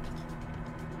Muppet.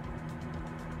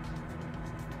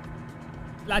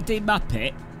 Bloody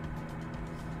Muppet.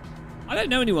 I don't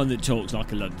know anyone that talks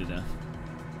like a Londoner.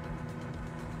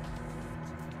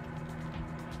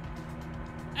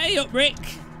 Hey up, Rick.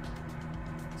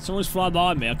 Someone's flying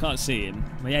behind me. I can't see him.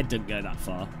 My head doesn't go that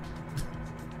far.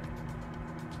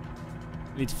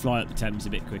 Need to fly up the Thames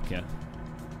a bit quicker.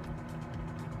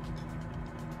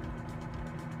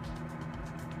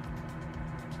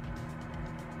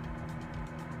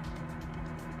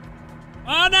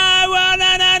 Oh no! Oh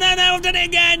no! No! No! No! I've done it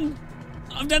again!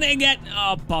 I've done it again!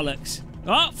 Oh bollocks!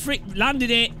 Oh, frick!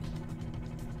 Landed it!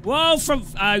 Whoa! From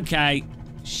okay.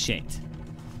 Shit.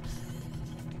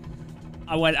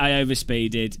 I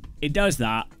overspeeded. It does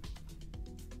that.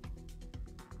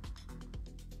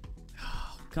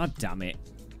 Oh, God damn it.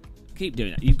 Keep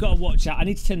doing that. You've got to watch out. I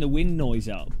need to turn the wind noise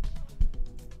up.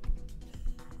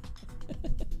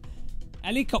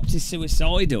 Helicopter's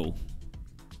suicidal.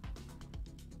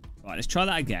 Right, let's try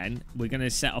that again. We're going to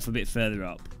set off a bit further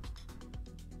up.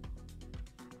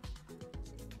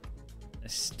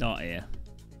 Let's start here.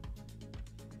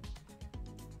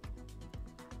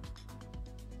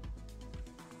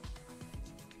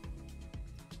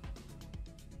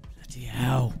 Bloody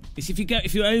hell. It's if you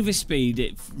overspeed,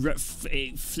 it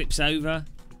flips over.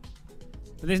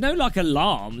 But there's no like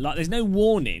alarm, like there's no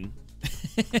warning.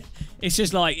 It's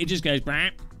just like it just goes,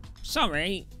 "Brap.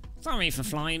 Sorry for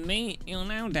flying me. You're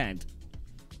now dead."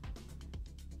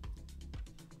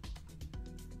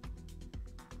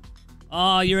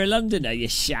 Oh, you're a Londoner, you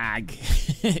shag.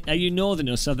 Are you northern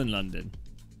or southern London?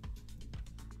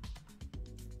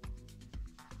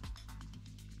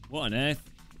 What on earth?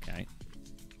 Okay.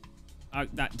 Oh,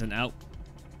 that doesn't help.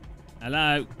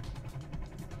 Hello?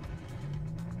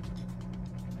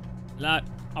 Hello?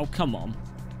 Oh, come on.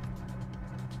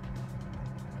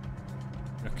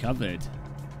 Recovered.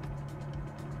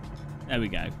 There we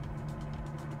go.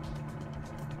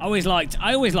 I always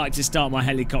like to start my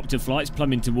helicopter flights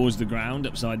plumbing towards the ground,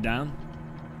 upside down.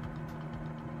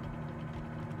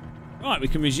 Right, we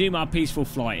can resume our peaceful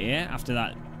flight here after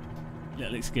that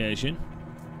little excursion.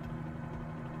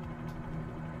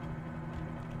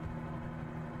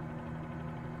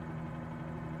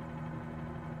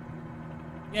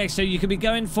 Yeah, so you could be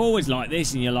going forwards like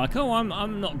this and you're like, oh,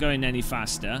 I'm not going any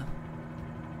faster.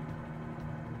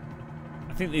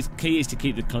 I think the key is to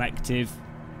keep the collective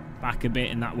back a bit,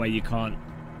 and that way you can't...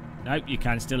 Nope, you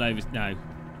can still over... No.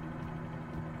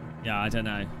 Yeah, I don't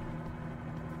know.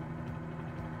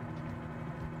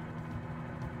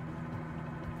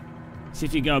 See,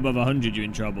 if you go above 100, you're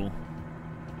in trouble.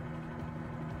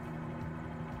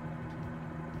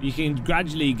 You can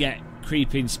gradually get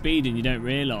creeping speed and you don't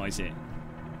realise it.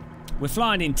 We're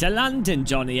flying into London,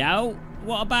 Johnny L.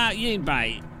 What about you,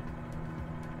 mate?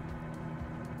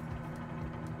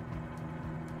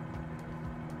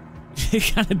 The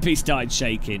canopy started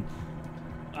shaking.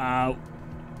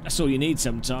 That's all you need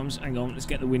sometimes. Hang on, let's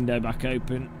get the window back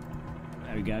open.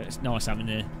 There we go. It's nice having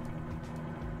a...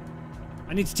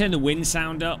 I need to turn the wind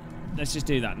sound up. Let's just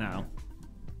do that now.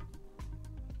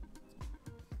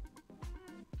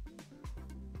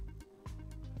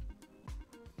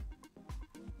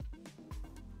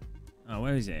 Oh,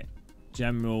 where is it?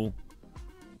 General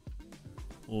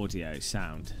audio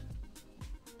sound.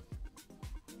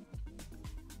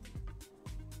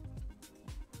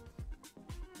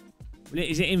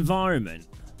 Is it environment?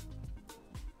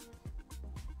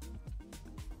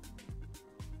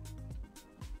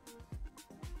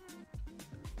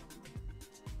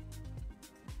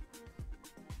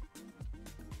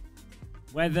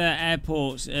 Weather,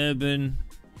 airports, urban.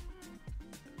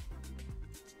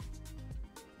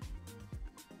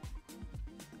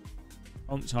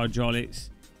 Pumps, hydraulics.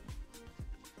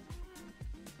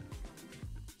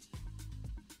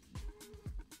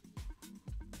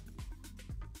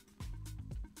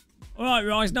 Alright,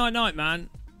 Rise, night, man.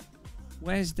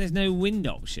 There's no wind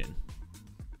option.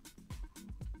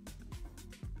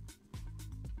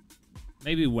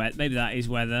 Maybe that is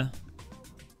weather.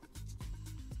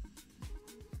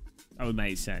 That would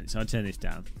make sense. I'll turn this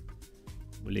down.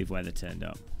 We'll leave weather turned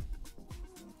up.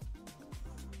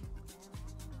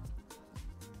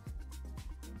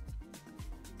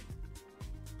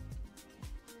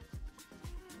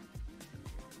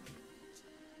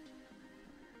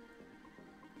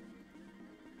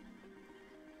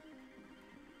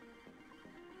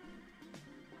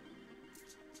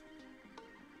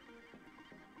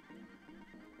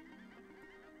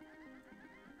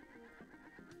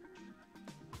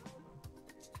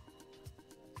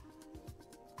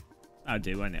 I'll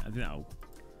do, won't it? I think that'll...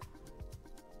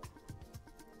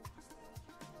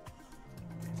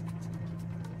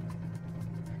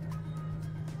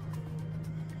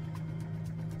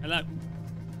 Hello?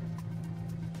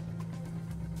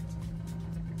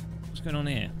 What's going on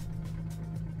here?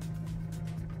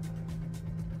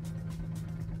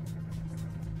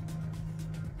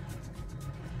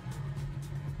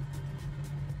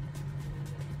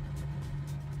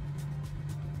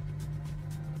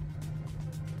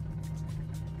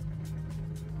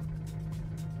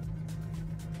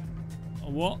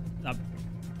 What?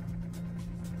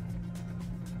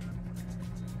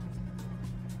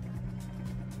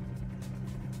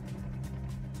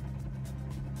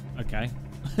 Okay.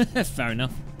 Fair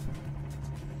enough.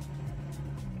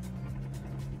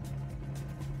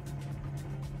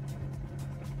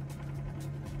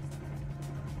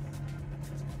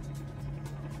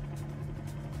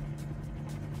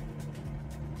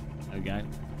 Okay.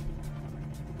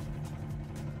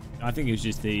 I think it was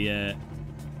just the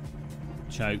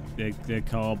choke, the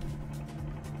carb.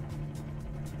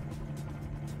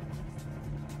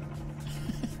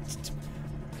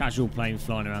 Casual plane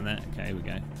flying around there. Okay, here we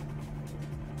go.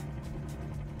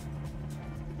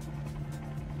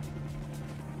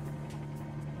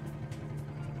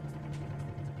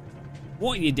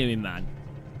 What are you doing, man?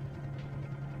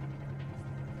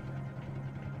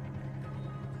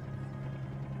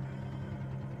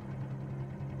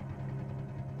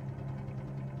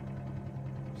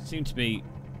 Seem to be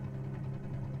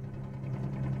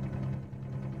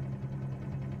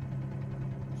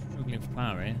struggling for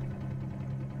power here.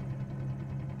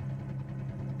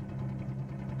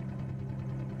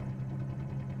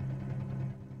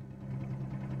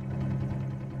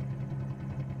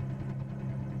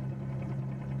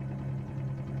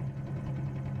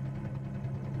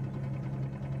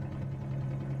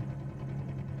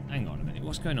 Hang on a minute,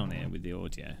 what's going on here with the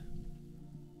audio?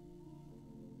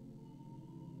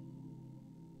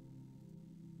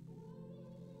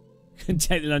 Can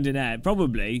take the London Air.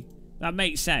 Probably. That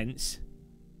makes sense.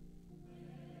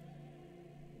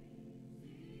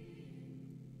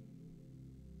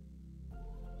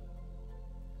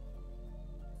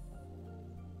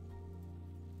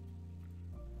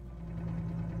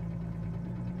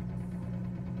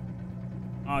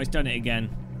 Oh, he's done it again.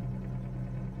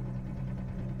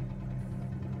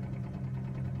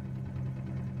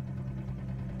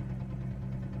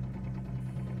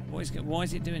 Why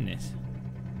is it doing this?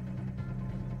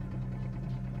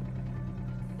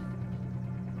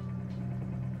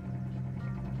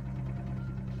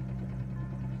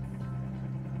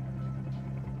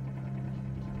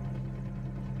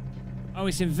 Oh,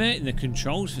 it's inverting the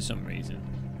controls for some reason.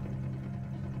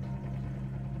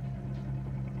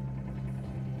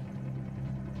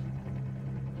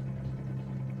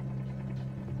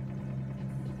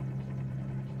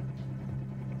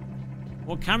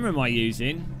 What camera am I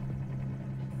using?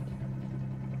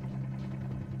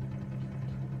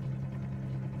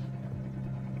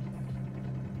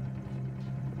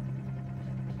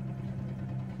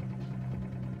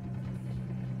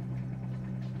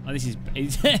 Oh, this is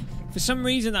for some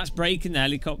reason that's breaking the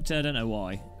helicopter. I don't know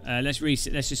why. Let's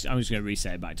reset. I'm just going to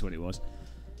reset it back to what it was.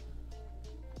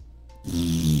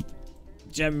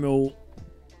 General.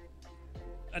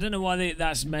 I don't know why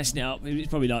that's messing it up. It's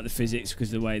probably like the physics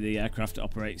because of the way the aircraft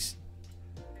operates.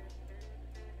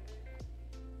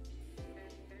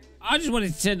 I just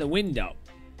wanted to turn the wind up.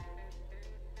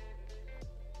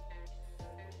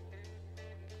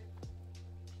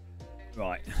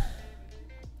 Right.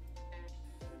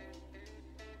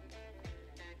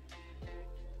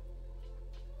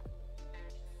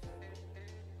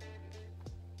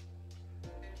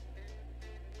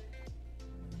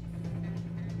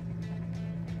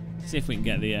 See if we can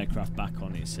get the aircraft back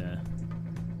on its...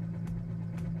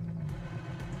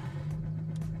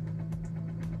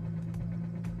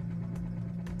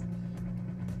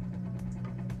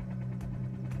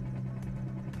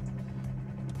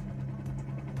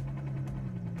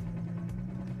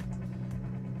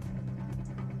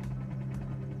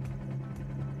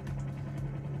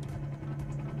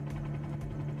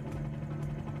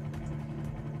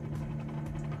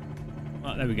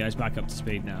 Oh, there we go. It's back up to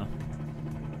speed now.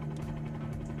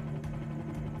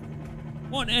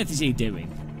 What on earth is he doing?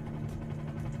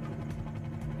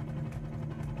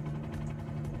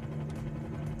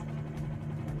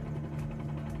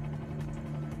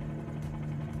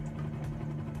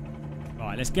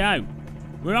 Right, let's go.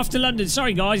 We're off to London.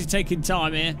 Sorry, guys, it's taking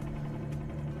time here.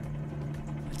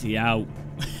 Bloody hell.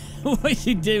 What is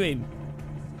he doing?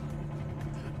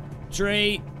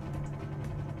 Tree.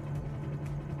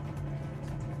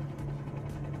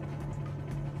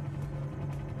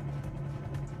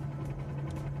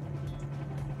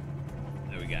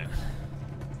 Go.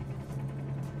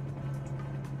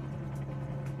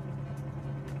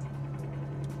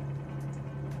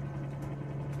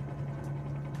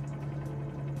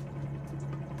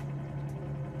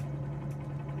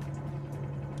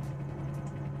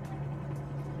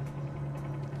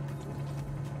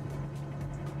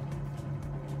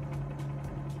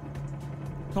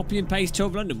 Copy and paste to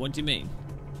London. What do you mean?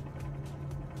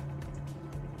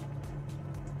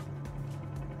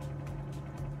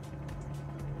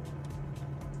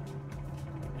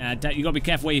 You gotta be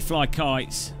careful where you fly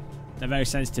kites. They're very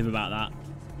sensitive about that.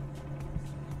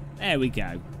 There we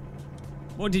go.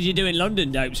 What did you do in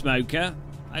London, dope smoker?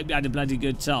 I hope you had a bloody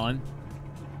good time.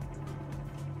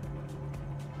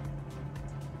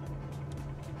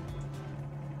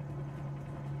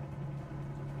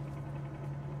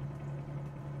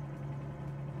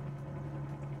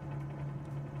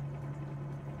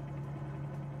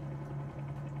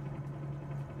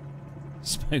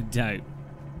 Smoke dope.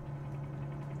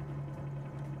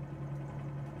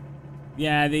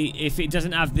 Yeah, if it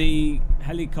doesn't have the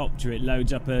helicopter, it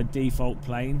loads up a default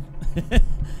plane.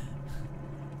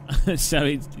 So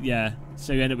it's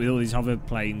so you end up with all these hover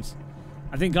planes.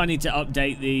 I think I need to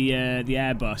update the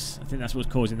Airbus. I think that's what's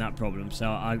causing that problem. So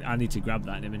I need to grab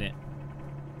that in a minute.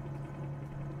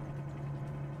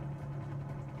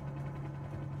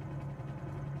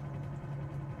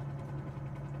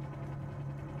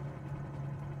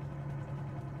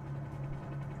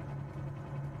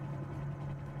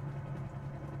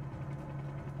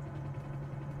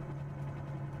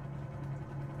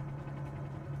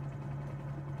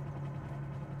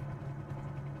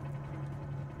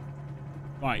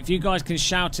 Right, if you guys can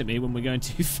shout at me when we're going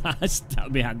too fast, that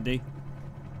would be handy.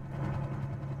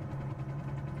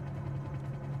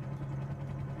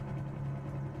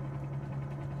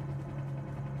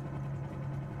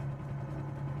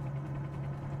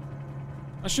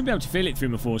 I should be able to feel it through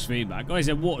my force feedback. Oh, there's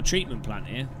a water treatment plant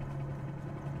here.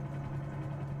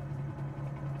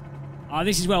 Oh,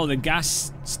 this is where all the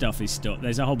gas stuff is stuck.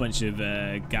 There's a whole bunch of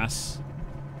gas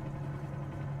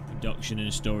production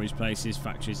and storage places,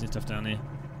 factories and stuff down here.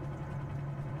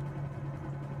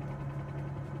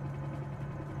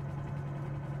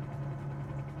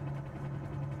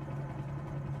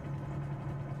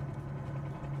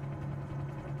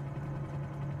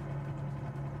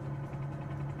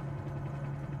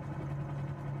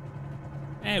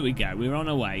 There we go. We're on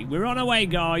our way. We're on our way,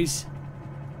 guys.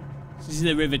 This is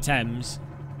the River Thames.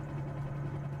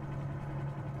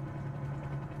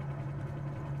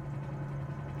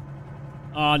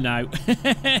 Oh no.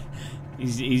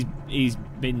 he's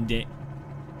binned it.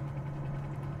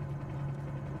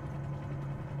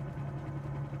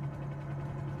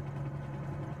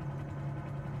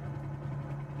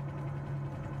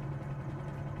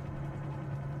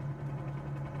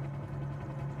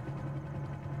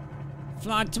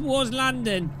 Fly towards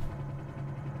London.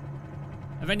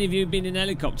 Have any of you been in a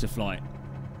helicopter flight?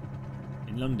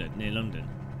 In London, near London?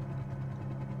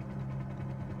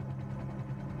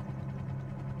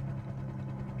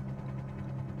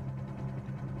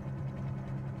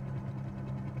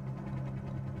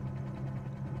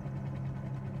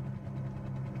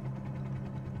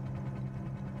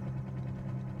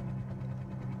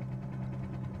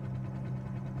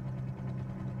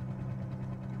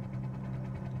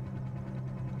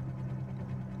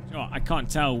 Oh, I can't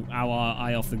tell how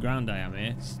high off the ground I am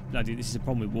here. Bloody, this is a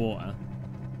problem with water.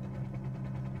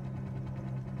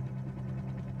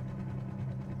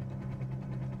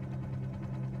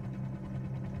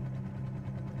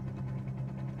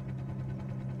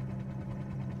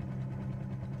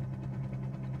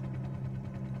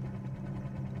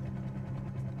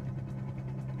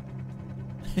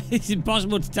 It's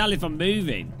impossible to tell if I'm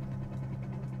moving.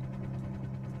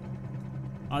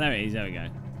 Oh, there it is. There we go.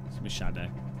 It's my shadow.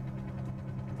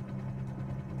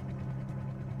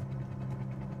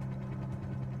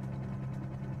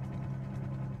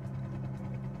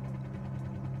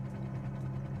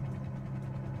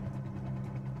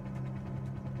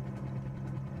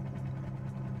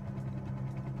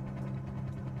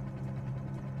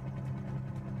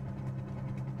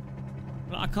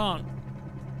 But I can't.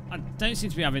 I don't seem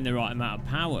to be having the right amount of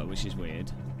power, which is weird.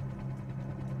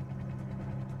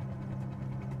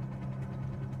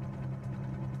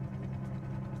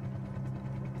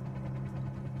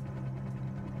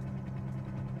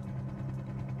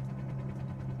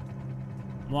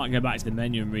 I might go back to the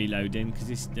menu and reload in because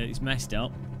it's messed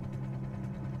up.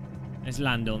 Let's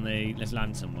land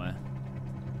somewhere.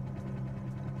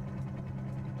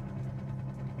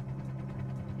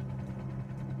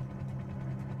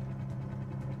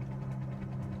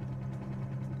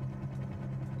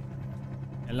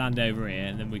 And land over here,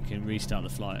 and then we can restart the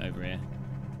flight over here.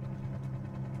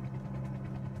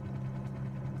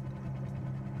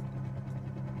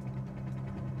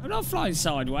 I'm not flying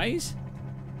sideways.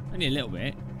 Only a little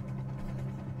bit.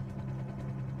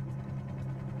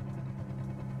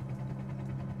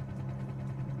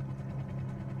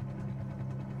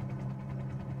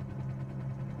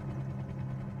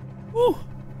 Woo! Oh,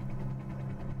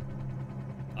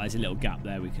 there's a little gap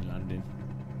there we can land in.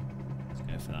 Let's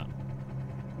go for that.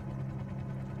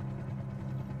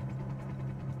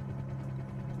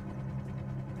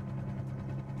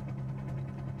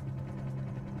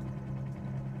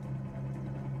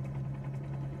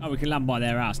 Oh, we can land by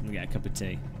their house and get a cup of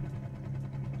tea.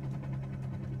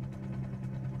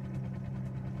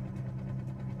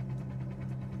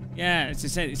 Yeah, it's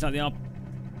just it's like the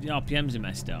RPMs are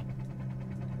messed up.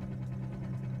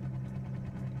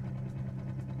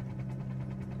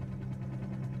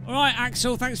 All right,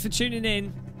 Axel, thanks for tuning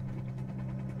in.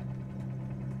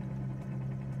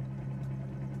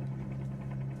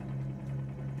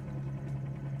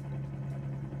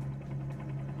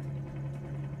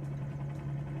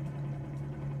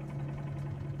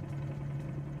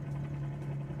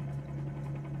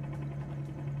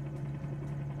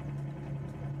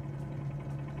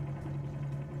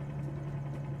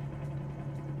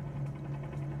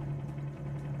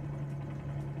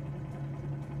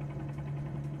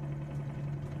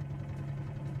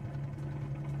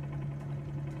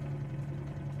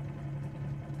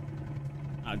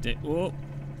 Oh,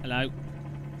 hello.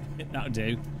 That'll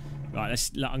do.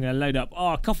 Right, I'm going to load up.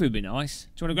 Oh, coffee would be nice.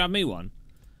 Do you want to grab me one?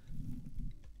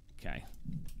 Okay.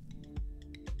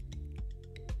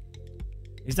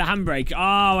 Is the handbrake?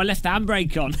 Oh, I left the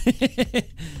handbrake on.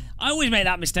 I always make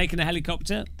that mistake in a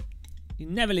helicopter. You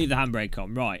never leave the handbrake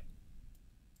on. Right.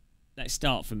 Let's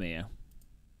start from here.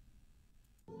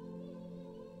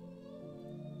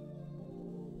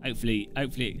 Hopefully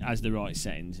it has the right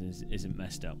settings and isn't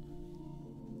messed up.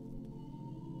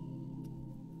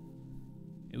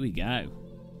 Here we go.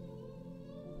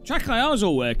 Track IR's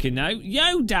all working now.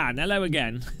 Yo, Dan. Hello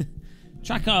again.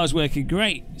 Track IR's working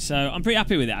great. So I'm pretty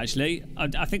happy with it, actually.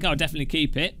 I think I'll definitely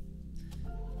keep it.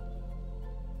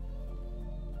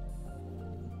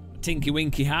 Tinky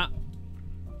Winky hat.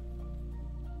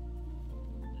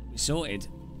 We're sorted.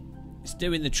 It's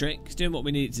doing the trick. It's doing what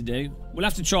we need it to do. We'll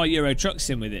have to try Euro Truck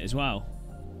Sim with it as well.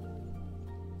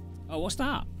 Oh, what's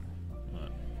that?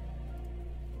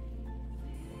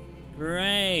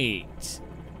 Great.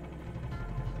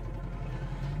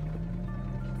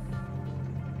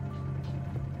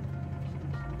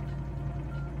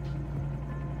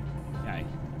 Okay.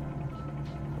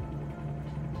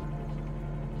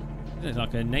 There's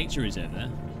like a nature reserve there.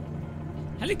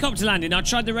 Helicopter landing. I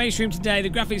tried the race room today.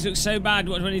 The graphics look so bad.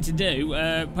 What do I need to do?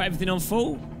 Put everything on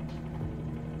full?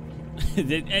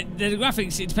 the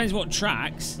graphics, it depends what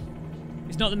tracks.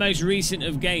 It's not the most recent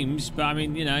of games, but I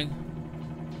mean, you know,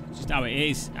 it's just how it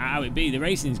is, how it be. The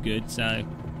racing's good, so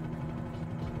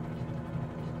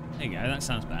there you go. That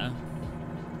sounds better.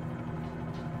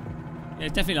 Yeah,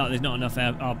 it's definitely like there's not enough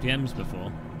RPMs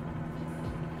before.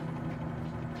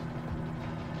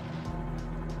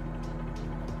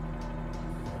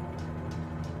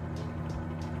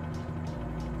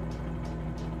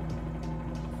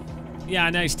 Yeah, I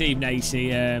know, Steve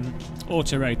Nacy.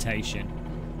 Auto rotation.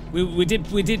 We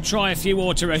did try a few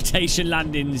auto rotation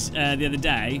landings the other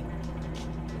day.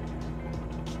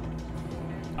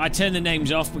 I turned the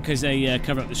names off because they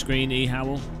cover up the screen.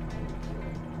 Howell.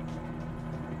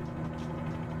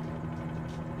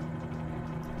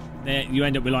 There, you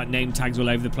end up with like name tags all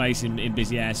over the place in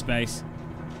busy airspace.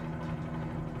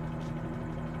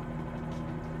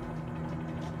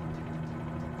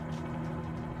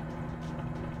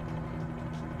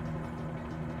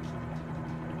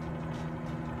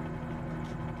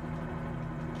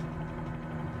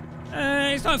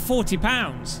 It's like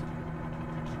 £40.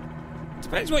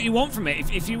 Depends what you want from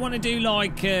it. If you want to do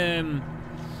like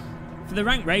for the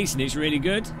rank racing, it's really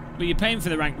good. But you're paying for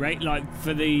the rank rate, like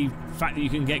for the fact that you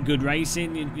can get good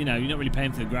racing. You know, you're not really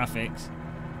paying for the graphics.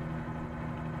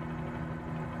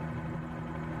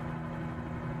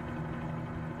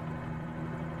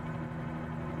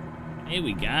 Here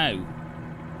we go.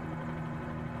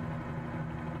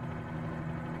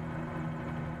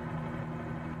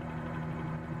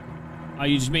 Oh,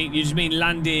 you just mean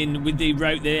landing with the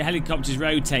helicopter's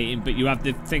rotating, but you have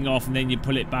the thing off and then you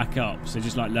pull it back up. So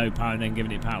just like low power and then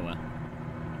giving it power.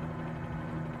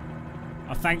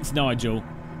 Oh, thanks, Nigel.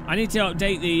 I need to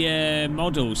update the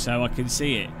model so I can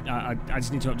see it. I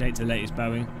just need to update to the latest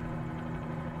Boeing.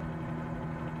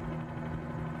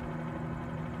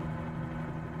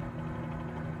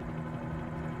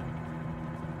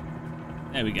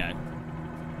 There we go.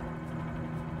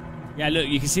 Yeah, look,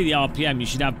 you can see the RPM. You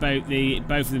should have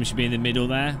both of them should be in the middle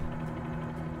there.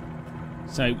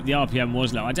 So the RPM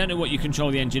was low. I don't know what you control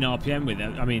the engine RPM with.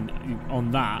 I mean,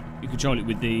 on that you control it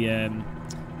with the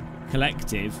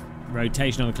collective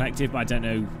rotation on the collective, but I don't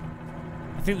know.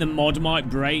 I think the mod might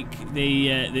break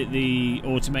the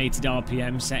automated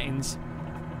RPM settings.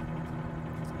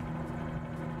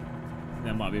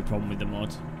 That might be a problem with the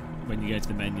mod when you go to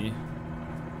the menu.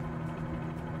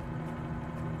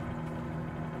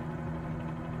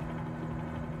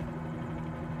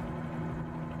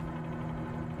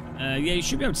 Yeah, you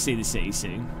should be able to see the city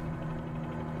soon.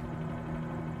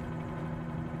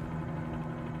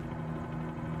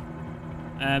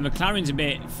 McLaren's a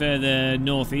bit further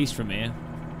northeast from here.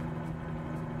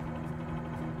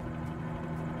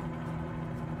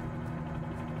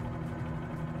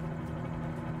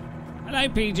 Hello,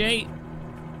 PG.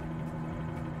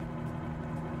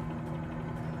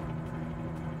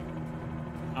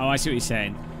 Oh, I see what you're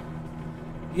saying.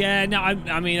 Yeah, no,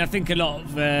 I mean, I think a lot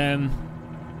of...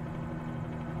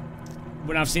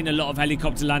 when I've seen a lot of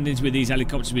helicopter landings with these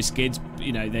helicopters with skids,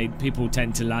 you know, people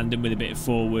tend to land them with a bit of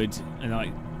forward and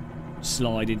like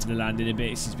slide into the landing a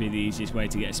bit. It seems to be the easiest way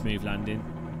to get a smooth landing.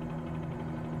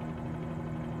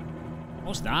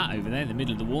 What's that over there in the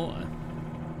middle of the water?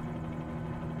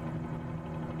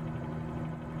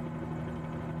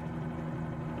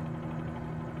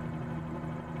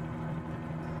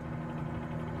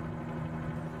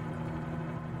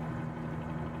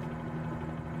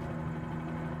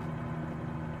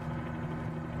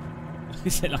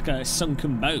 Is it like a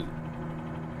sunken boat?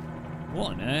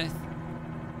 What on earth?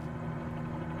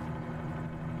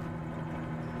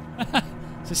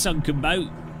 It's a sunken boat.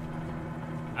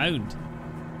 Owned.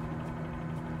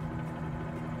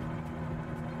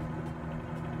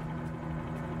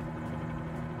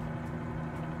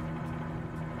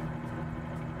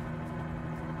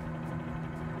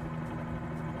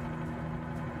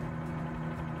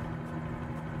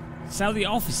 Sell the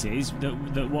offices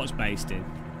that what's based in.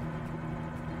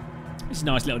 It's a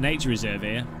nice little nature reserve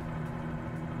here.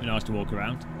 Be nice to walk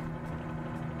around.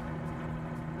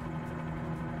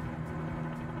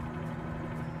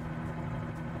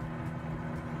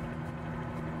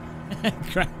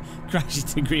 Crash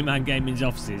into Green Man Gaming's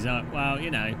offices. Well,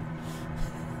 you know.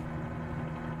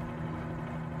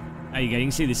 There you go. You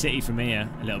can see the city from here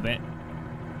a little bit.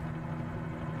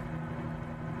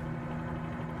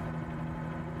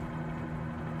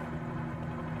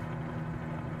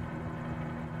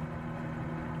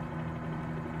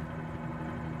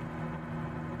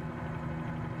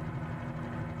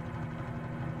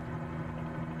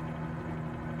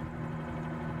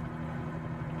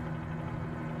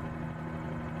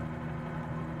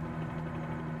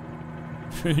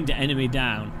 Pruned enemy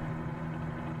down.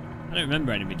 I don't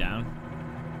remember Enemy Down.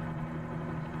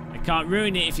 I can't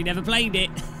ruin it if you never played it.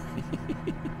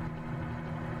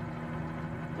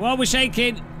 Well, we're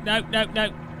shaking. No, no, no.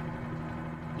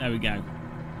 There we go.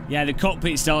 Yeah, the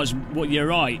cockpit starts... Well, you're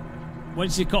right.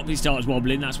 Once your cockpit starts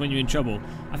wobbling, that's when you're in trouble.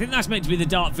 I think that's meant to be the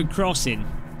Dartford crossing.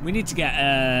 We need to get...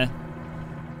 I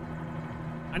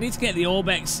need to get the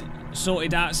Orbex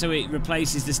sorted out so it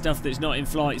replaces the stuff that's not in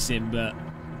Flight Sim, but...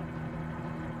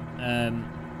 do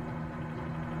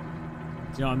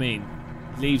you know what I mean?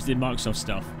 Leaves the Microsoft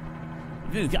stuff.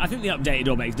 I think the updated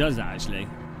Orbex does that, actually.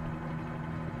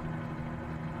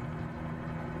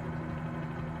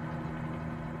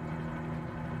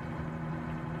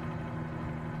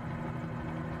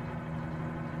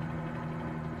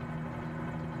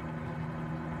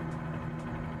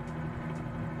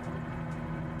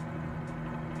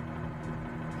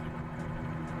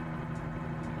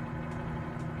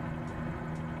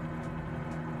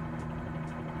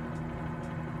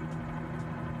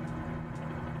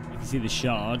 See the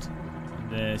Shard,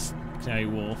 the Canary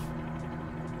Wharf.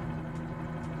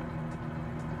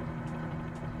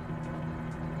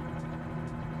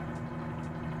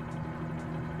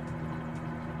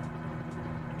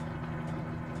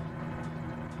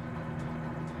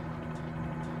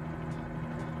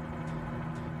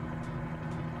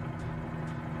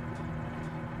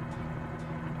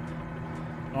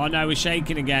 Oh no, we're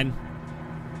shaking again.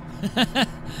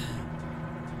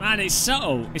 Man, it's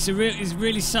subtle. It's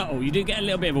really subtle. You do get a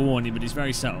little bit of a warning, but it's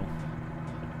very subtle.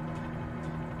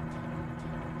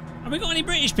 Have we got any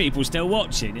British people still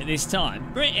watching at this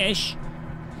time? British?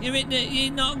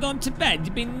 You're not gone to bed?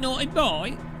 You've been naughty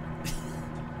boy?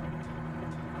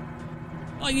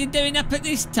 What are you doing up at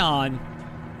this time?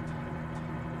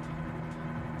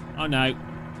 Oh no.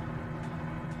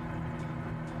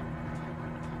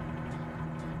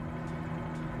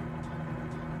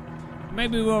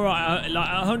 Maybe we're alright. Like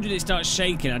 100, it starts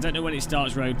shaking. I don't know when it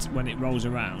starts when it rolls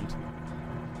around.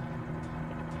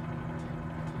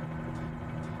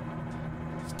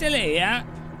 Still here?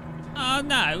 Oh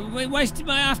no, we're wasting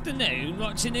my afternoon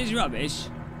watching this rubbish.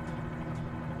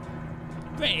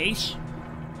 British.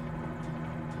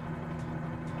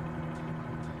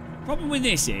 Problem with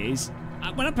this is,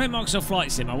 when I play Microsoft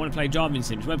Flight Sim, I want to play driving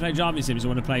sims. When I play driving sims, I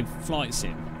want to play Flight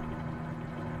Sim.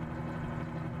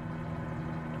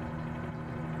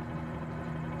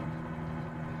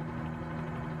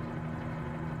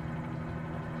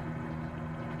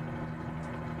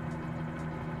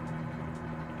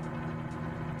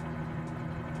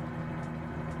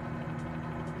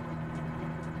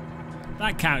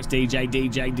 That counts,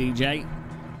 DJ.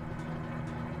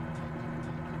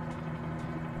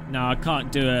 No, I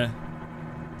can't do a...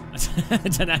 I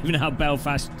don't even know how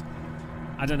Belfast...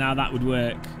 I don't know how that would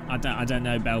work. I don't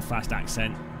know Belfast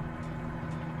accent.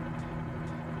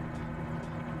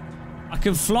 I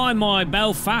can fly my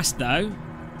Belfast, though.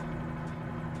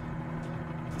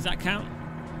 Does that count?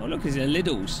 Oh, look, it's a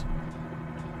Lidl's.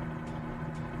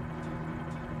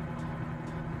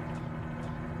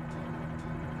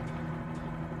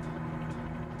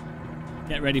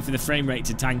 Get ready for the frame rate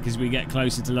to tank as we get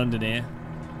closer to London here.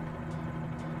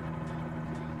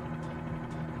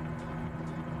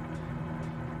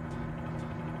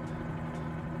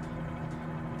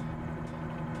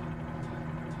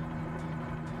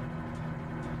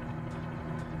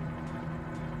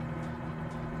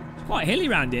 It's quite hilly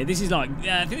around here. This is like,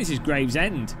 I think this is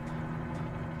Gravesend,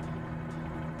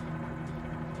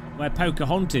 where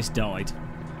Pocahontas died.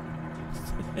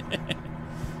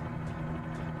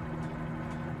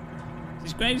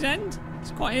 Gravesend? It's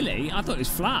quite hilly. I thought it was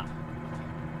flat.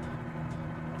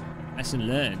 Lesson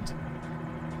learned.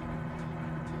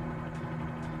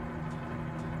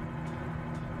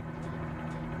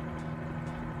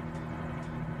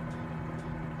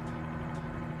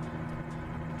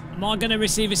 Am I going to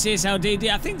receive a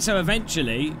CSLDD? I think so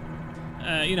eventually.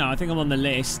 You know, I think I'm on the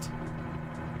list.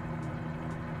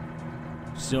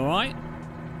 It's alright.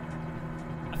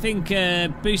 I think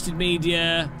Boosted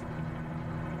Media...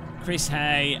 Chris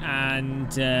Hay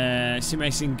and Sim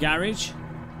Racing Garage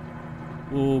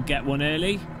will get one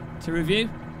early to review.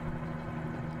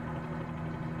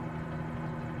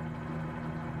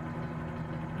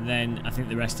 And then I think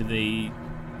the rest of the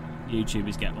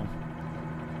YouTubers get one.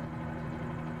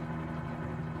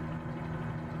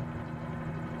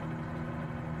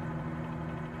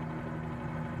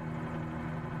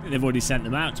 I think they've already sent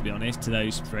them out, to be honest, to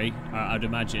those three, I'd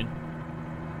imagine.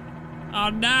 Oh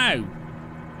no!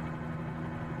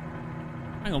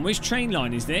 Hang on, which train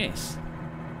line is this?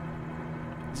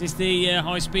 Is this the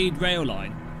high-speed rail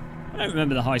line? I don't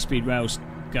remember the high-speed rails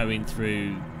going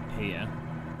through here.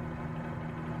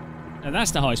 Now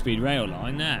that's the high-speed rail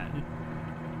line there.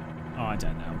 Oh, I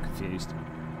don't know. I'm confused.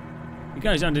 It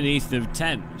goes underneath the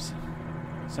Thames.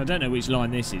 So I don't know which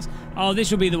line this is. Oh, this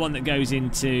will be the one that goes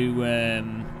into...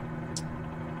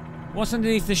 what's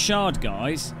underneath the Shard,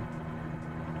 guys?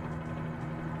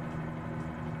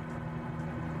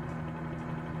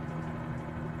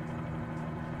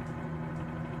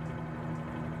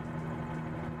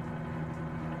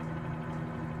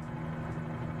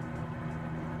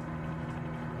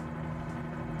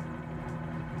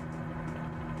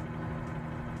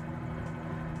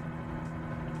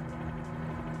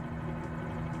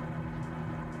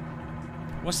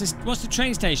 What's this? What's the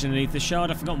train station underneath the Shard?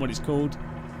 I've forgotten what it's called.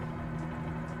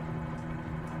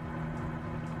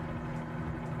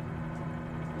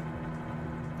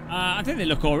 I think they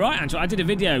look all right, Angela. I did a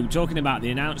video talking about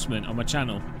the announcement on my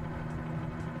channel.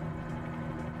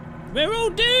 We're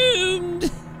all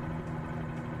doomed!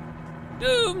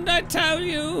 Doomed, I tell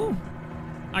you!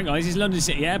 Hang on, is this London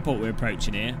City Airport we're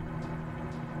approaching here?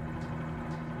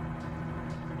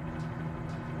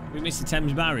 We missed the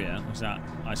Thames Barrier? What's that?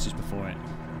 Oh, it's just before it.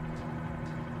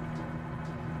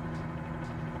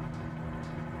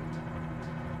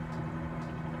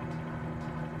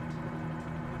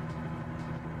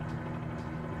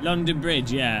 London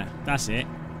Bridge, yeah, that's it.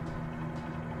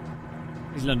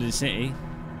 It's London City.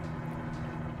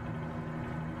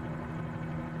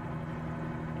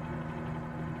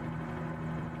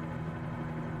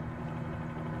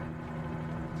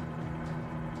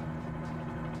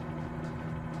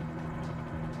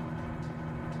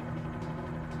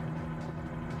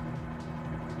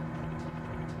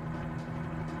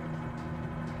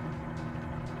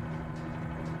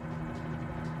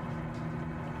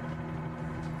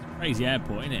 Crazy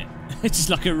airport, isn't it? It's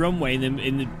just like a runway in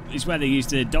the. It's where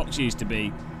the docks used to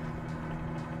be.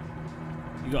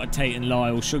 You got a Tate and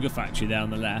Lyle sugar factory there on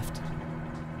the left.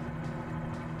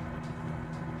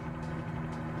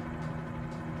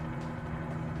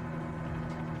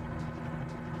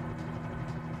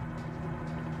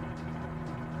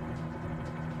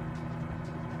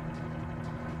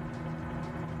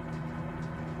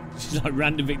 It's like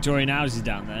random Victorian houses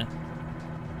down there.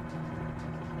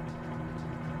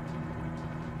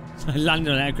 I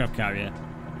landed on an aircraft carrier.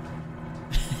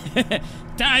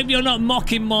 Damn, you're not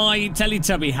mocking my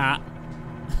Teletubby hat.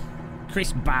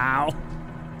 Chris Bow.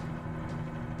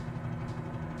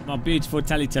 My beautiful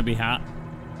Teletubby hat.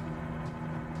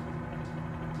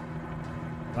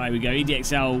 Right, we go.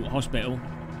 EDXL Hospital.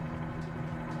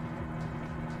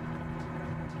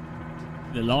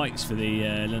 The lights for the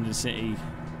London City.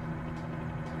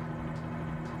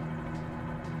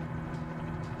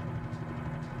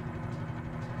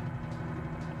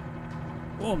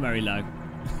 Oh, very low.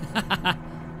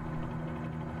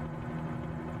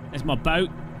 There's my boat.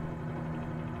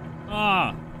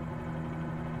 Ah,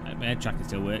 oh. My air tracker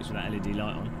still works with that LED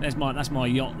light on. That's my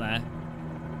yacht there.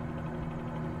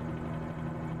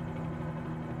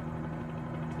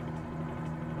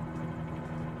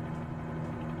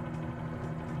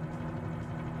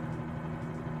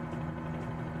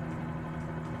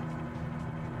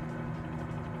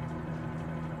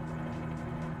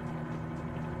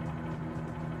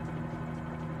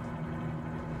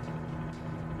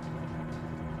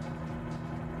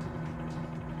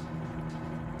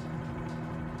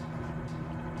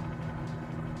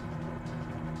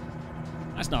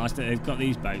 That's nice that they've got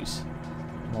these boats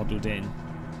modelled in.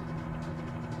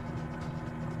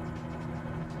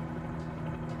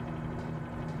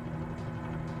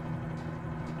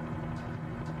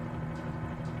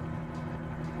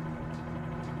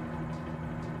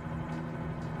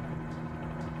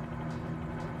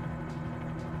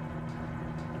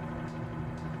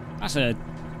 That's a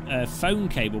phone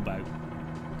cable boat,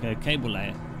 like a cable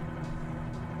layer.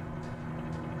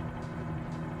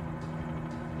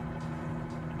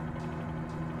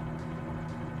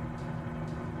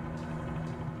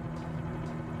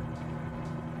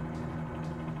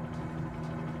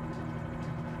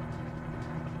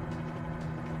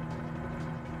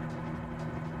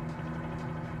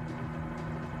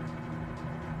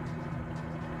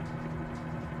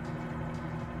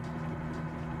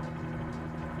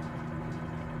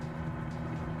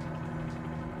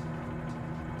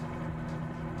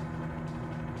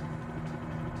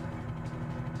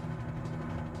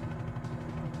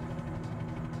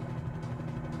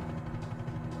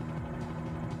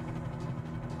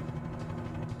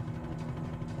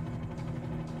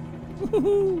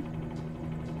 Woohoo!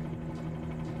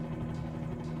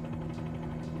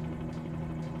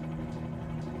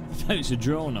 The boats are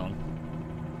drawn on.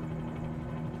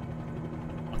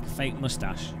 Like a fake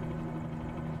moustache.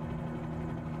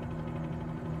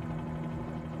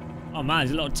 Oh man,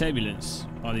 there's a lot of turbulence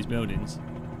by these buildings.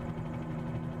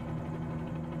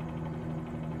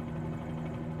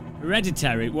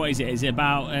 Hereditary, what is it? Is it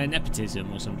about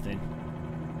nepotism or something?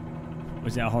 Or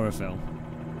is it a horror film?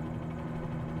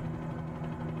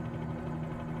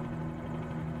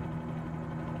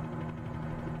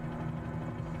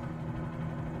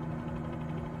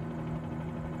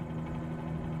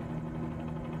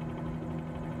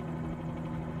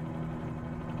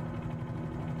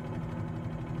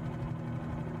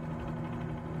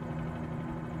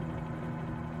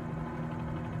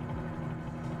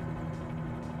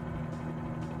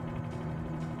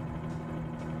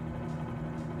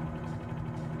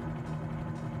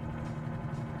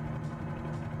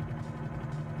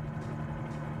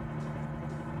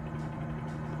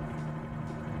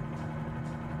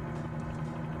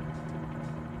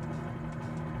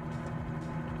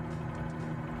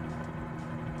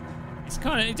 It's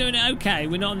kind of doing it okay.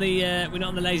 We're not on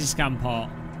the laser scan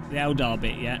part, the Eldar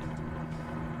bit yet.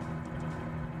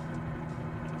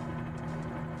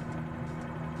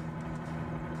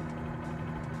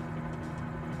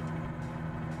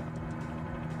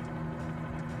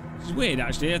 It's weird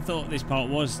actually. I thought this part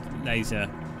was laser.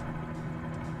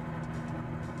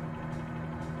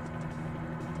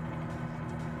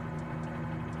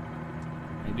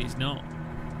 Maybe it's not.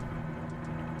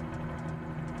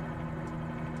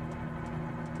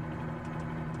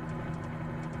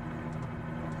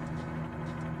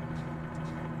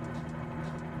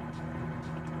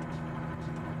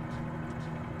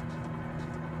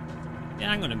 Yeah,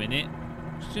 hang on a minute.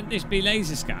 Shouldn't this be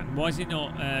laser scan? Why is it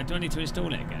not? Do I need to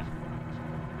install it again?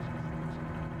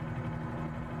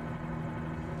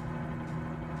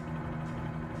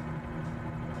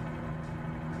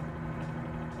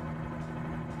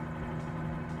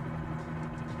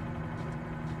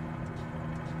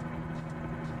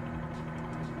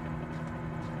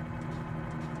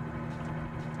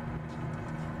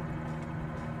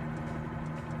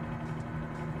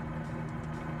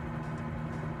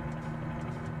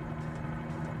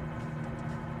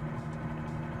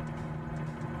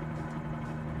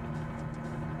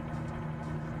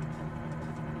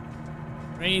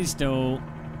 Reinstall.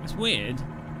 It's weird.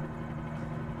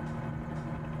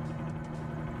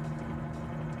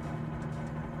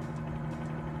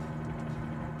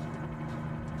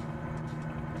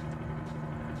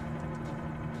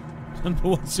 Number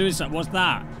one suicide. What's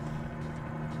that?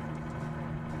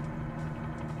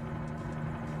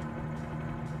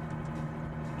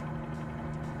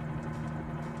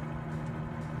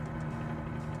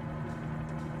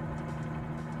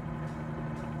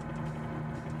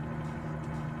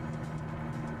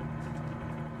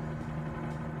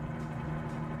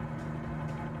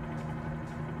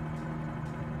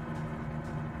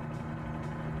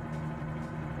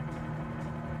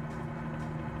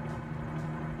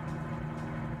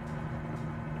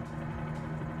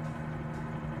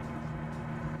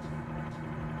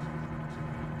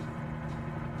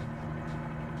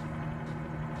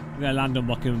 We're going to land on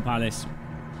Buckingham Palace.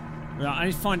 Right, I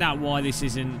need to find out why this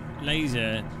isn't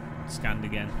laser scanned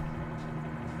again.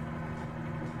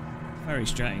 Very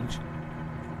strange.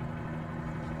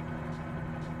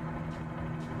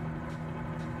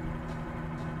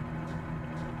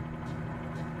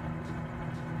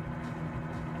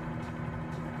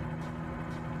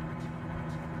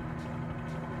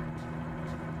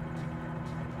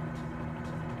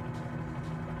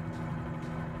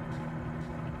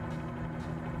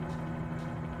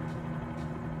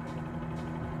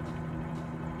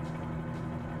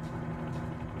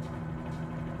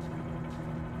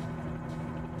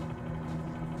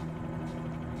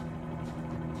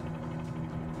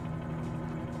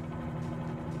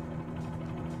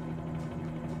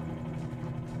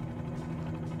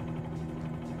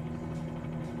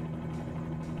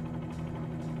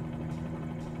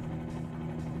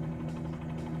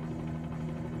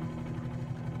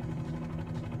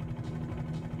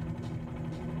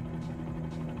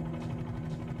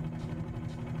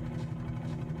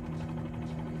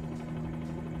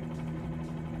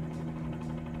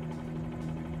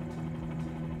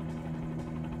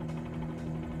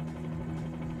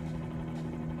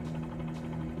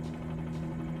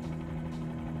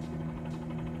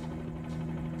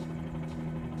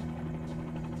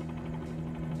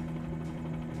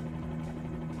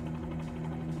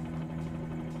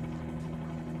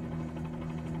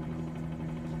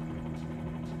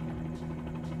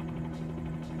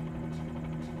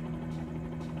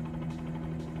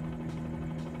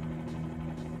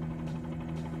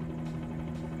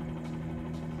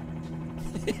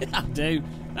 That'll do.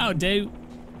 That'll do.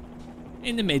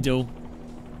 In the middle.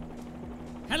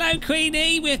 Hello,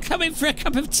 Queenie. We're coming for a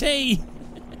cup of tea.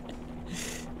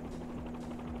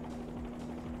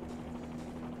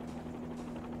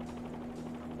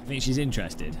 I think she's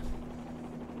interested.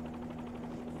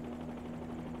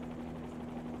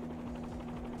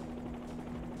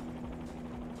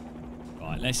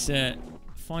 Right, let's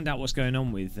find out what's going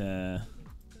on with... I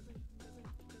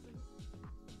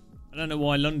don't know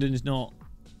why London's not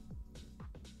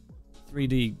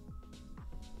 3D.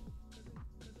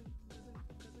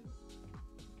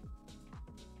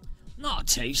 Not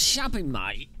too shabby,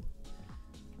 mate.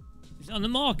 It's on the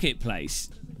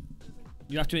marketplace.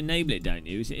 You have to enable it, don't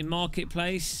you? Is it in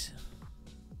marketplace?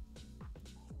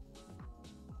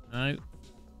 No. Is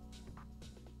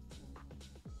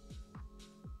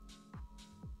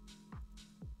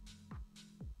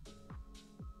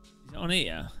it on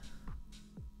here?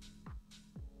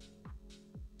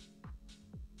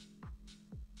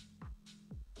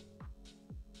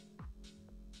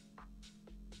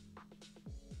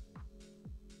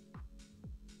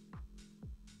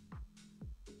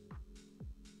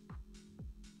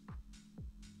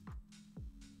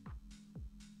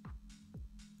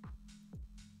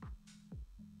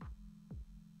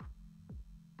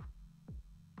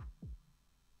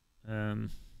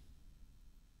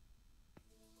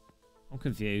 I'm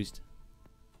confused.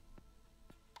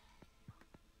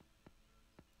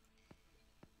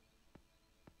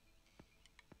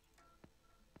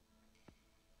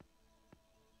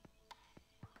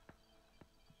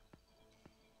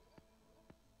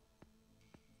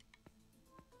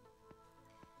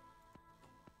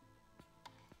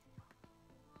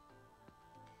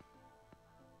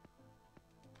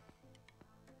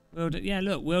 World, yeah,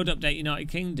 look, World Update United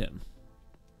Kingdom.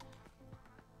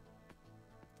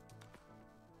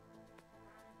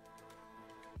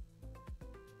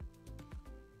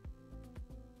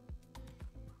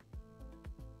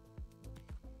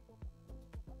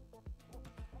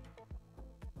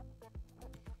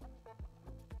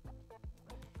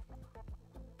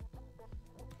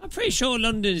 I'm pretty sure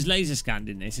London's laser scanned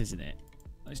in this, isn't it?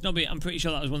 It's not. I'm pretty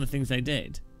sure that was one of the things they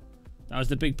did. That was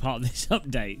the big part of this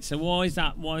update. So why is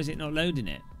that? Why is it not loading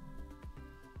it?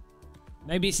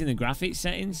 Maybe it's in the graphics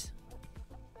settings.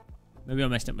 Maybe I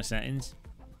messed up my settings.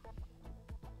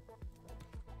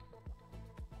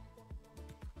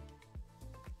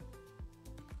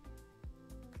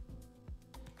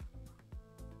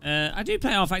 I do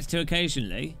play R-Factor 2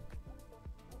 occasionally.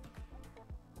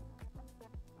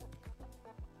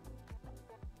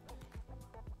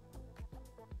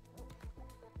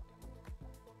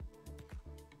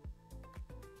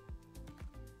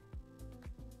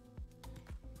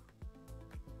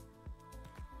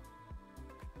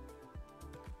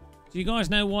 Do you guys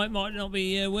know why it might not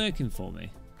be working for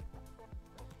me?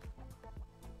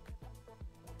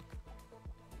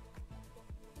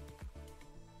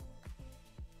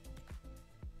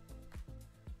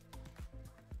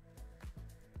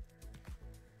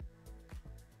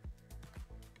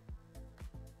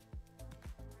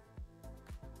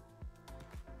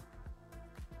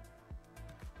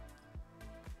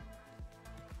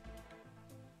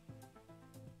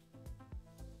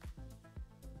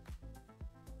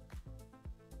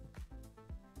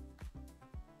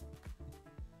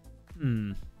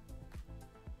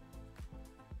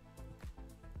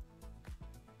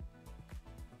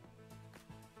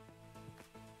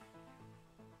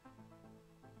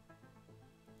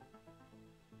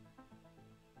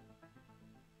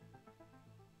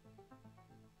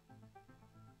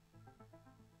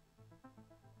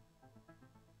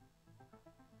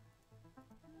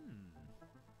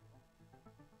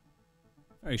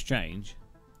 Very strange.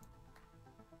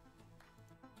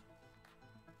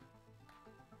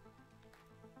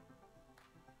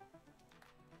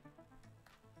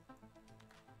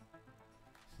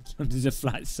 There's a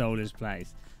flat soulless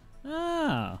place.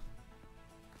 Ah.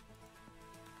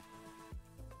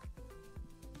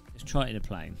 Let's try it in a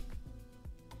plane.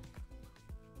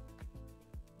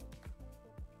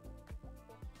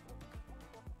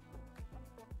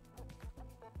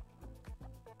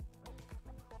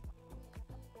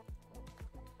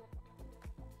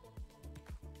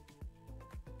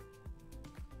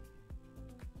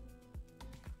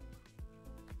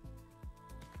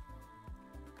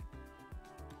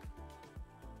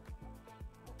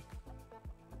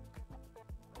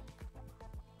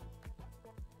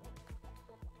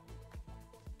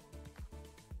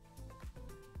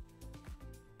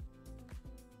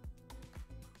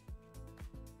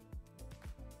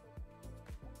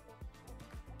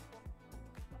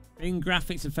 Bring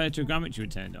graphics and photogrammetry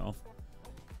turned off.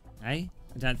 Hey?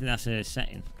 I don't think that's a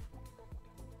setting.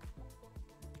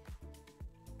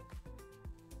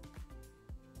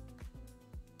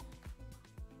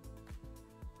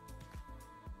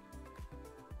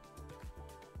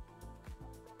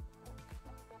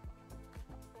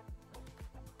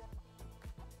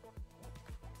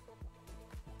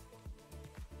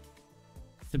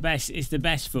 the best. It's the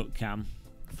best foot cam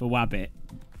for Wabbit.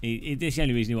 This is the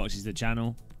only reason he watches the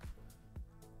channel.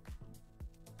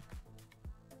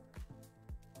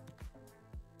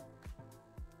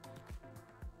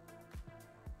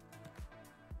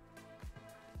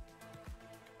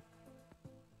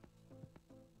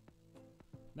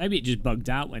 Maybe it just bugged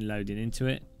out when loading into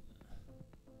it.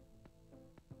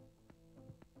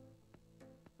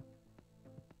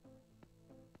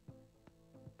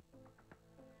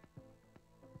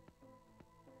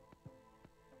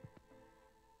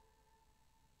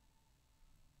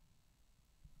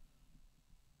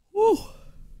 Woo!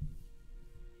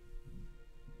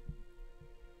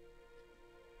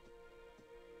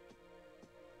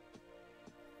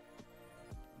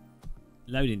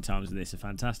 Loading times of this are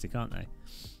fantastic, aren't they?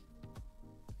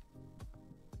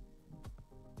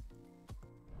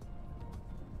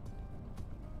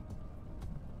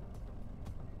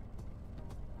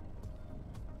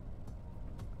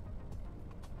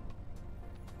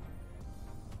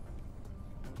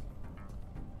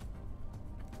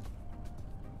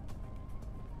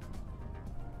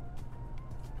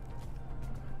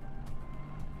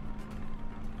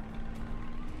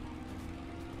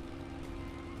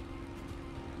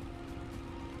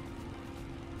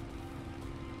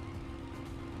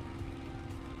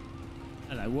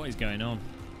 Hello, what is going on?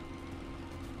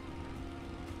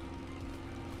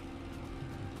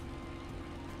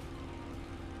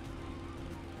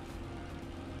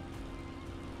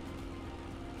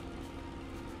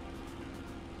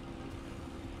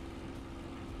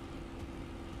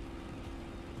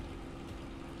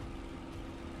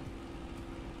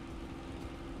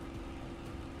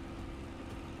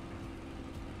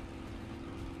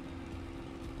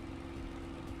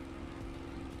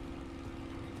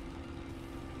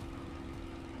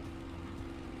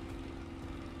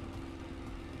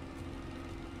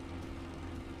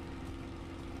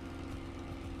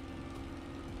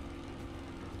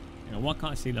 Why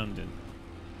can't I see London?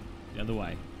 The other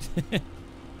way.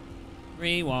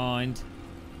 Rewind.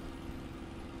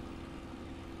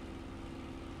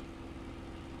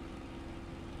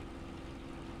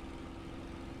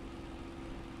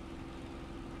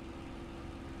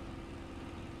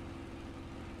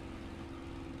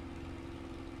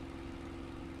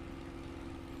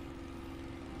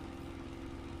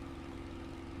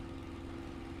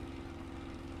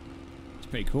 It's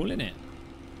pretty cool, isn't it?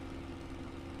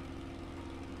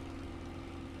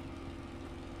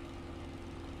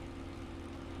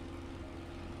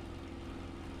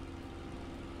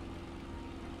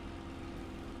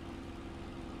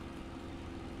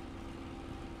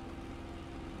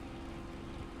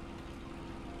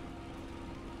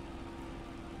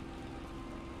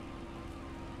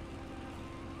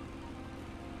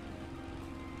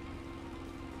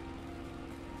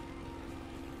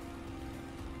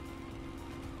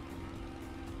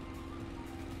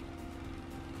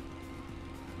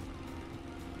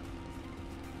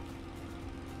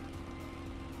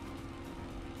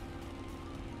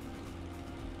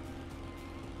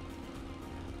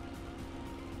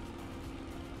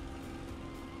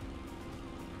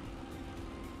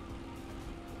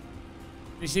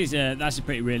 This is that's a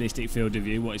pretty realistic field of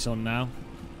view. What it's on now,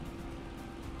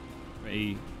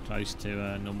 pretty close to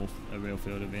a real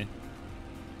field of view.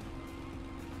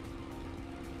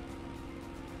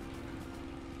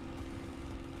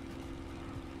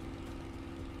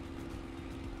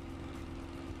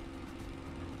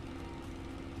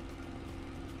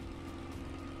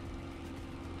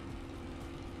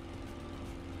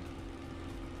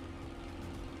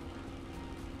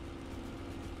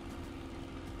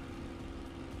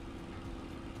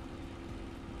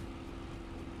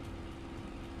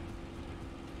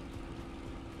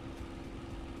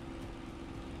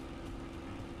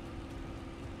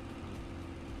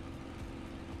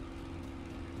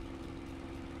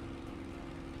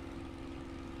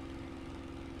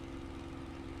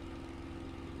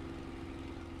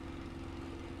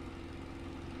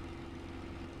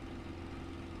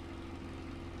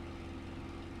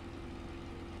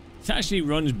 It actually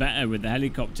runs better with the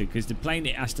helicopter because the plane,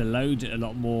 it has to load a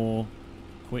lot more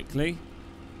quickly.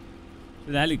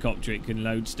 With the helicopter it can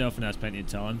load stuff and has plenty of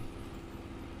time.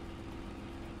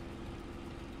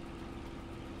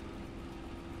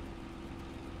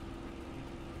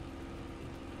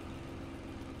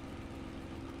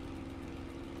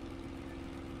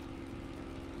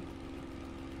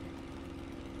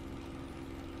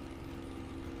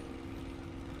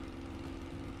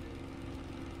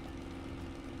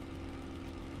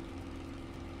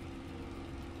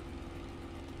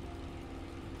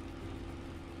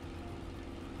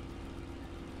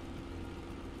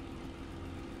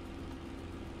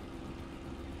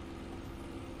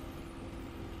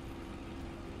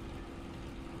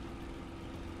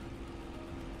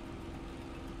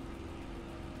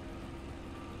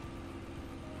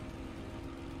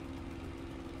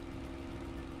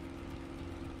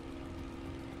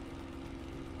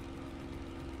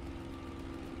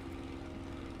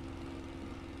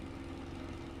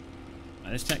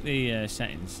 Right, let's check the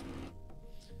settings.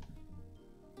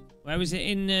 Where was it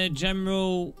in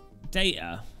general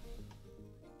data?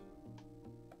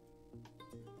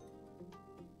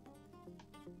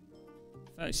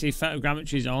 See,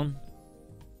 photogrammetry's on.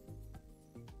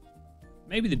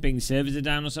 Maybe the Bing servers are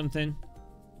down or something.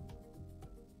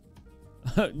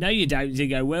 No, you don't,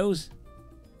 Ziggo Wills.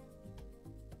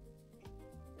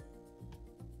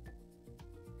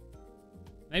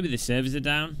 Maybe the servers are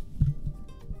down.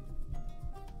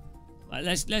 Right,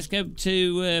 let's go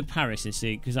to Paris and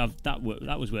see, because that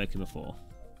was working before.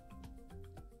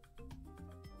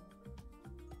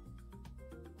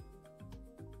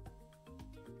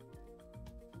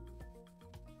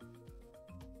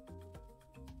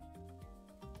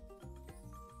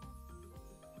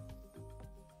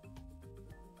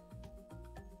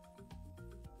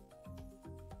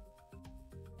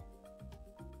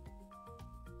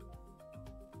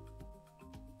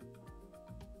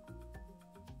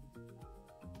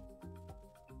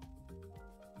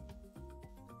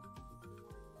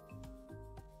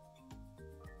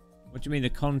 What do you mean the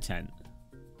content?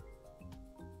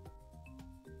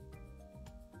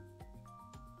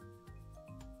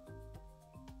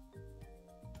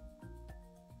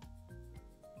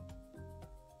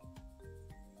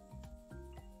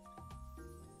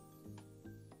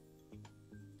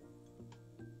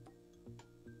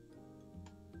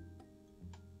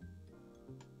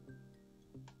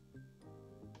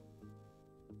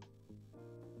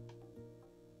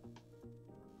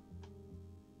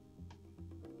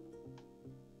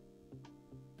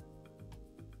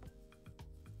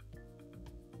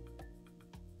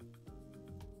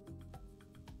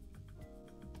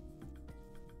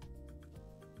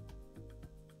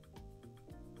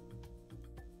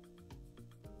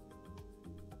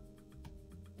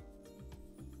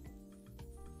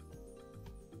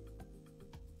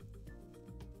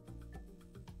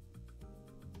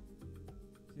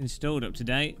 Installed up to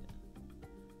date.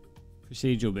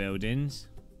 Procedural buildings.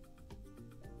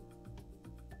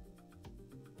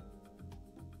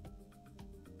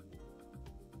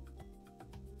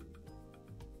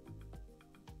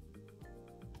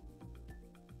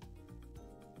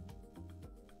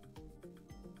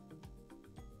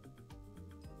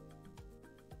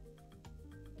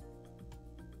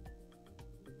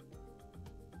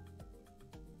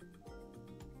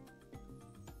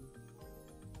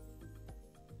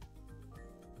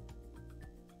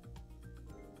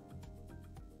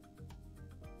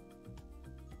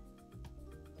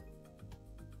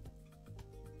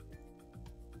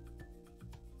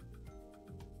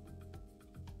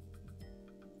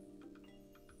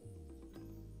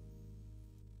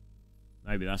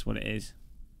 Maybe that's what it is.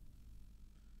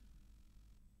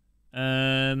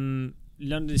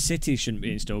 London City shouldn't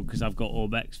be installed because I've got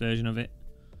Orbeck's version of it.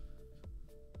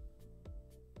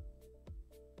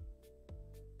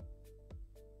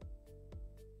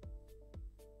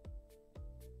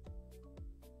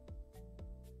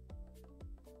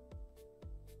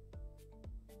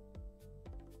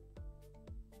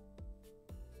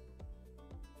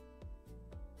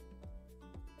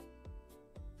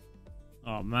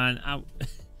 Oh man, out.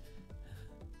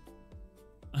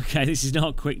 Okay, this is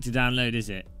not quick to download, is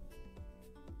it?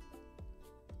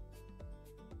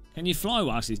 Can you fly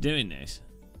whilst he's doing this?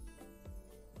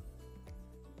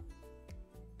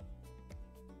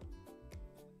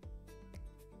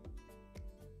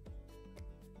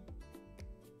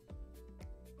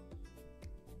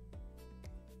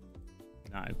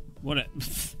 No. What a...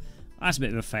 That's a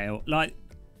bit of a fail. Like...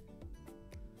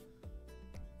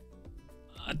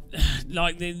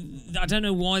 I don't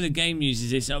know why the game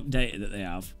uses this updater that they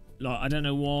have. Like, I don't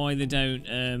know why they don't...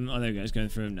 oh, there we go. It's going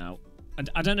through them now.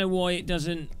 I don't know why it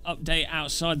doesn't update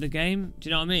outside the game. Do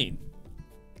you know what I mean?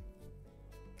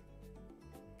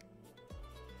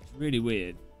 It's really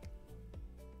weird.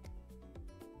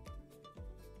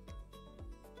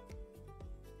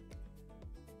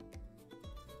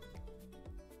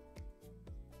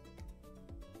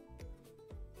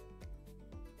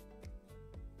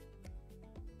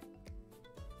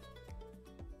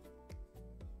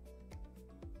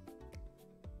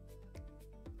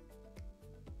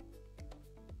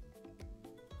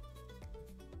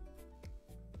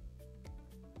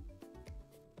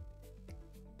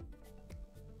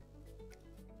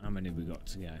 How many have we got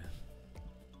to go?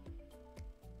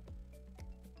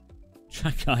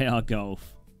 Track IR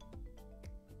Golf.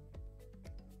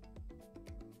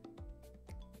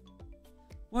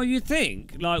 Well, you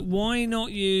think, like, why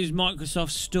not use Microsoft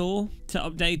Store to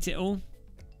update it all?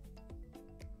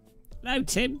 Hello,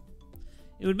 Tim.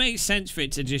 It would make sense for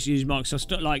it to just use Microsoft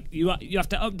Store. Like, you have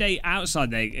to update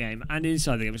outside the game and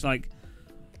inside the game. It's like,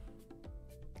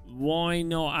 Why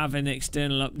not have an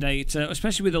external update,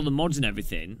 especially with all the mods and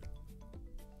everything?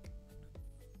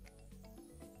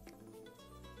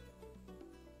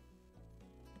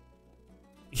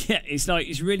 Yeah, it's like,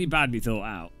 it's really badly thought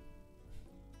out.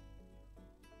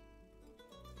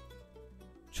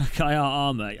 Track IR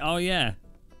armor. Oh, yeah.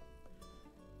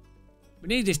 We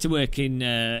need this to work in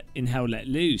Hell Let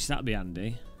Loose. That'd be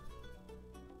handy.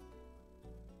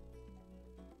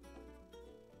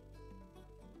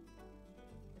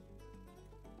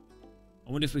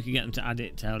 I wonder if we could get them to add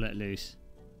it to Hell Let Loose.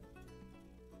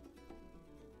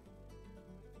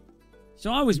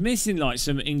 So I was missing like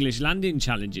some English landing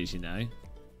challenges, you know.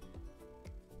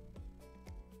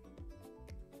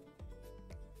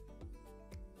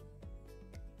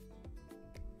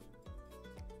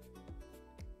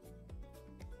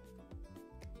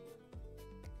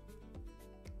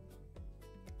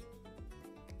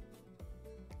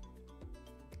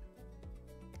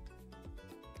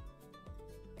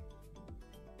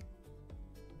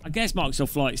 I guess Microsoft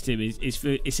Flight Sim is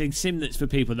it's a sim that's for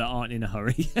people that aren't in a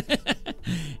hurry.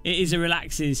 It is a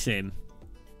relaxing sim,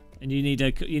 and you need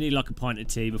like a pint of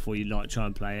tea before you like try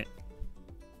and play it.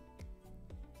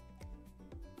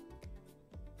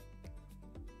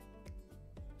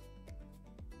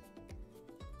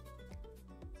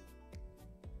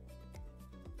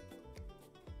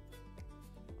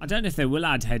 I don't know if they will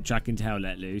add head tracking to Hell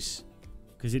Let Loose,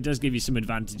 because it does give you some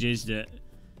advantages that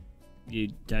you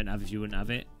don't have if you wouldn't have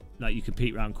it. Like you could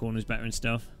peek around corners better and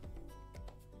stuff.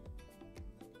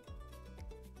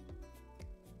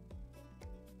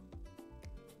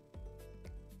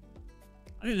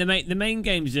 I think the main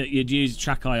games that you'd use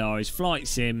Track IR is Flight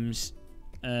Sims,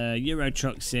 Euro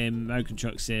Truck Sim, American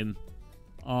Truck Sim,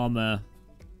 Armour.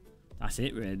 That's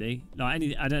it really. Like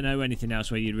I don't know anything else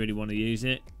where you'd really want to use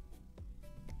it.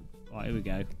 Right, here we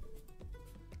go.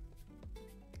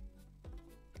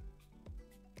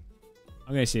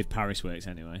 I'm going to see if Paris works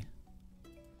anyway.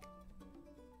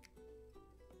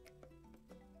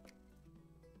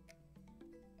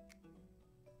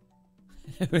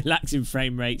 Relaxing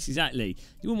frame rates, exactly.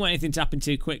 You wouldn't want anything to happen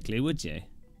too quickly, would you?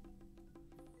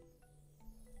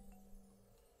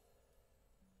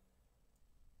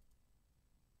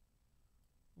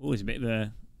 Oh, it's a bit of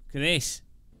a... Look at this.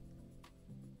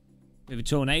 Bit of a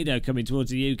tornado coming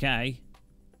towards the UK.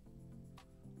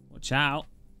 Watch out.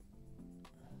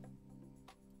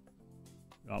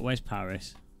 Right, where's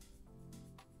Paris?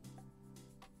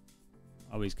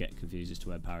 I always get confused as to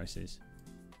where Paris is.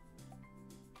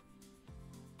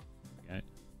 Okay.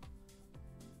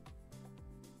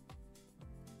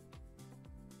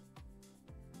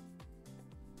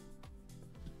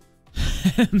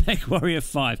 Mech Warrior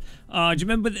 5. Oh, do you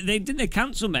remember didn't they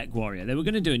cancel Mech Warrior? They were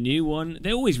going to do a new one.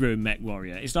 They always ruin Mech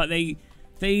Warrior. It's like they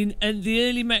and the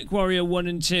early Mech Warrior 1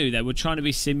 and 2, they were trying to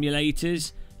be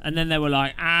simulators. And then they were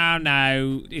like, oh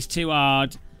no, it's too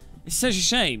hard. It's such a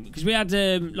shame because we had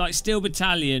like Steel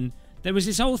Battalion. There was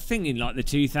this whole thing in like the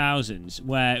 2000s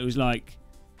where it was like,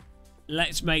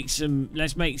 let's make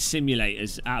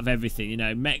simulators out of everything. You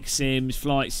know, mech sims,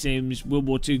 flight sims, World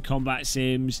War II combat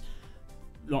sims,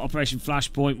 like Operation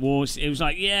Flashpoint Wars. It was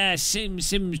like, yeah, sims,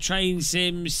 train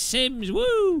sims,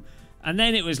 woo. And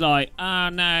then it was like, oh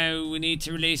no, we need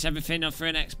to release everything for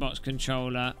an Xbox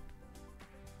controller.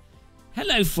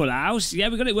 Hello, Full House. Yeah,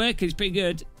 we got it working. It's pretty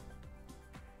good.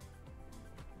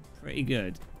 Pretty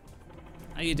good.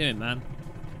 How you doing, man?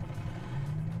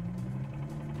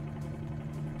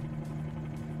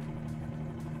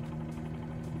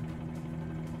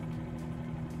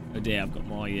 Oh dear, I've got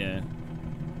my...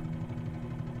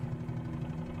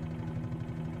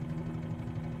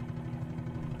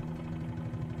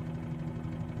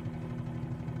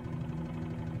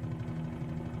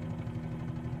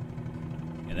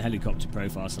 Yeah, the helicopter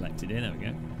profile selected here. There we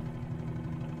go.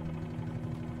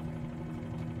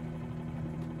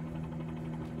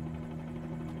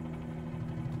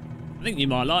 I think you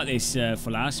might like this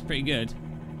Full House. Pretty good.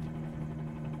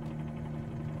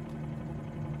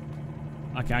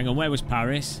 Okay, hang on. Where was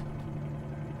Paris?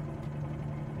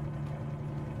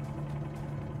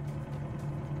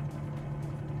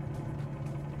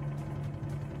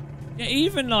 Yeah,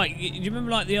 even like, do you remember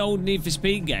like the old Need for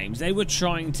Speed games? They were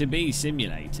trying to be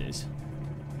simulators.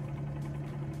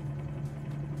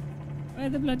 Where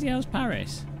the bloody hell's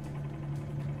Paris?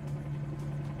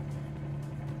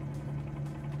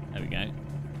 There we go.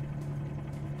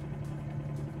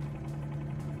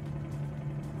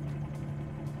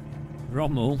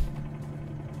 Rommel.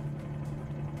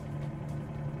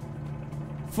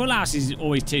 Full House is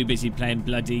always too busy playing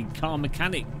bloody car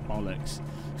mechanic bollocks.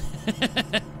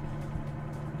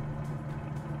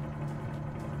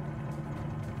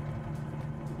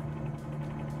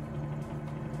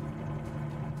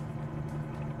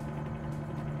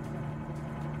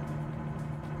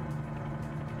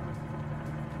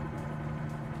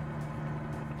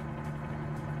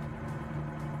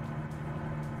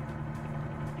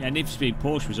 Yeah, Need for Speed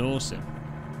Porsche was awesome.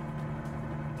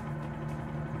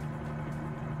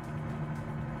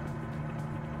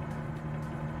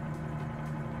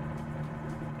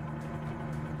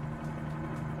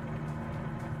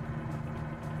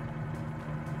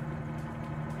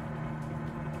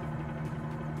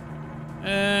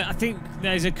 I think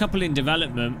there's a couple in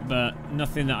development, but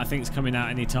nothing that I think is coming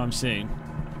out anytime soon.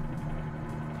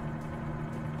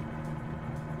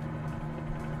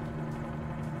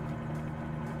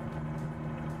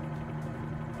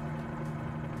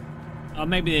 Or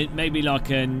maybe like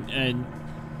the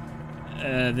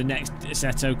next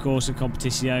Assetto Corsa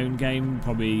Competizione game.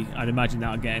 Probably, I'd imagine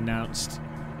that'll get announced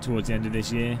towards the end of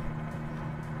this year.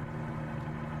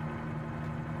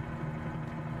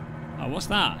 Oh, what's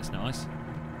that? It's nice.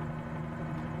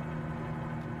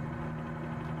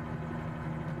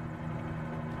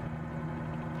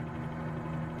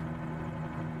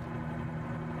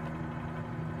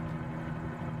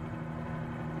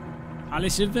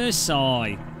 Palace of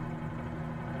Versailles.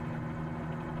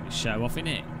 Show off in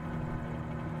it.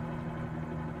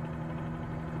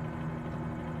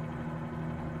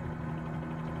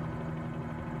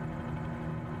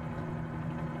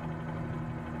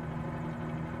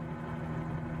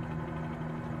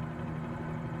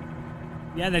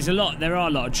 Yeah, there are a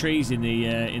lot of trees in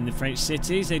the French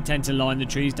cities. They tend to line the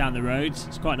trees down the roads.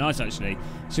 It's quite nice actually.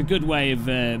 It's a good way of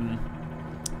it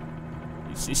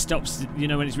stops, you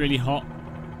know, when it's really hot.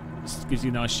 It gives you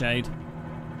a nice shade.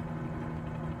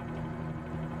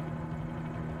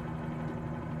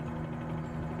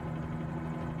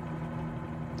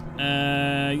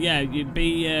 Yeah, you'd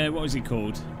be what was it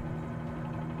called?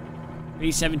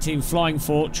 B-17 Flying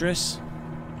Fortress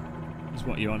is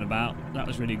what you're on about. That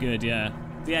was really good, yeah.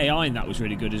 The AI in that was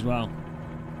really good as well.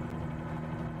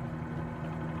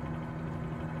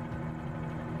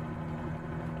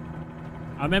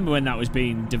 I remember when that was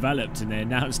being developed and they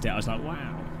announced it, I was like,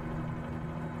 wow.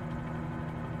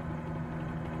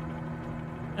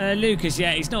 Lucas,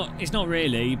 yeah, it's not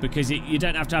really, because you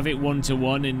don't have to have it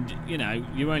one-to-one, and you know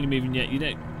you're only moving your,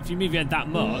 if you move your head that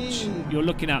much, you're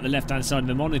looking out the left-hand side of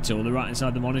the monitor or the right-hand side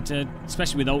of the monitor,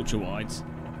 especially with ultra wides.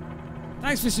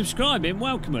 Thanks for subscribing.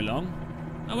 Welcome along.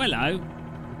 Oh, hello.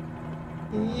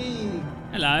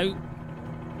 Hello.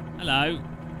 Hello.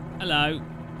 Hello.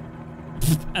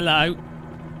 Hello.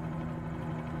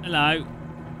 Hello.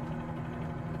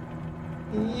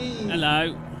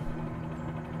 Hello.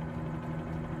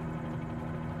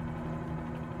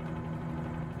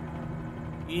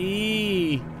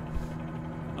 Eee.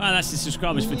 Well, that's the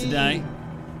subscribers for today.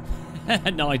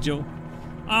 Nigel.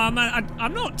 Oh, man,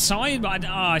 I'm not tired, but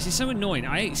it's just so annoying.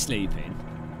 I hate sleeping.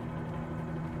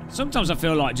 Sometimes I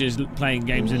feel like just playing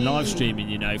games and live streaming,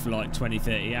 you know, for like 20,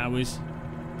 30 hours.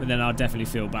 But then I'll definitely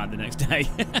feel bad the next day.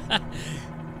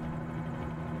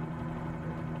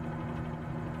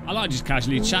 I like just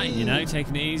casually chatting, you know,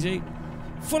 taking it easy.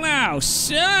 Full House.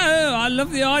 So, I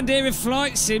love the idea of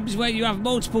flight sims where you have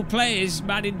multiple players,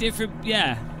 man, in different...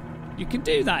 Yeah, you can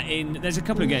do that in... There's a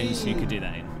couple of games you can do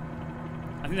that in.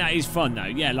 I think that is fun, though.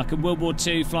 Yeah, like a World War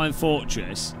II Flying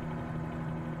Fortress.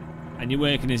 And you're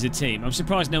working as a team. I'm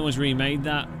surprised no one's remade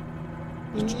that.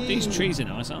 These trees are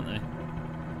nice, aren't they?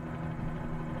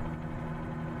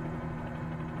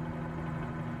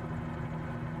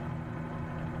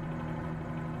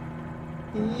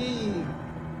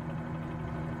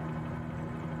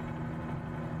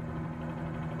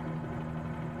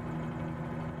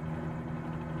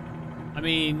 I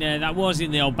mean, that was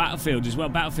in the old Battlefield as well.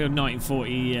 Battlefield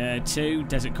 1942,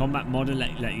 Desert Combat Modder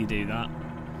let you do that.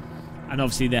 And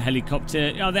obviously the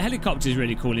helicopter. Oh, the helicopter is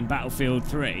really cool in Battlefield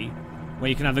 3, where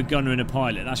you can have a gunner and a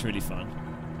pilot. That's really fun.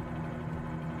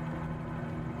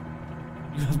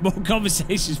 You have more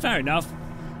conversations. Fair enough.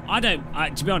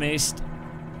 To be honest,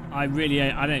 I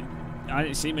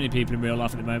don't see many people in real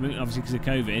life at the moment, obviously because of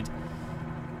COVID.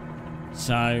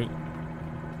 So.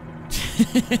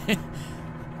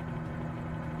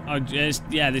 Oh,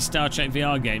 yeah, the Star Trek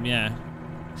VR game, yeah.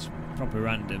 It's proper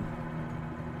random.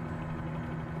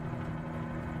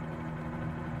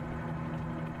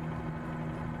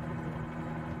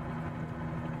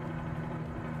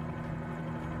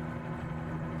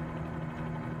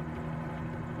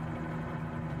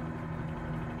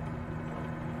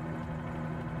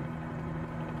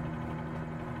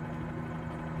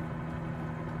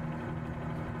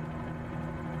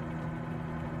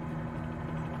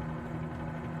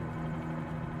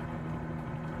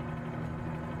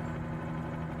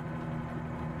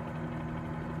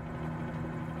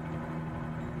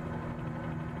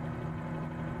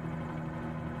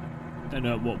 Don't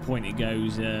know at what point it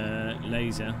goes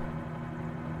laser.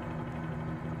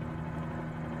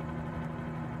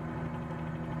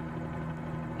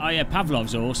 Oh yeah,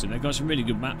 Pavlov's awesome. They've got some really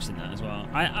good maps in that as well.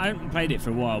 I haven't played it for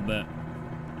a while, but...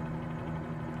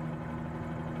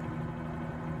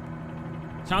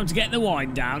 Time to get the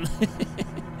wine down.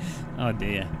 Oh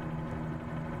dear.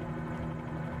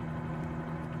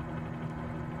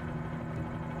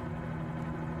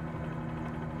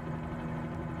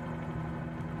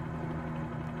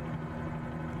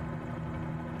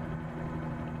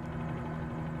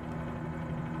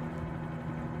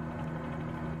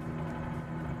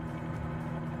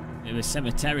 There's a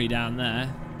cemetery down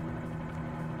there.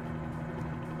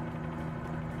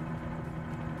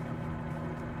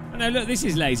 Oh no, look, this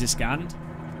is laser scanned.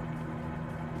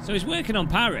 So he's working on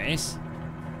Paris.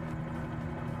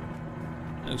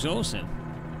 Looks awesome.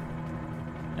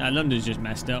 No, London's just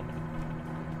messed up.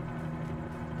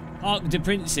 Arc de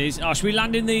Princes. Oh, should we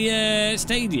land in the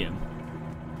stadium?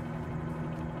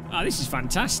 Oh, this is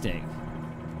fantastic.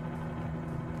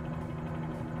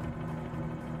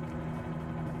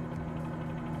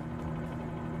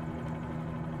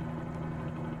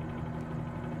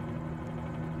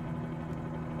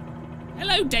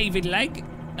 Hello, David Legg.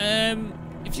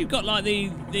 If you've got like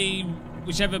the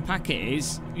whichever pack it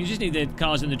is, you just need the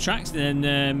cars and the tracks. Then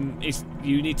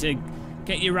you need to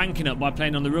get your ranking up by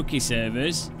playing on the rookie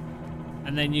servers,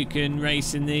 and then you can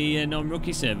race in the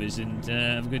non-rookie servers and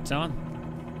have a good time.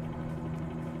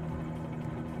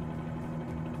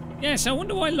 Yeah, so I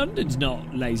wonder why London's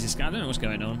not laser scan. I don't know what's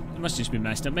going on. It must just be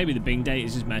messed up. Maybe the Bing date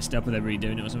is just messed up, or they're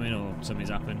redoing it or something, or something's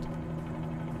happened.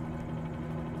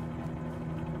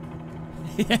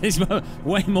 Yeah, there's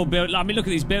way more build. I mean, look at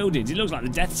these buildings. It looks like the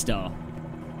Death Star.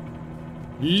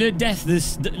 Le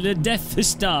Death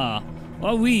Star.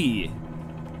 Oh oui.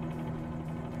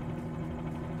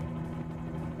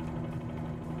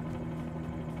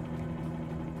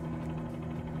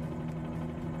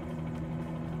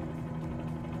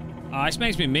 Oh, this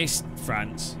makes me miss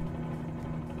France.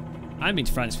 I haven't been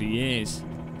to France for years.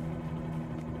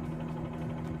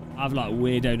 I have like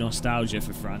weirdo nostalgia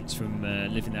for France from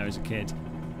living there as a kid.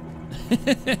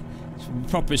 It's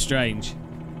proper strange.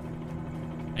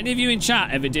 Any of you in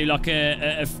chat ever do like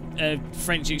a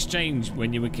French exchange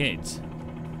when you were kids?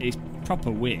 It's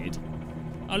proper weird.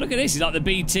 Oh, look at this. It's like the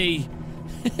BT.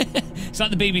 It's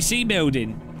like the BBC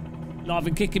building. Live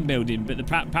and Kicking building, but the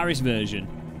Paris version.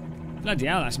 Bloody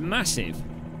hell, that's massive.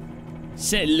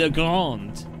 C'est le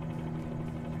grand.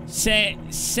 C'est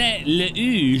le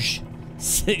huge.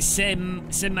 C'est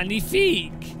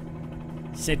magnifique.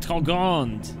 C'est trop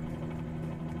grande.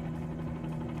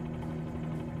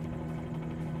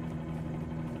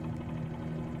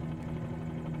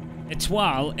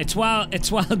 Étoile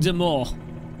de mort.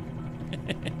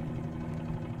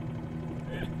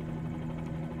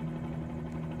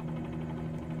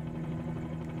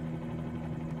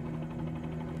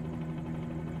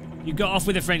 You got off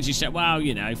with a French chat. Well,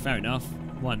 you know, fair enough.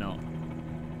 Why not?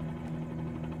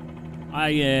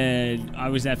 I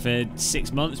was there for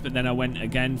 6 months, but then I went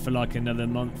again for like another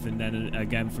month, and then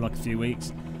again for like a few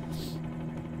weeks.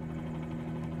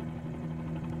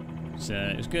 So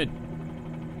it was good.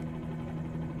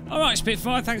 All right,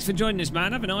 Spitfire, thanks for joining us,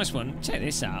 man. Have a nice one. Check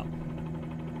this out.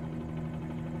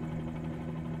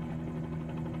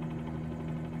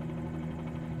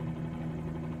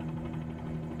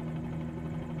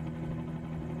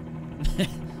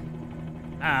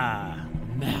 Ah,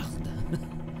 merde.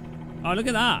 Oh, look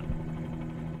at that.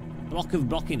 Block of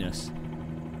blockiness.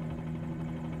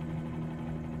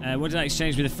 What did I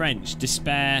exchange with the French?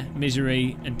 Despair,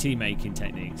 misery, and tea making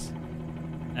techniques.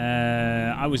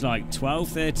 I was like 12,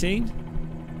 13.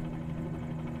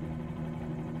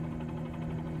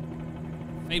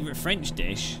 Favourite French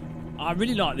dish? I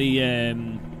really like the...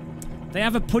 they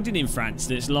have a pudding in France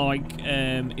that's like...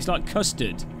 it's like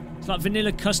custard. It's like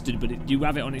vanilla custard, but you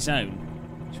have it on its own.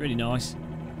 It's really nice.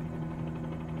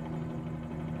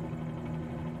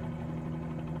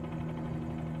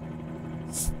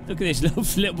 Look at this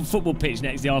little football pitch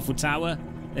next to the Eiffel Tower.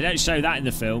 They don't show that in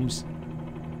the films.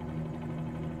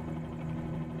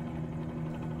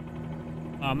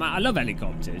 Oh man, I love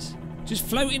helicopters. Just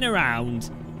floating around.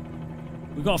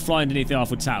 We've got to fly underneath the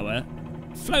Eiffel Tower.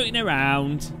 Floating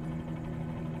around.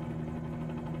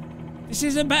 This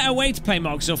is a better way to play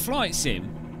Microsoft Flight Sim.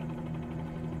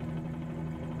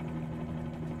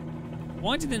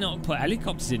 Why did they not put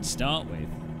helicopters in to start with?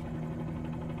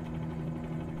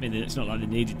 I mean, it's not like they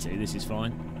needed to. This is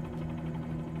fine.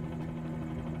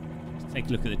 Let's take a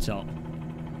look at the top.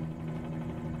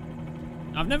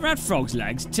 I've never had frog's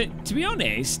legs. To be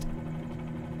honest,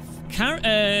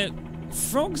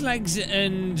 frog's legs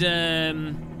and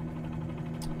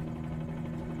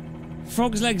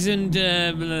frogs' legs and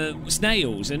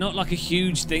snails are not like a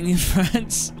huge thing in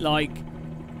France. Like,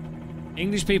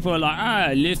 English people are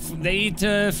like, they eat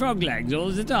frog legs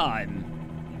all the time.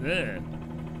 Ugh.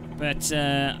 But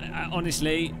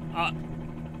honestly,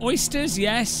 oysters,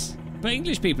 yes, but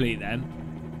English people eat them.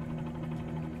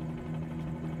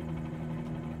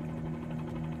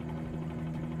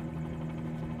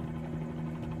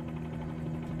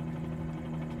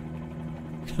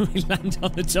 We land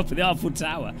on the top of the Eiffel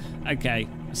Tower. Okay,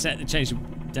 change the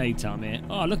daytime here.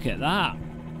 Oh, look at that.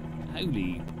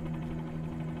 Holy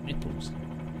nipples.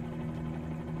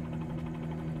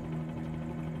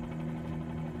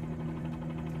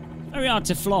 Very hard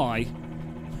to fly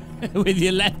with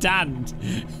your left hand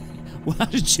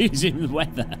while choosing the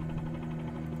weather.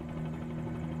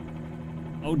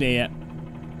 Oh dear.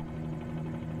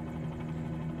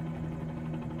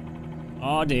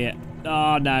 Oh dear.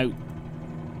 Oh no.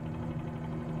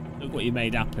 Look what you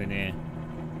made happen here.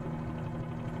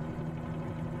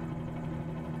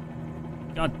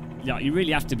 God, yeah, you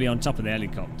really have to be on top of the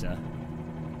helicopter.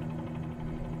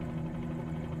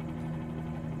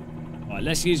 Right,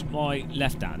 let's use my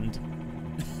left hand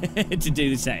to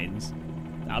do the settings.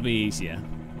 That'll be easier.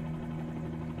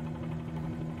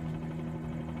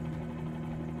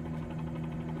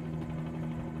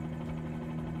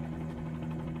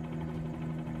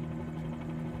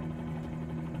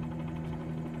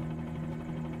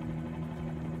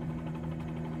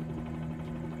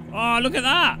 Oh, look at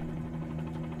that!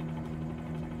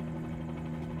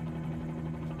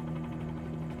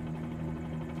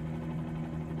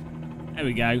 There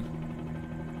we go.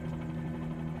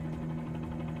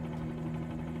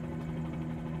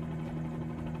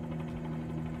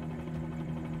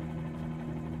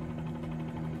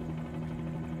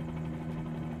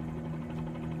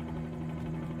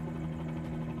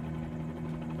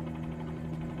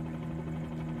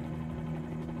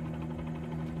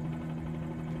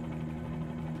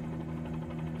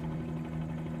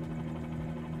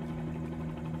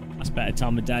 That's a better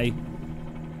time of day.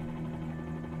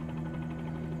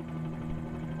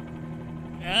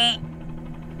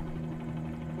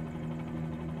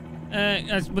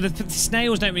 Well, the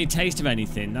snails don't really taste of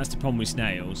anything. That's the problem with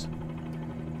snails.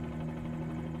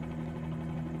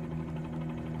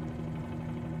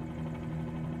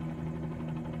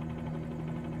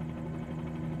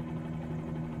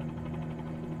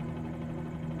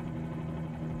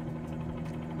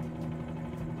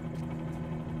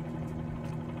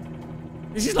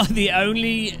 This is like the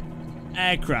only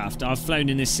aircraft I've flown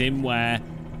in a sim where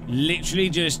literally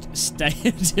just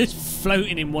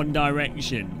floating in one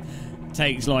direction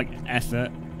takes like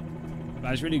effort.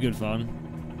 But it's really good fun.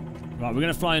 Right, we're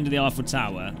gonna fly under the Eiffel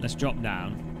Tower. Let's drop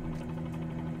down.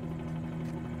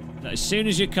 As soon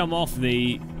as you come off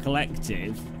the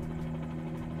collective,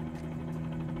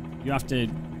 you have to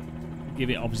give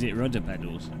it opposite rudder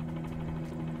pedals.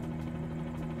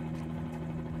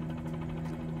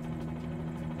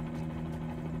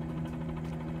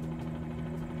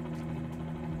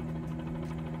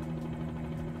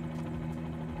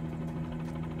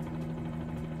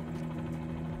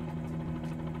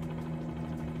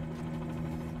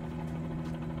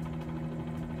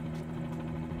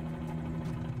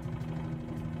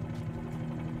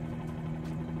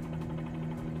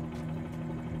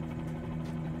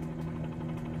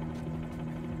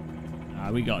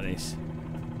 We got this.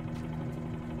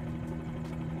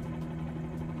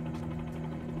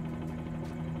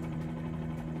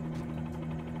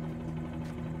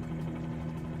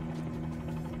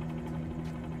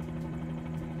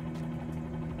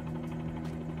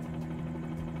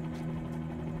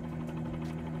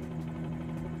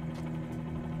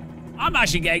 I'm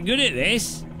actually getting good at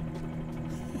this.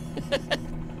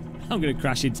 I'm going to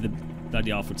crash into the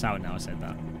bloody Eiffel Tower now I said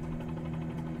that.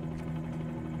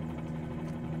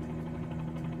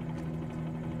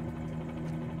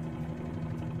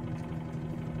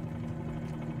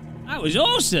 That was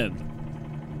awesome!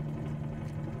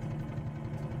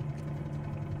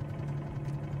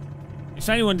 If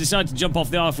anyone decided to jump off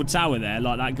the Eiffel Tower there,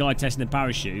 like that guy testing the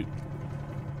parachute,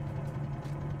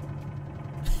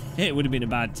 it would have been a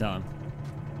bad time.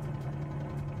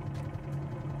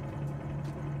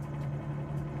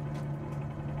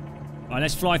 Alright,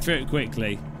 let's fly through it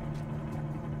quickly.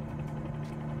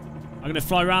 I'm going to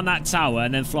fly around that tower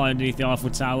and then fly underneath the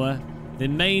Eiffel Tower. The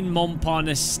main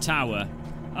Montparnasse Tower.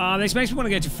 This makes me want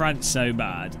to go to France so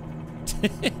bad.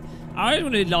 I don't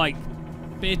want to, like,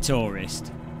 be a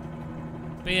tourist.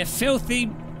 Be a filthy,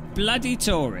 bloody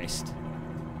tourist.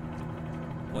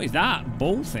 What is that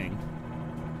ball thing?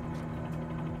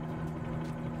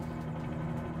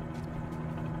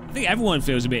 I think everyone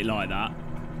feels a bit like that.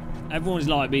 Everyone's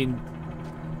like being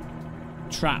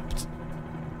trapped.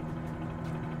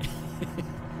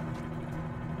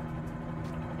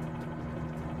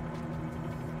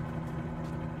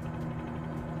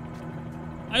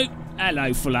 Oh,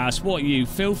 hello, Full House. What you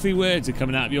filthy words are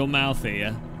coming out of your mouth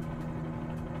here?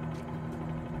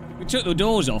 We took the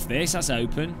doors off this. That's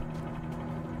open.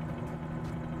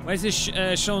 Where's the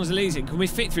Champs-Élysées? Can we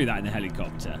fit through that in the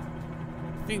helicopter?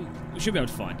 I think we should be able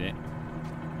to find it.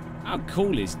 How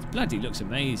cool is it? Bloody looks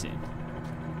amazing.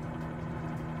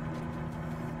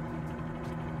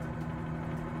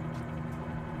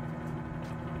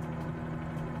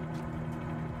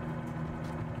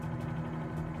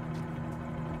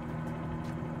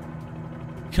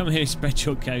 Come here, spread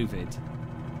your COVID.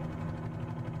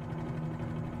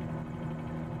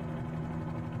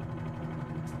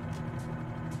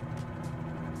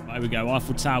 There we go,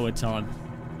 Eiffel Tower time.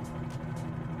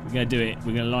 We're going to do it.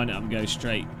 We're going to line it up and go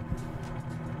straight.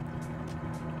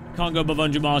 Can't go above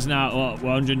 100 miles an hour, or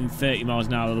 130 miles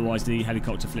an hour, otherwise the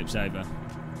helicopter flips over.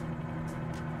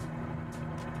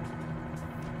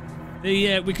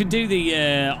 We could do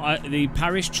the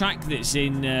Paris track that's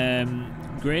in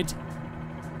Grid.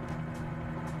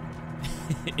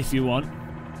 If you want.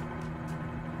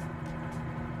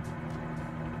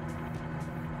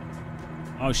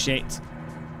 Oh shit.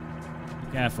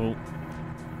 Be careful.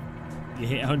 You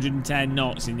hit 110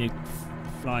 knots and you're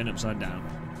flying upside down.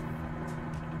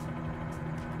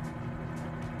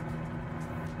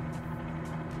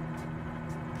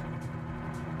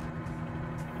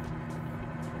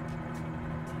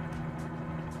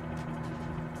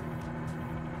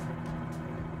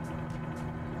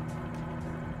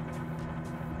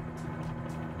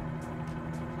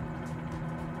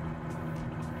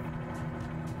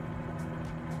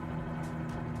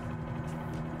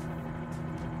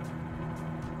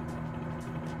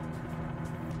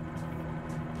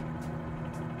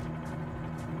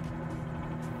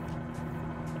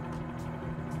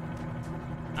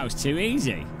 That was too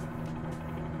easy.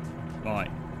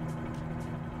 Right.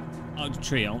 Arc de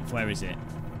Triomphe, where is it?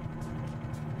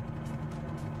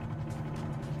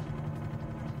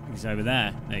 It's over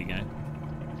there. There you go.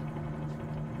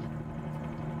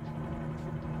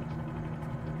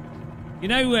 You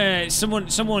know,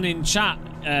 someone in chat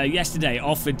yesterday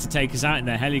offered to take us out in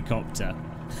their helicopter.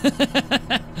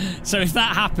 So if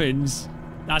that happens,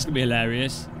 that's going to be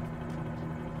hilarious.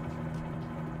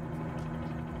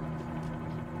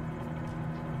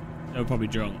 They were probably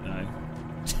drunk, though.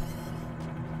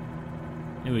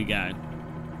 Here we go.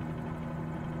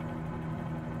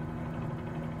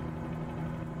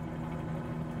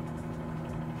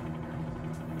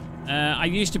 I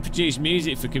used to produce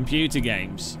music for computer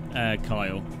games,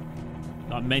 Kyle.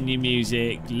 Like menu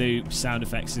music, loops, sound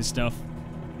effects and stuff.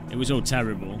 It was all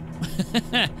terrible.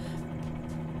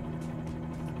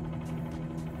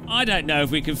 I don't know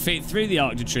if we can fit through the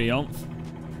Arc de Triomphe.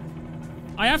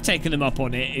 I have taken them up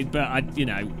on it, but I'm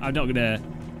not gonna,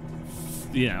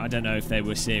 I don't know if they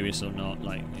were serious or not.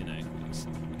 Like,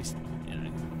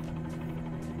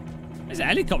 there's a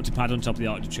helicopter pad on top of the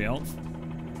Arc de Triomphe.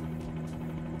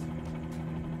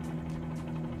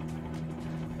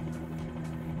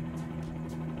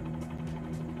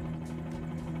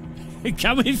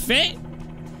 Can we fit?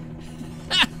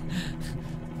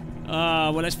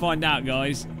 Well, let's find out,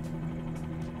 guys.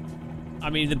 I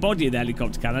mean, the body of the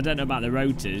helicopter can. I don't know about the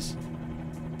rotors.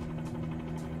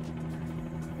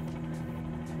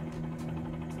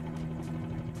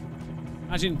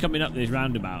 Imagine coming up this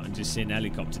roundabout and just seeing a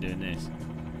helicopter doing this.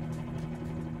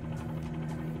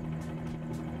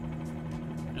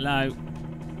 Hello.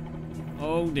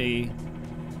 Oh dear.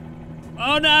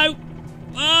 Oh no!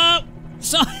 Oh!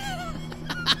 Sorry!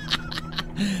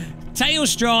 Tail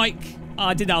strike! Oh,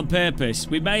 I did that on purpose.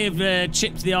 We may have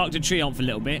chipped the Arc de Triomphe a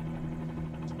little bit.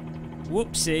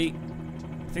 Whoopsie.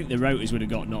 I think the rotors would have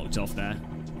got knocked off there.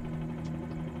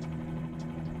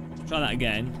 Try that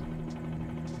again.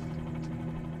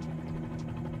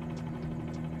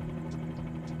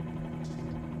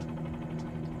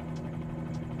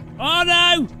 Oh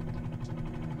no!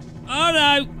 Oh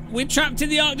no! We're trapped in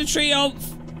the Arc de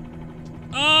Triomphe!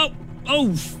 Oh!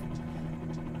 Oof!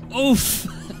 Oof!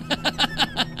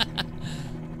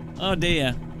 Oh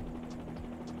dear.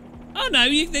 Oh no,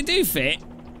 they do fit.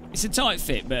 It's a tight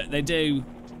fit, but they do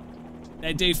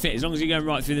fit. As long as you're going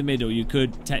right through the middle, you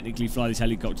could technically fly this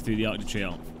helicopter through the Arc de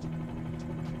Triomphe.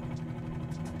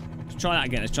 Let's try that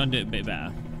again. Let's try and do it a bit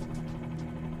better.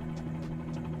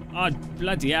 Oh,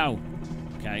 bloody hell.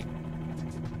 Okay.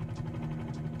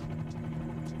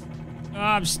 Oh,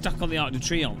 I'm stuck on the Arc de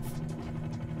Triomphe.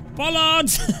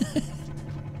 Bollards!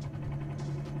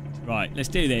 Right, let's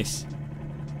do this.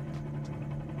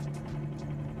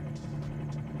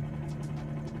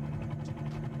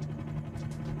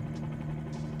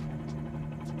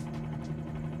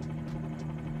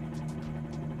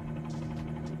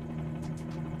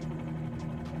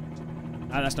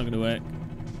 Oh, that's not going to work.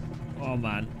 Oh,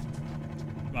 man.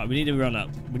 Right, we need a run up.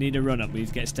 We need a run up. We need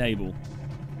to get stable.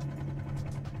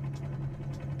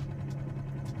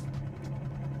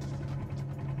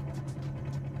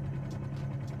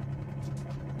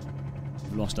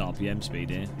 We've lost RPM speed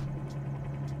here.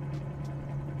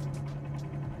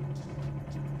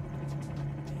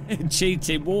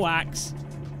 Cheating war axe.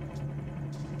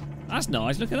 That's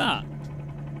nice. Look at that.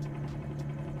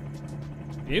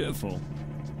 Beautiful.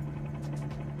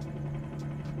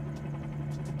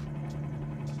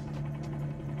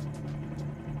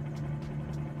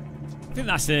 I think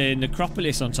that's the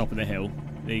necropolis on top of the hill.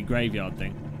 The graveyard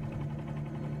thing.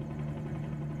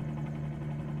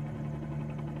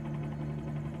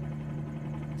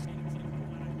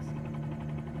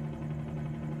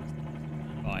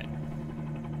 Right.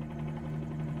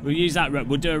 We'll use that.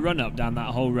 We'll do a run up down that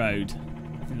whole road.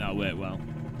 I think that'll work well.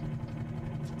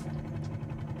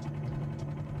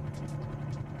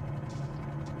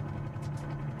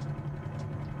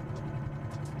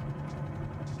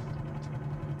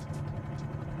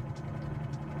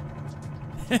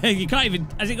 You can't even...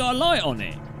 Has it got a light on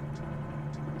it?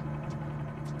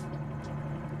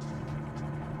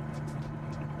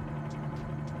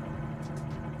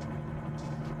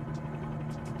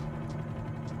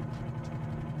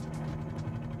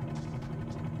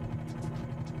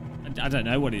 I don't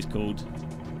know what it's called.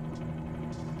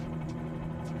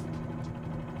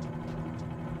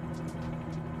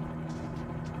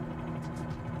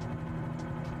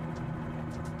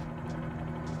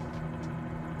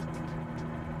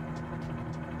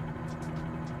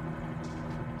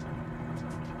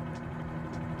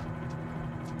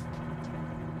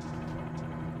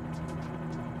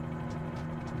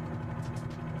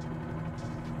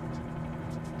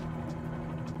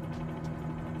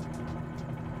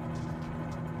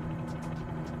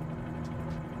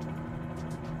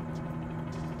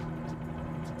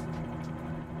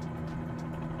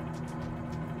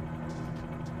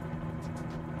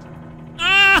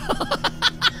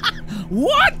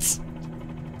 What?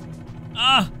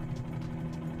 I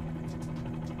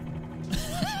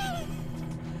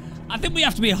think we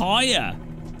have to be higher.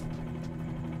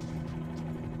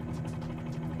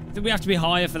 I think we have to be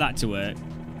higher for that to work.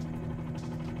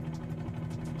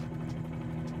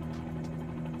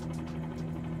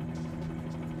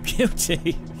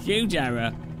 Guilty. Huge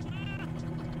error.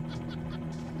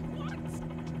 What?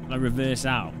 I reverse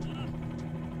out.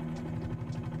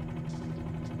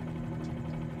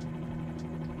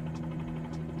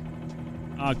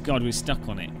 Oh god, we're stuck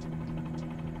on it.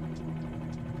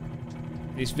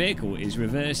 This vehicle is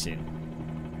reversing.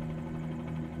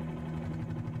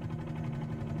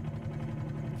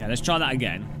 Okay, let's try that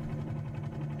again.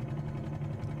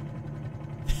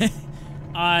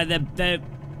 They're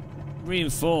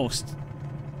reinforced.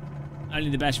 Only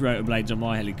the best rotor blades on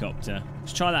my helicopter.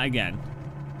 Let's try that again.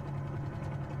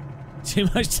 Too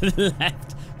much to the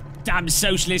left. Damn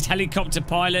socialist helicopter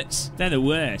pilots. They're the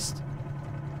worst.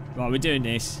 Right, we're doing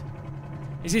this.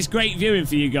 Is this great viewing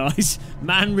for you guys?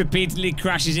 Man repeatedly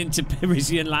crashes into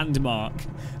Parisian landmark.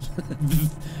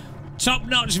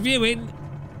 Top-notch viewing.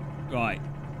 Right.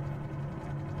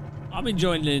 I'm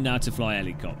enjoying learning how to fly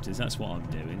helicopters. That's what I'm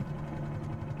doing.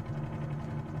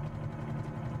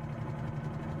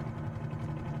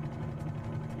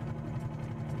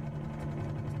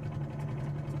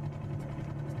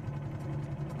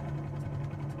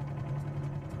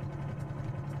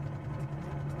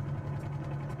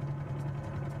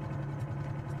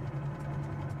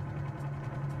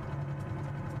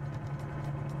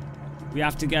 We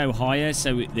have to go higher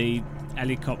so the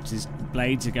helicopter's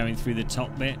blades are going through the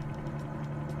top bit.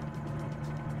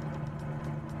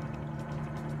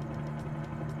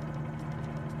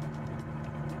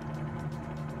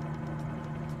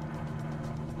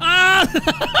 Ah!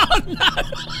 Oh no!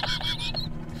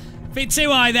 Bit too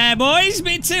high there, boys.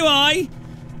 Bit too high.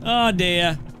 Oh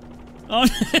dear. Oh.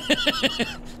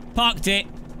 Parked it.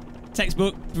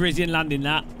 Textbook Parisian landing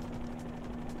that.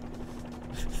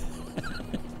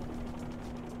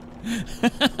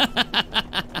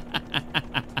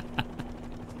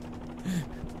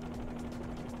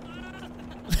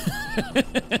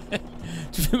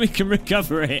 We can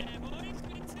recover it.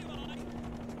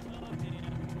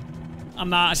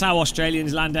 That's how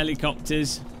Australians land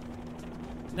helicopters.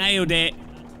 Nailed it.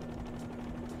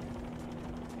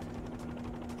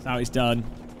 That's how it's done.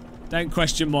 Don't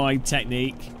question my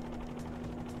technique.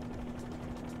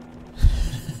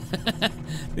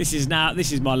 This is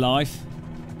my life.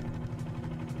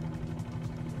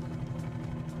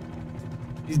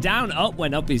 He's down, up,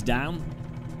 went up, he's down.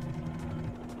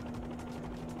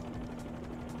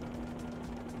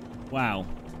 Wow.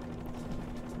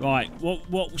 Right,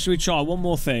 what should we try? One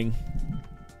more thing.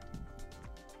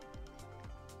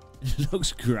 It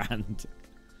looks grand.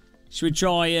 Should we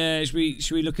try,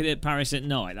 should we look at it Paris at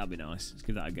night? That'd be nice. Let's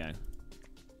give that a go.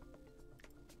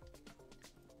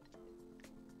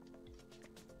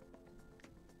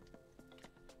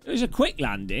 It was a quick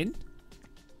landing.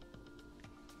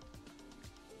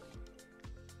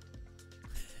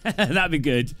 That'd be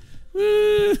good.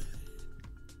 Woo!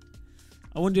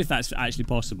 I wonder if that's actually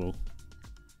possible.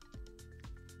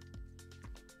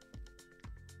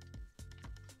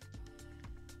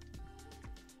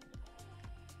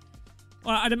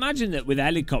 Well, I'd imagine that with a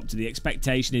helicopter, the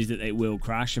expectation is that it will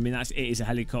crash. I mean, it is a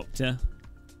helicopter.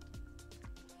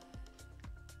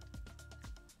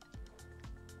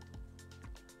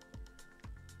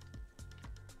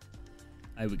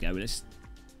 There we go. Let's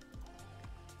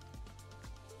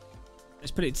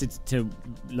put it to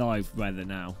live weather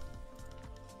now.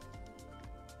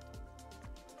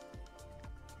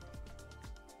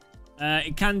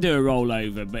 It can do a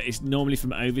rollover, but it's normally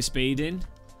from overspeeding.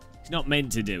 It's not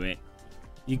meant to do it.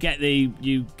 You get the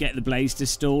blades to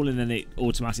stall, and then it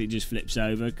automatically just flips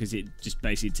over because it just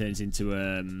basically turns into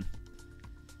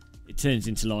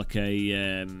like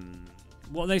a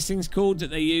what are those things called that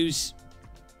they use?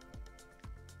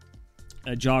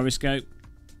 A gyroscope,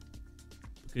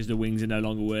 because the wings are no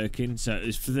longer working. So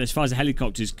as far as the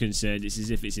helicopter is concerned, it's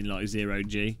as if it's in like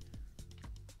 0G.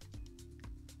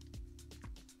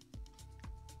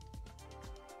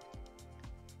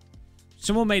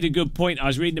 Someone made a good point. I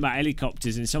was reading about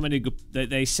helicopters, and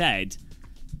they said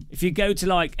if you go to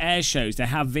like air shows, they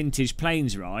have vintage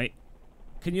planes, right?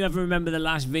 Can you ever remember the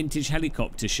last vintage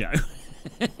helicopter show?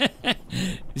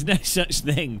 There's no such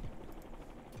thing.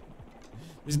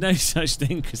 There's no such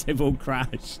thing because they've all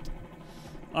crashed.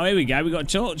 Oh, here we go. We got a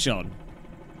torch on.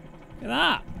 Look at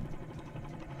that.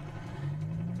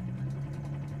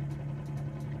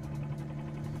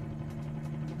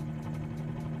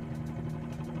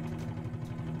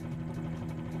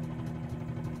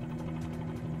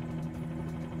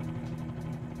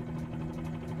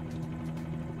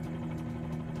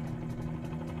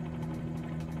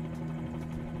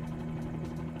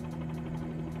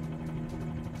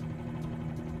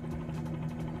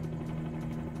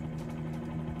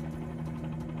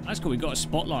 That's cool. We've got a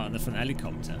spotlight on the front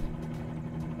helicopter.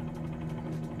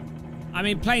 I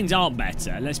mean, planes aren't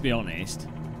better, let's be honest.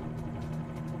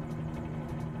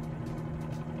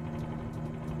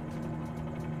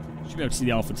 Should be able to see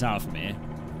the Eiffel Tower from here.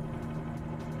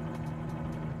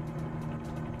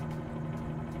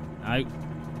 No.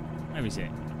 Where is it?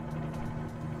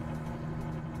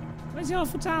 Where's the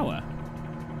Eiffel Tower?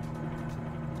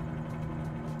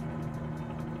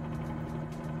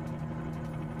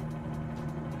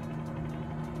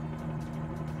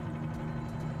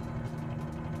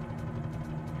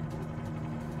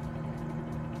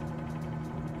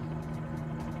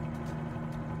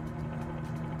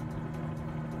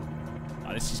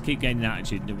 Let's just keep gaining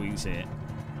attitude until we can see it.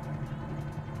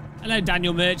 Hello,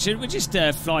 Daniel Merchant. We're just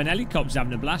flying helicopters,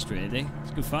 having a blast, really.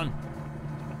 It's good fun.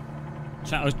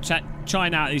 I was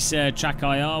trying out this Track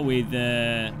IR with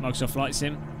Microsoft Flight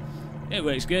Sim. It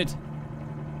works good.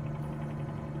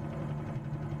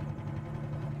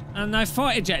 And no,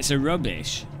 fighter jets are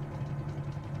rubbish.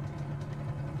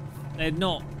 They're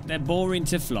not. They're boring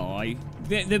to fly.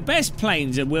 The best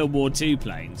planes are World War II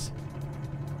planes.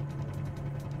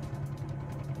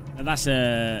 And that's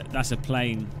a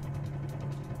plane.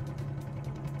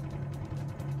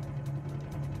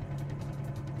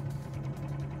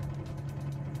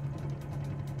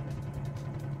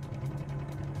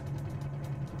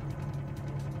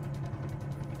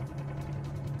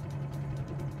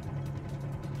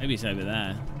 Maybe it's over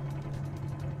there.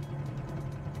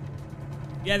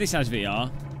 Yeah, this has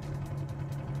VR.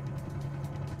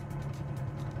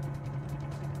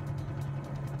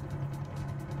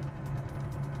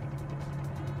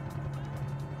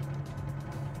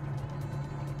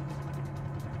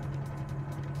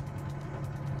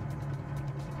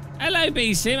 Hello,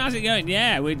 B-Sim. How's it going?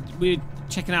 Yeah, we're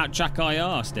checking out Track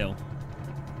IR still.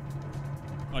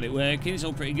 Got it working. It's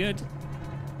all pretty good.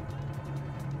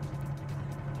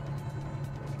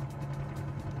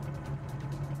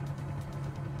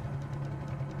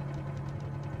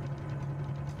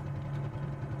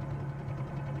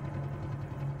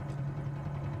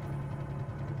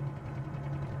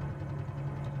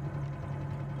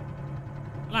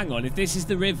 Hang on, if this is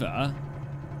the river...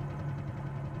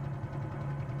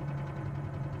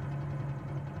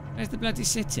 Where's the bloody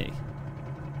city?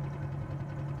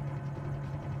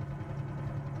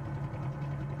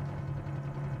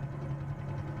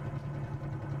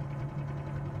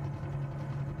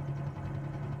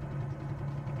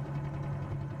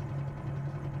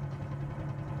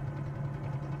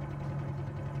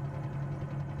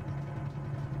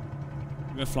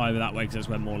 going to fly over that way because that's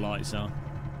where more lights are.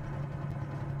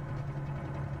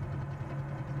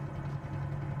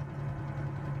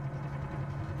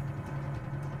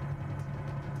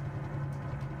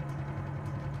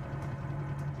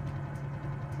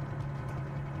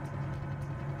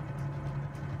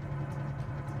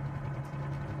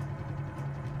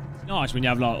 It's nice when you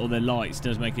have like all the lights. It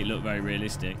does make it look very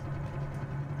realistic.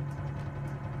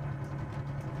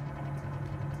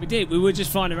 We were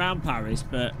just flying around Paris,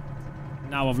 but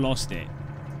now I've lost it.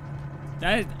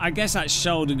 I guess that's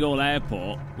Charles de Gaulle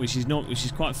Airport, which is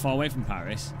quite far away from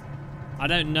Paris. I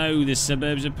don't know the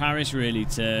suburbs of Paris really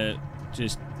to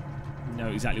just know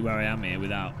exactly where I am here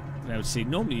without being able to see.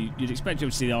 Normally, you'd expect to be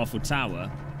able to see the Eiffel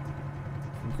Tower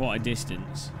from quite a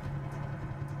distance.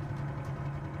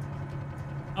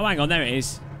 Oh, hang on, there it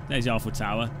is. There's the Eiffel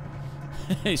Tower.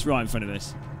 It's right in front of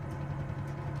us.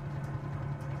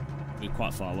 We're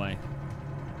quite far away.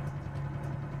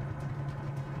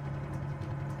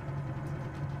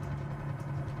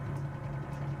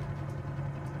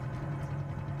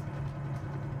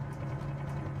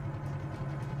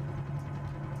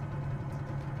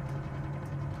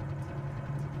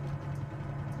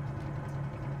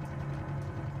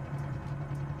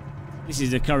 This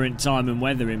is the current time and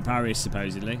weather in Paris,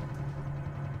 supposedly.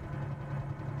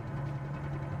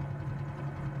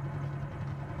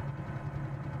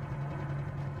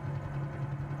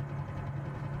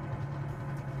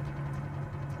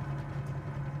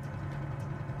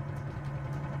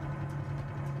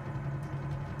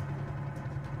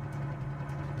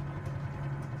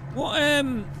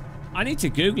 I need to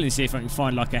Google and see if I can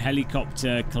find like a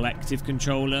helicopter collective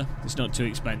controller. It's not too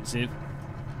expensive.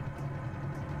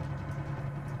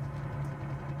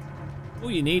 All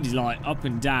you need is like up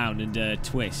and down and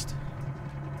twist.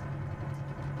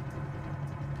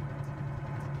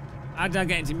 How did I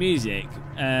get into music?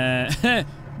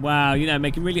 Wow, you know,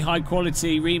 making really high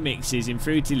quality remixes in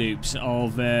Fruity Loops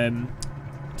of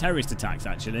terrorist attacks,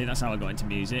 actually. That's how I got into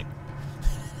music.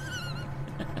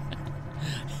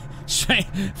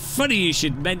 Funny you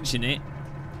should mention it.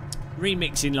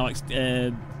 Remixing like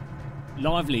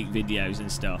live leak videos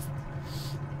and stuff.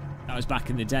 That was back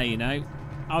in the day, you know.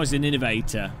 I was an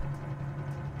innovator.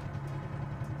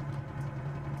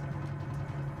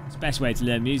 It's the best way to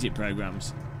learn music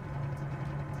programs.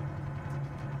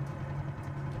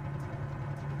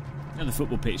 Another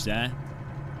football pitch there.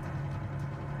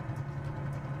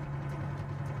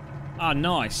 Oh,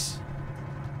 nice.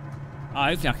 Oh,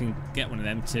 hopefully I can get one of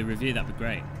them to review. That'd be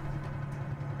great.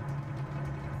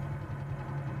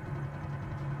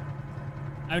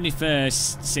 Only for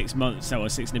 6 months, or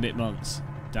 6 and a bit months,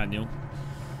 Daniel.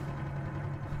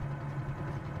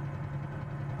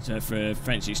 So for a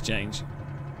French exchange.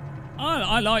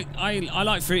 I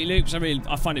like Fruity Loops.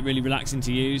 I find it really relaxing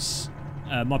to use.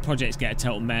 My projects get a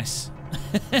total mess.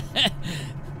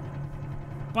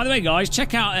 By the way, guys,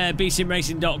 check out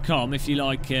bsimracing.com if you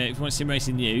like. If you want sim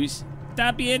racing news.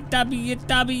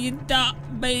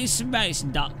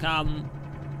 www.bsimracing.com.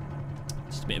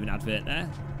 Just a bit of an advert there.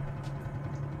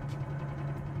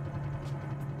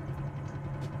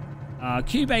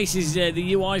 Cubase is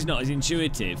the UI is not as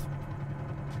intuitive.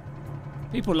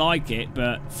 People like it,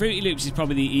 but Fruity Loops is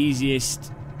probably the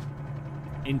easiest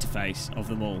interface of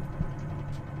them all.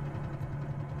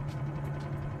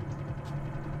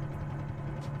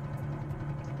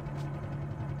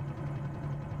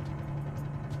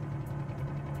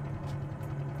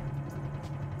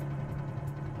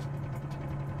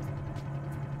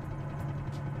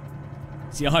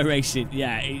 See, iRacing,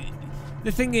 yeah.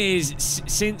 The thing is,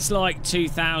 since like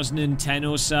 2010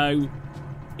 or so,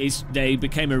 they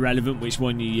became irrelevant which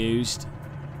one you used.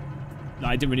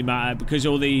 Like, it didn't really matter because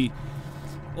all the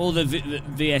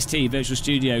VST Virtual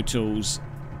Studio tools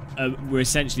were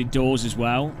essentially DAWs as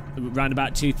well. Around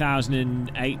about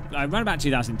 2008, around about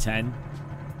 2010,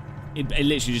 it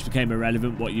literally just became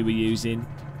irrelevant what you were using.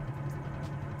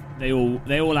 They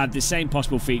all had the same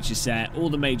possible feature set. All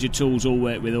the major tools all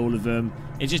work with all of them.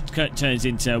 It just turns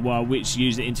into, well, which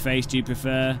user interface do you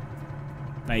prefer,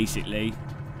 basically,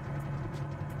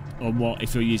 or what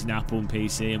if you're using Apple and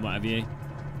PC and what have you.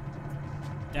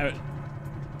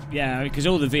 Yeah, because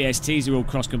all the VSTs are all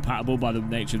cross-compatible by the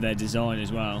nature of their design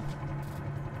as well.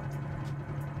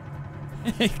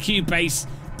 Cubase,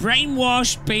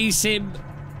 brainwash, BSim.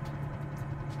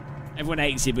 Everyone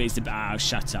hates it, but it's the... Oh,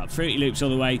 shut up. Fruity Loops all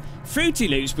the way. Fruity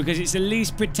Loops because it's the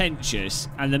least pretentious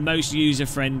and the most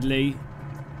user-friendly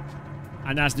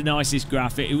and has the nicest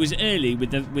graphic. It was early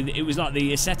with it was like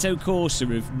the Assetto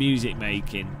Corsa of music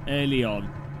making early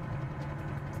on.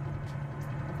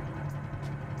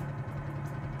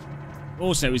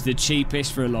 Also, it was the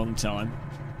cheapest for a long time.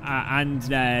 and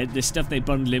the stuff they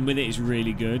bundle in with it is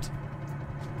really good.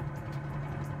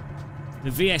 The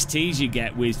VSTs you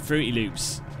get with Fruity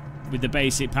Loops with the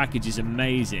basic package is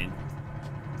amazing.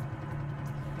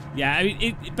 Yeah, I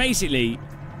mean, basically,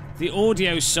 the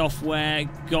audio software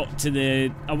got to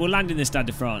the... Oh, we'll land in the Stade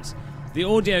de France. The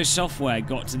audio software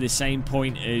got to the same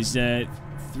point as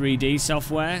 3D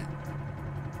software.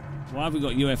 Why have we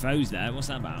got UFOs there? What's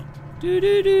that about?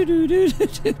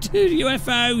 UFOs!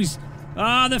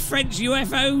 Ah, the French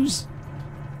UFOs!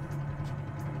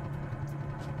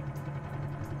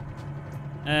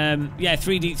 Yeah,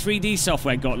 3D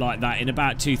software got like that in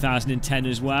about 2010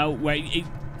 as well, where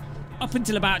up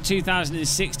until about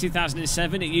 2006,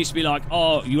 2007, it used to be like,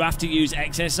 oh, you have to use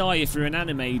XSI if you're an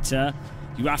animator,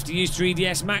 you have to use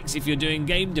 3ds Max if you're doing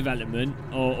game development,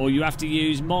 or you have to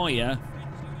use Maya.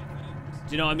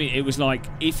 Do you know what I mean? It was like,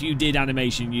 if you did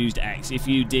animation, used X. If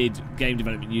you did game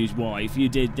development, used Y. If you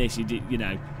did this, you did, you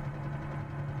know.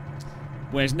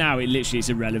 Whereas now, it literally is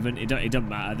irrelevant. It doesn't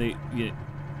matter.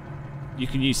 You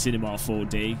can use Cinema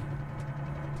 4D.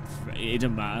 It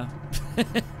doesn't matter.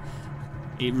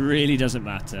 It really doesn't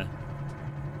matter.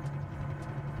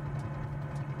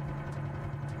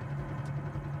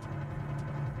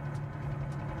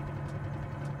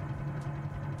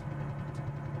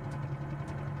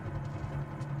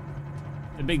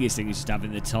 The biggest thing is just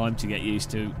having the time to get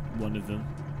used to one of them.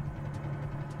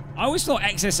 I always thought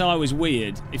XSI was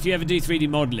weird. If you ever do 3D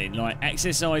modelling, like,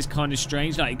 XSI is kind of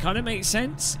strange. Like, it kind of makes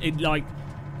sense.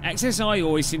 XSI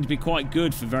always seemed to be quite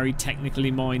good for very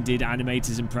technically minded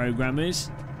animators and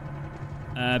programmers.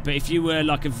 But if you were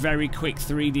like a very quick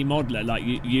 3D modeler, like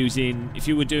if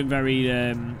you were doing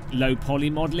very low poly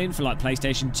modelling for like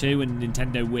PlayStation 2 and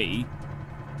Nintendo Wii,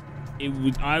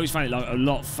 I always find it like a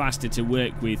lot faster to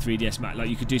work with 3ds Max. Like,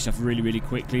 you could do stuff really, really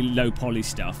quickly, low poly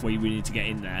stuff where you really need to get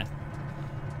in there.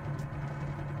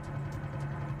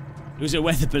 It was a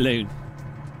weather balloon.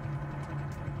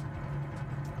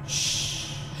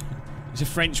 Shh. It's a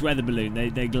French weather balloon.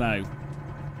 They glow.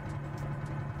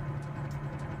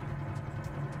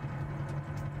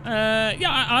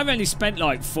 Yeah, I've only spent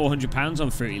like £400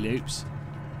 on Fruity Loops,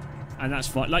 and that's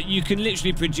fine. Like, you can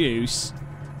literally produce.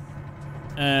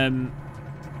 You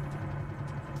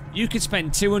could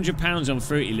spend £200 on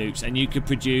Fruity Loops, and you could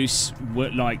produce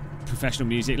like professional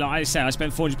music. Like I said, I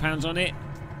spent £400 on it,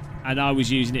 and I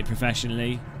was using it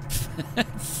professionally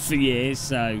for years.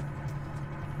 So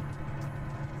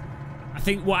I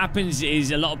think what happens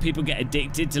is a lot of people get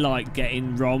addicted to like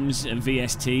getting ROMs and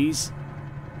VSTs,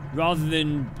 rather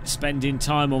than spending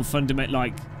time on fundamental,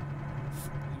 like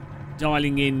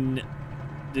dialing in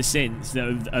the synths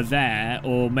that are there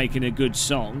or making a good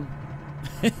song.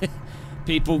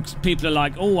 people are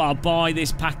like, oh, I'll buy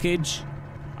this package.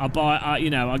 I'll buy,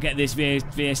 I'll get this VS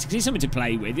because it's something to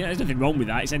play with. You know, there's nothing wrong with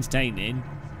that. It's entertaining,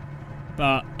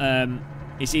 but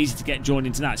it's easy to get drawn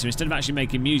into that. So instead of actually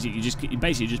making music, you're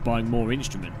basically just buying more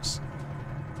instruments.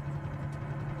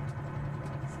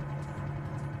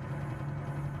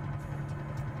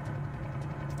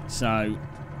 So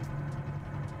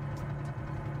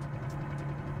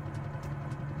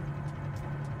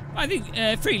I think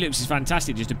Fruity Loops is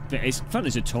fantastic. It's fun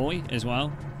as a toy as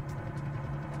well.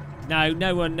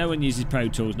 No one uses Pro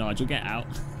Tools, Nigel. Get out.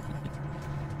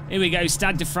 Here we go.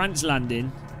 Stade de France landing.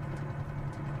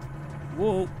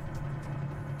 Whoa.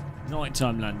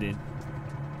 Nighttime landing.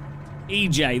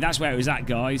 EJ, that's where it was at,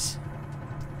 guys.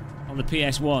 On the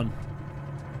PS1.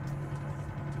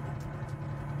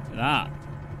 Look at that.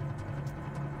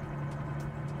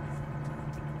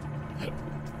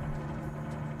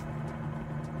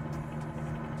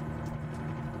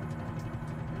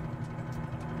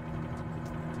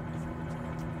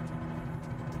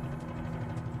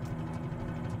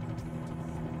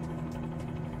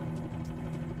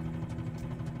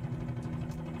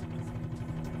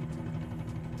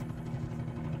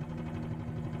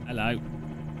 Hello.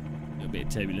 A little bit of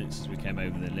turbulence as we came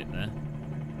over the lip there.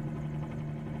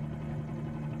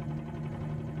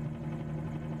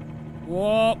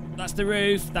 Whoa, that's the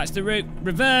roof. That's the roof.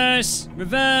 Reverse!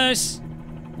 Reverse!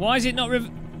 Why is it not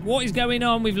what is going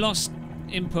on? We've lost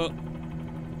input.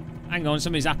 Hang on,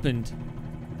 something's happened.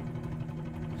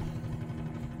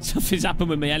 Something's happened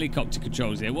with my helicopter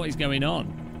controls here. What is going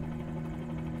on?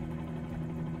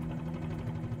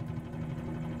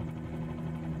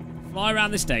 Fly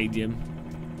around the stadium.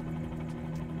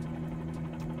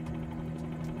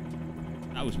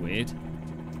 That was weird.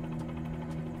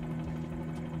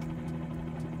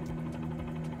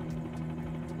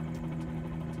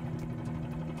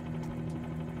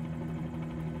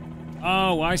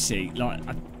 Oh, I see. Like,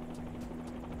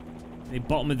 the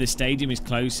bottom of the stadium is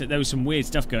close. There was some weird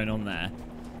stuff going on there.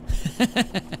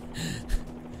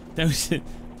 There was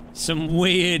some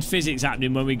weird physics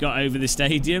happening when we got over the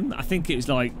stadium. I think it was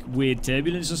like weird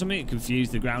turbulence or something. It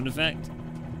confused the ground effect.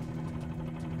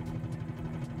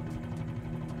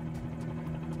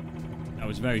 That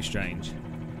was very strange.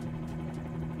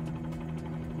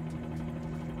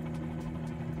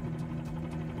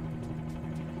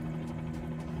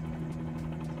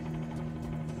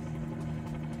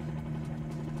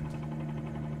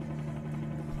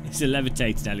 It's a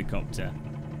levitated helicopter.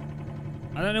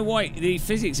 I don't know why the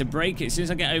physics are breaking as soon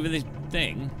as I get over this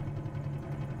thing.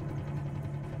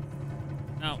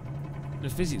 Now, the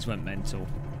physics went mental.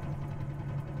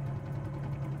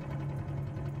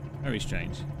 Very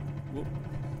strange. Whoop.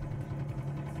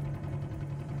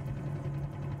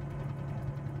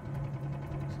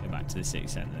 Let's go back to the city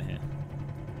centre here.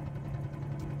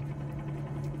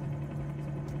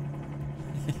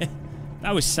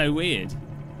 That was so weird.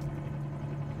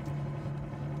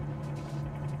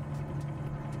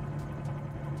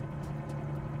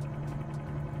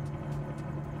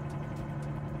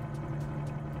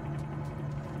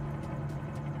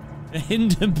 The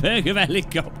Hindenburg of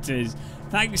helicopters.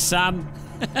 Thanks, Sam.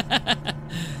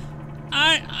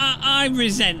 I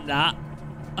resent that.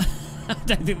 I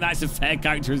don't think that's a fair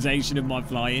characterization of my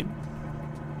flying.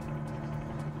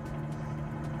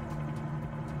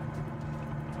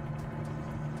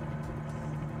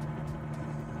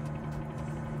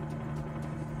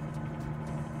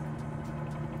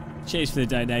 Cheers for the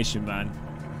donation, man.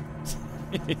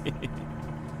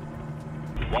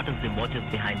 What is the motive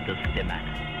behind this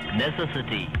demand?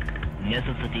 Necessity.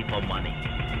 Necessity for money.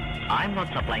 I'm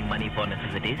not supplying money for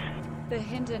necessities. The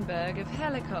Hindenburg of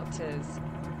helicopters.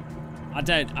 I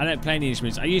don't play any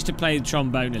instruments. I used to play the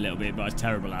trombone a little bit, but I was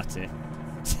terrible at it.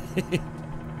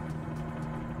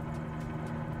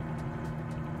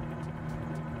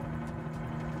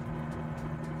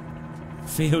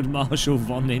 Field Marshal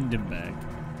von Hindenburg.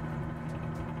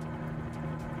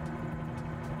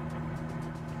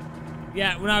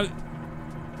 Yeah, well,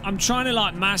 I'm trying to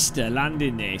like master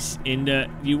landing this in that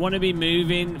you want to be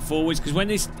moving forwards, because when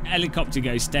this helicopter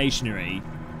goes stationary,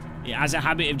 it has a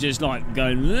habit of just like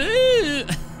going.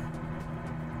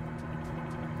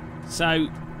 So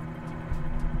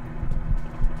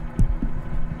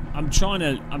I'm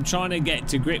trying to get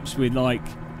to grips with like,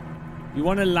 you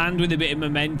want to land with a bit of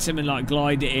momentum and like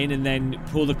glide it in and then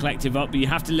pull the collective up, but you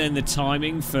have to learn the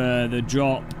timing for the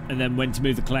drop and then when to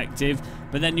move the collective.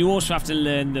 But then you also have to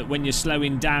learn that when you're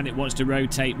slowing down, it wants to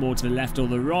rotate more to the left or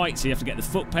the right, so you have to get the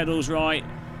foot pedals right.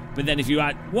 But then if you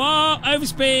add, whoa,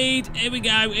 overspeed, here we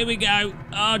go, here we go.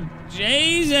 Oh,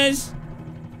 Jesus.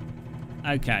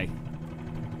 Okay.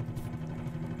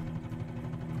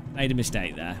 Made a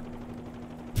mistake there.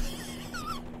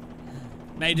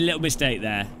 Made a little mistake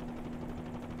there.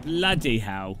 Bloody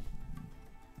hell.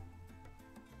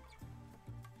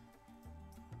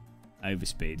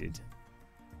 Overspeeded.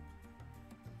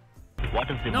 What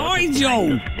is the Nigel!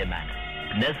 motive behind this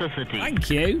demand? Necessity. Thank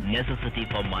you. Necessity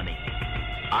for money.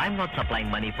 I'm not supplying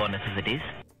money for necessities.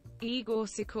 Igor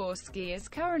Sikorsky is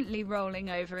currently rolling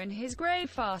over in his grave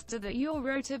faster than your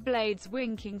rotor blade's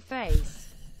winking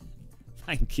face.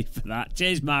 Thank you for that.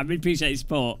 Cheers, man. Really appreciate your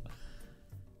support.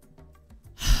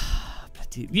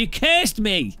 Bloody, you cursed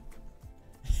me!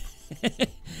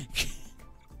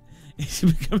 It's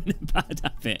becoming a bad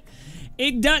habit.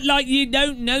 It don't, like, you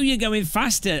don't know you're going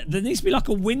faster. There needs to be like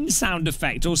a wind sound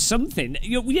effect or something.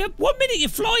 You're 1 minute you're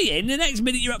flying, the next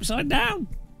minute you're upside down.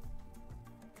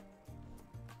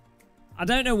 I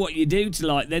don't know what you do to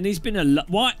like. There needs been a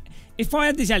what? If I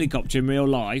had this helicopter in real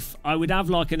life, I would have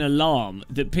like an alarm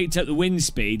that picked up the wind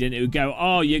speed and it would go,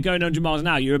 "Oh, you're going 100 miles an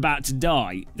hour. You're about to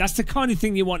die." That's the kind of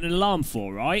thing you want an alarm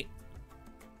for, right?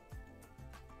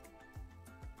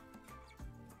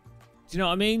 Do you know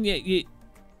what I mean?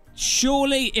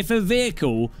 Surely, if a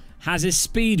vehicle has a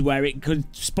speed where it could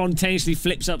spontaneously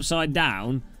flips upside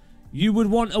down, you would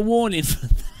want a warning for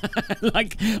that.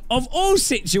 Like, of all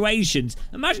situations,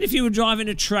 imagine if you were driving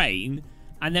a train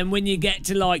and then when you get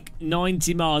to like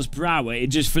 90 miles per hour, it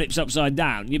just flips upside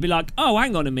down. You'd be like, oh,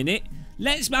 hang on a minute.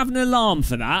 Let's have an alarm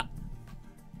for that.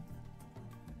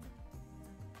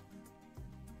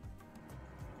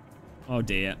 Oh,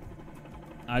 dear.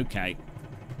 Okay.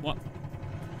 What?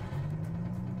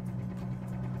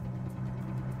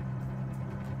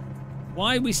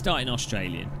 Why are we starting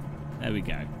Australian? There we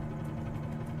go.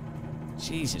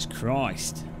 Jesus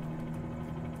Christ.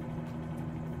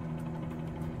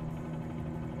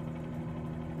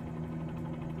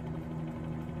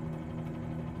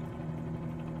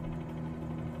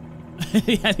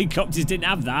 The helicopters didn't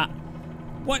have that.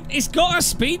 What? It's got a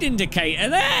speed indicator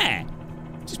there.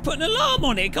 Just put an alarm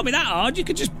on it. It can't be that hard. You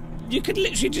could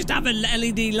literally just have an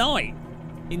LED light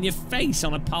in your face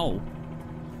on a pole.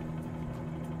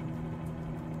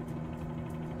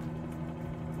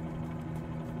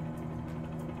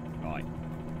 Right.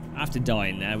 After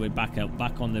dying there, we're back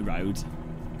on the road.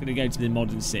 Gonna go to the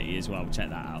modern city as well. Check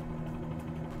that out.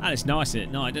 And it's nice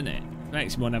at night, doesn't it?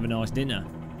 Makes me want to have a nice dinner.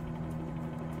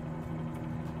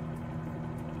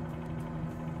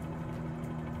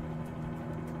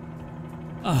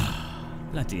 Oh,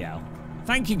 bloody hell.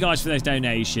 Thank you guys for those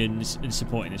donations and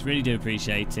supporting us. Really do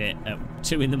appreciate it at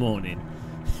 2 in the morning.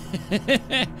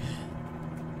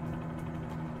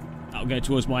 That'll go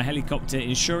towards my helicopter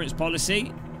insurance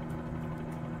policy.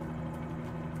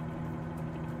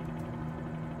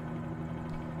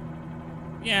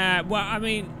 Yeah, well, I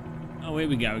mean... Oh, here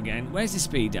we go again. Where's the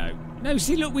speedo? No,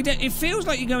 see, look, we don't... It feels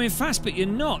like you're going fast, but you're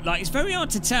not. Like, it's very hard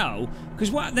to tell.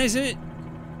 Because what... There's a...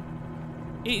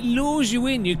 It lures you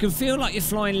in. You can feel like you're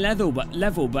flying level,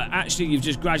 but actually you've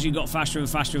just gradually got faster and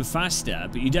faster and faster,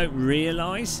 but you don't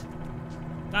realise.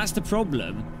 That's the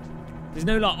problem. There's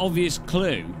no, like, obvious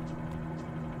clue.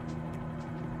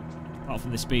 Apart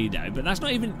from the speedo. But that's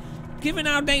not even... Given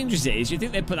how dangerous it is, you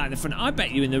think they'd put that in the front. I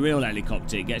bet you in the real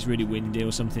helicopter it gets really windy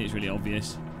or something. It's really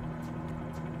obvious.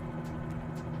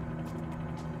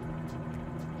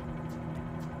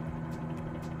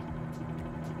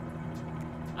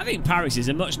 I think Paris is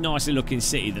a much nicer looking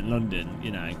city than London,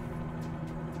 you know.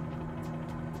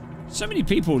 So many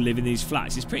people live in these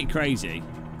flats, it's pretty crazy.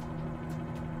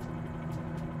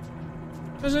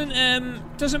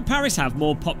 Doesn't Paris have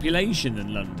more population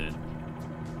than London?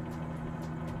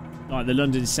 Like the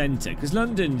London centre, because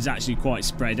London's actually quite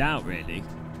spread out, really.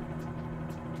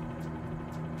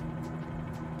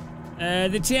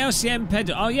 The TLCM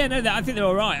pedal. Oh yeah, no, I think they're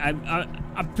all right.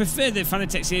 I prefer the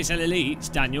Fanatec CSL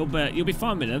Elites, Daniel, but you'll be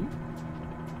fine with them.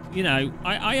 You know,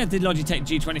 I had the Logitech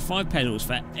G25 pedals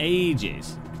for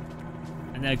ages,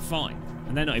 and they're fine,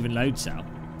 and they're not even load cell.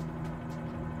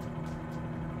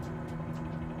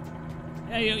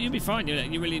 Yeah, you'll be fine.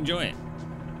 You really enjoy it.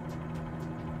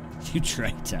 You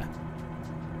traitor.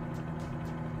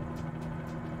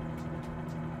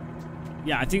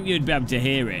 Yeah, I think you'd be able to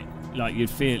hear it. Like, you'd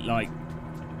feel like...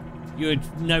 You'd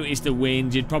notice the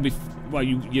wind. You'd probably... Well,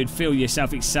 you'd feel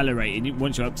yourself accelerating.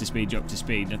 Once you're up to speed, you're up to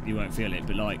speed. You won't feel it.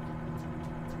 But, like...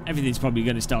 Everything's probably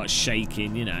going to start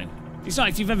shaking, you know. It's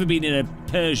like if you've ever been in a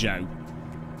Peugeot.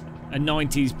 A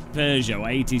 90s Peugeot or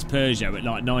 80s Peugeot at,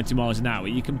 like, 90 miles an hour.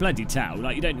 You can bloody tell.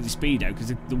 Like, you don't need the speedo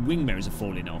because the wing mirrors are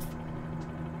falling off.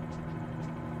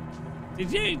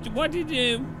 Why did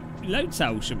you... Load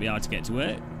cell shouldn't be hard to get to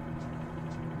work.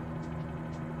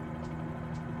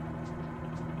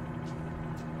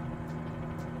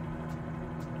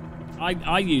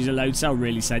 I use a load cell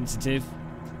really sensitive.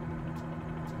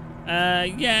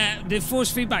 Yeah, the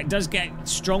force feedback does get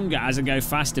stronger as I go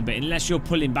faster, but unless you're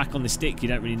pulling back on the stick, you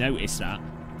don't really notice that.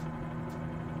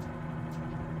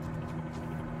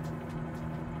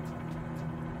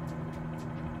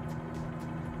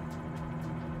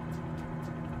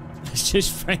 It's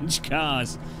just French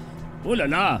cars. Oh la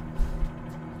la.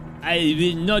 I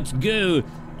will not go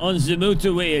on the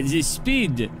motorway at this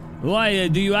speed. Why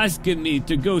do you ask me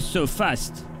to go so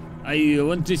fast? I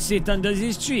want to sit under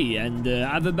this tree and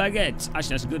have a baguette.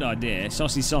 Actually, that's a good idea.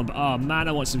 Saucisson. Oh, man,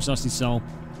 I want some saucisson.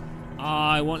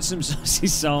 I want some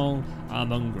saucisson. I'm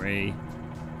hungry.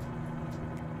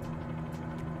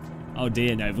 Oh,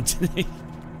 dear, Novelton.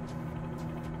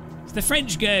 It's the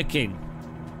French gherkin.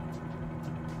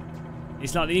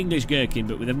 It's like the English gherkin,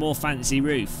 but with a more fancy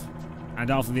roof. And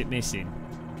half of it missing.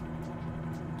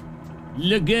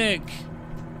 Le Gherk.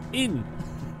 In.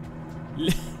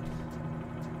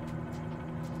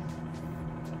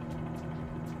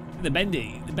 The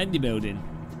Bendy building.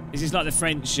 This is like the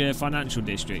French financial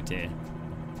district here.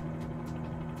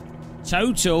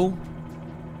 Total.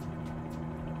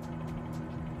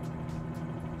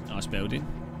 Nice building.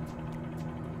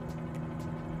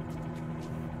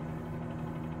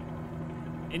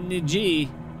 In the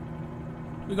G,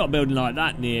 we got a building like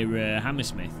that near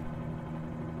Hammersmith.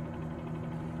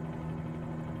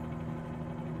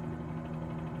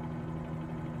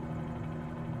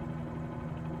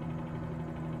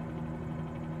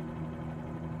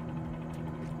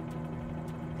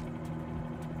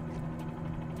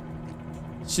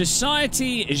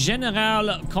 Society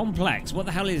Générale Complex. What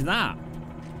the hell is that?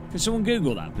 Can someone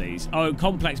Google that, please? Oh,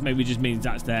 complex maybe just means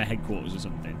that's their headquarters or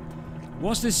something.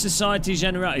 What's the Society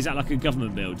Générale? Is that like a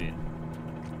government building?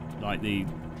 Like the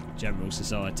General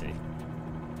Society?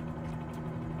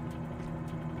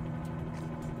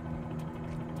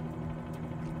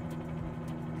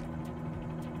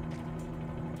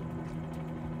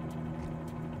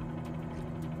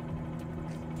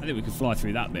 I think we could fly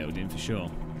through that building for sure.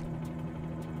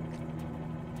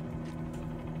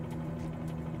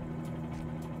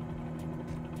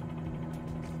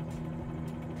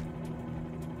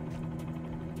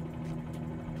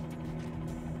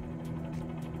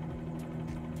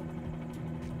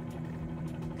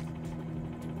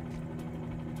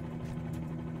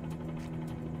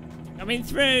 Coming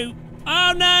through.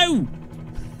 Oh no!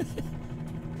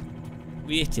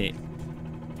 We hit it.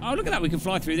 Oh, look at that. We can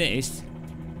fly through this.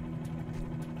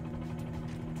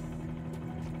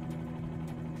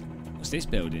 What's this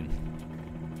building?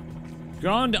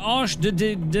 Grand Arche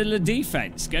de la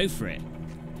Défense. Go for it.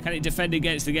 Can it defend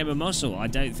against the game of muscle? I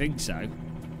don't think so.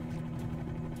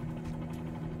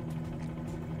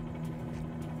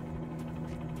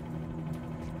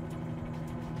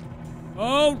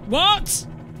 Oh, what?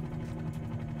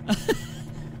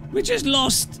 We just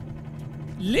lost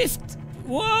lift.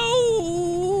 Whoa!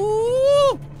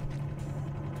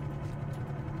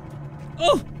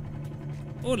 Oh!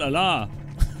 Oh la la.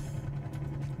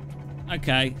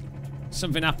 Okay.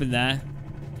 Something happened there.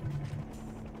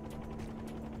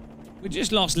 We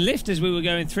just lost lift as we were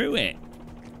going through it.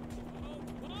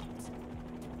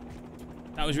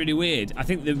 That was really weird.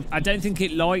 I don't think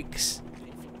it likes...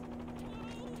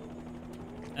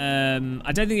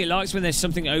 I don't think it likes when there's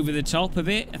something over the top of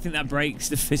it. I think that breaks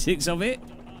the physics of it.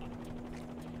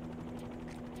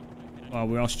 Well,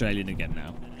 we're Australian again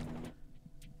now.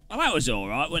 Well, that was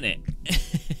alright, wasn't it?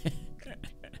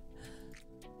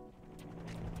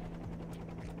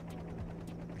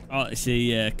 Oh, let's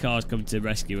see cars come to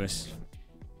rescue us.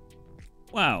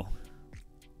 Wow.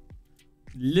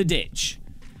 Le ditch.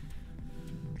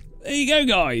 There you go,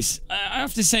 guys. I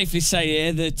have to safely say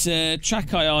here that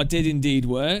track IR did indeed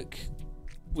work.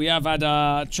 We have had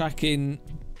our tracking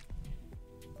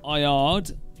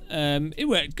IR'd. It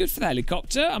worked good for the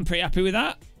helicopter. I'm pretty happy with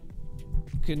that.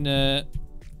 Can we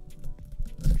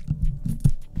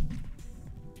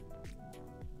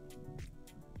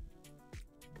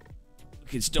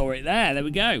can store it there. There we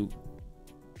go.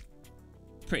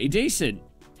 Pretty decent.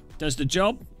 Does the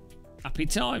job. Happy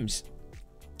times.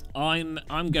 I'm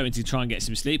going to try and get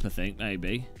some sleep, I think,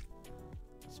 maybe.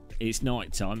 It's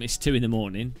night time. It's 2 in the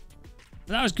morning.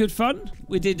 But that was good fun.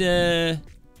 We did,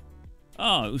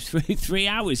 oh, it was 3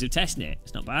 hours of testing it.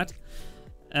 It's not bad.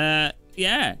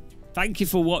 Yeah. Thank you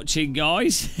for watching,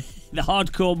 guys. The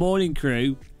hardcore morning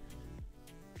crew.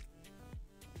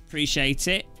 Appreciate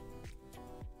it.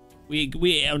 We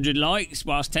hit 100 likes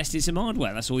whilst testing some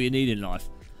hardware. That's all you need in life.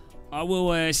 I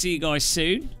will see you guys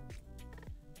soon.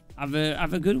 Have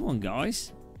a good one,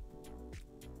 guys.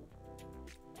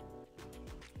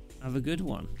 Have a good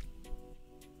one.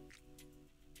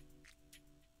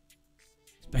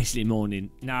 It's basically morning.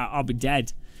 Nah, I'll be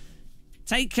dead.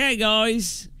 Take care,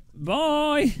 guys.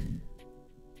 Bye.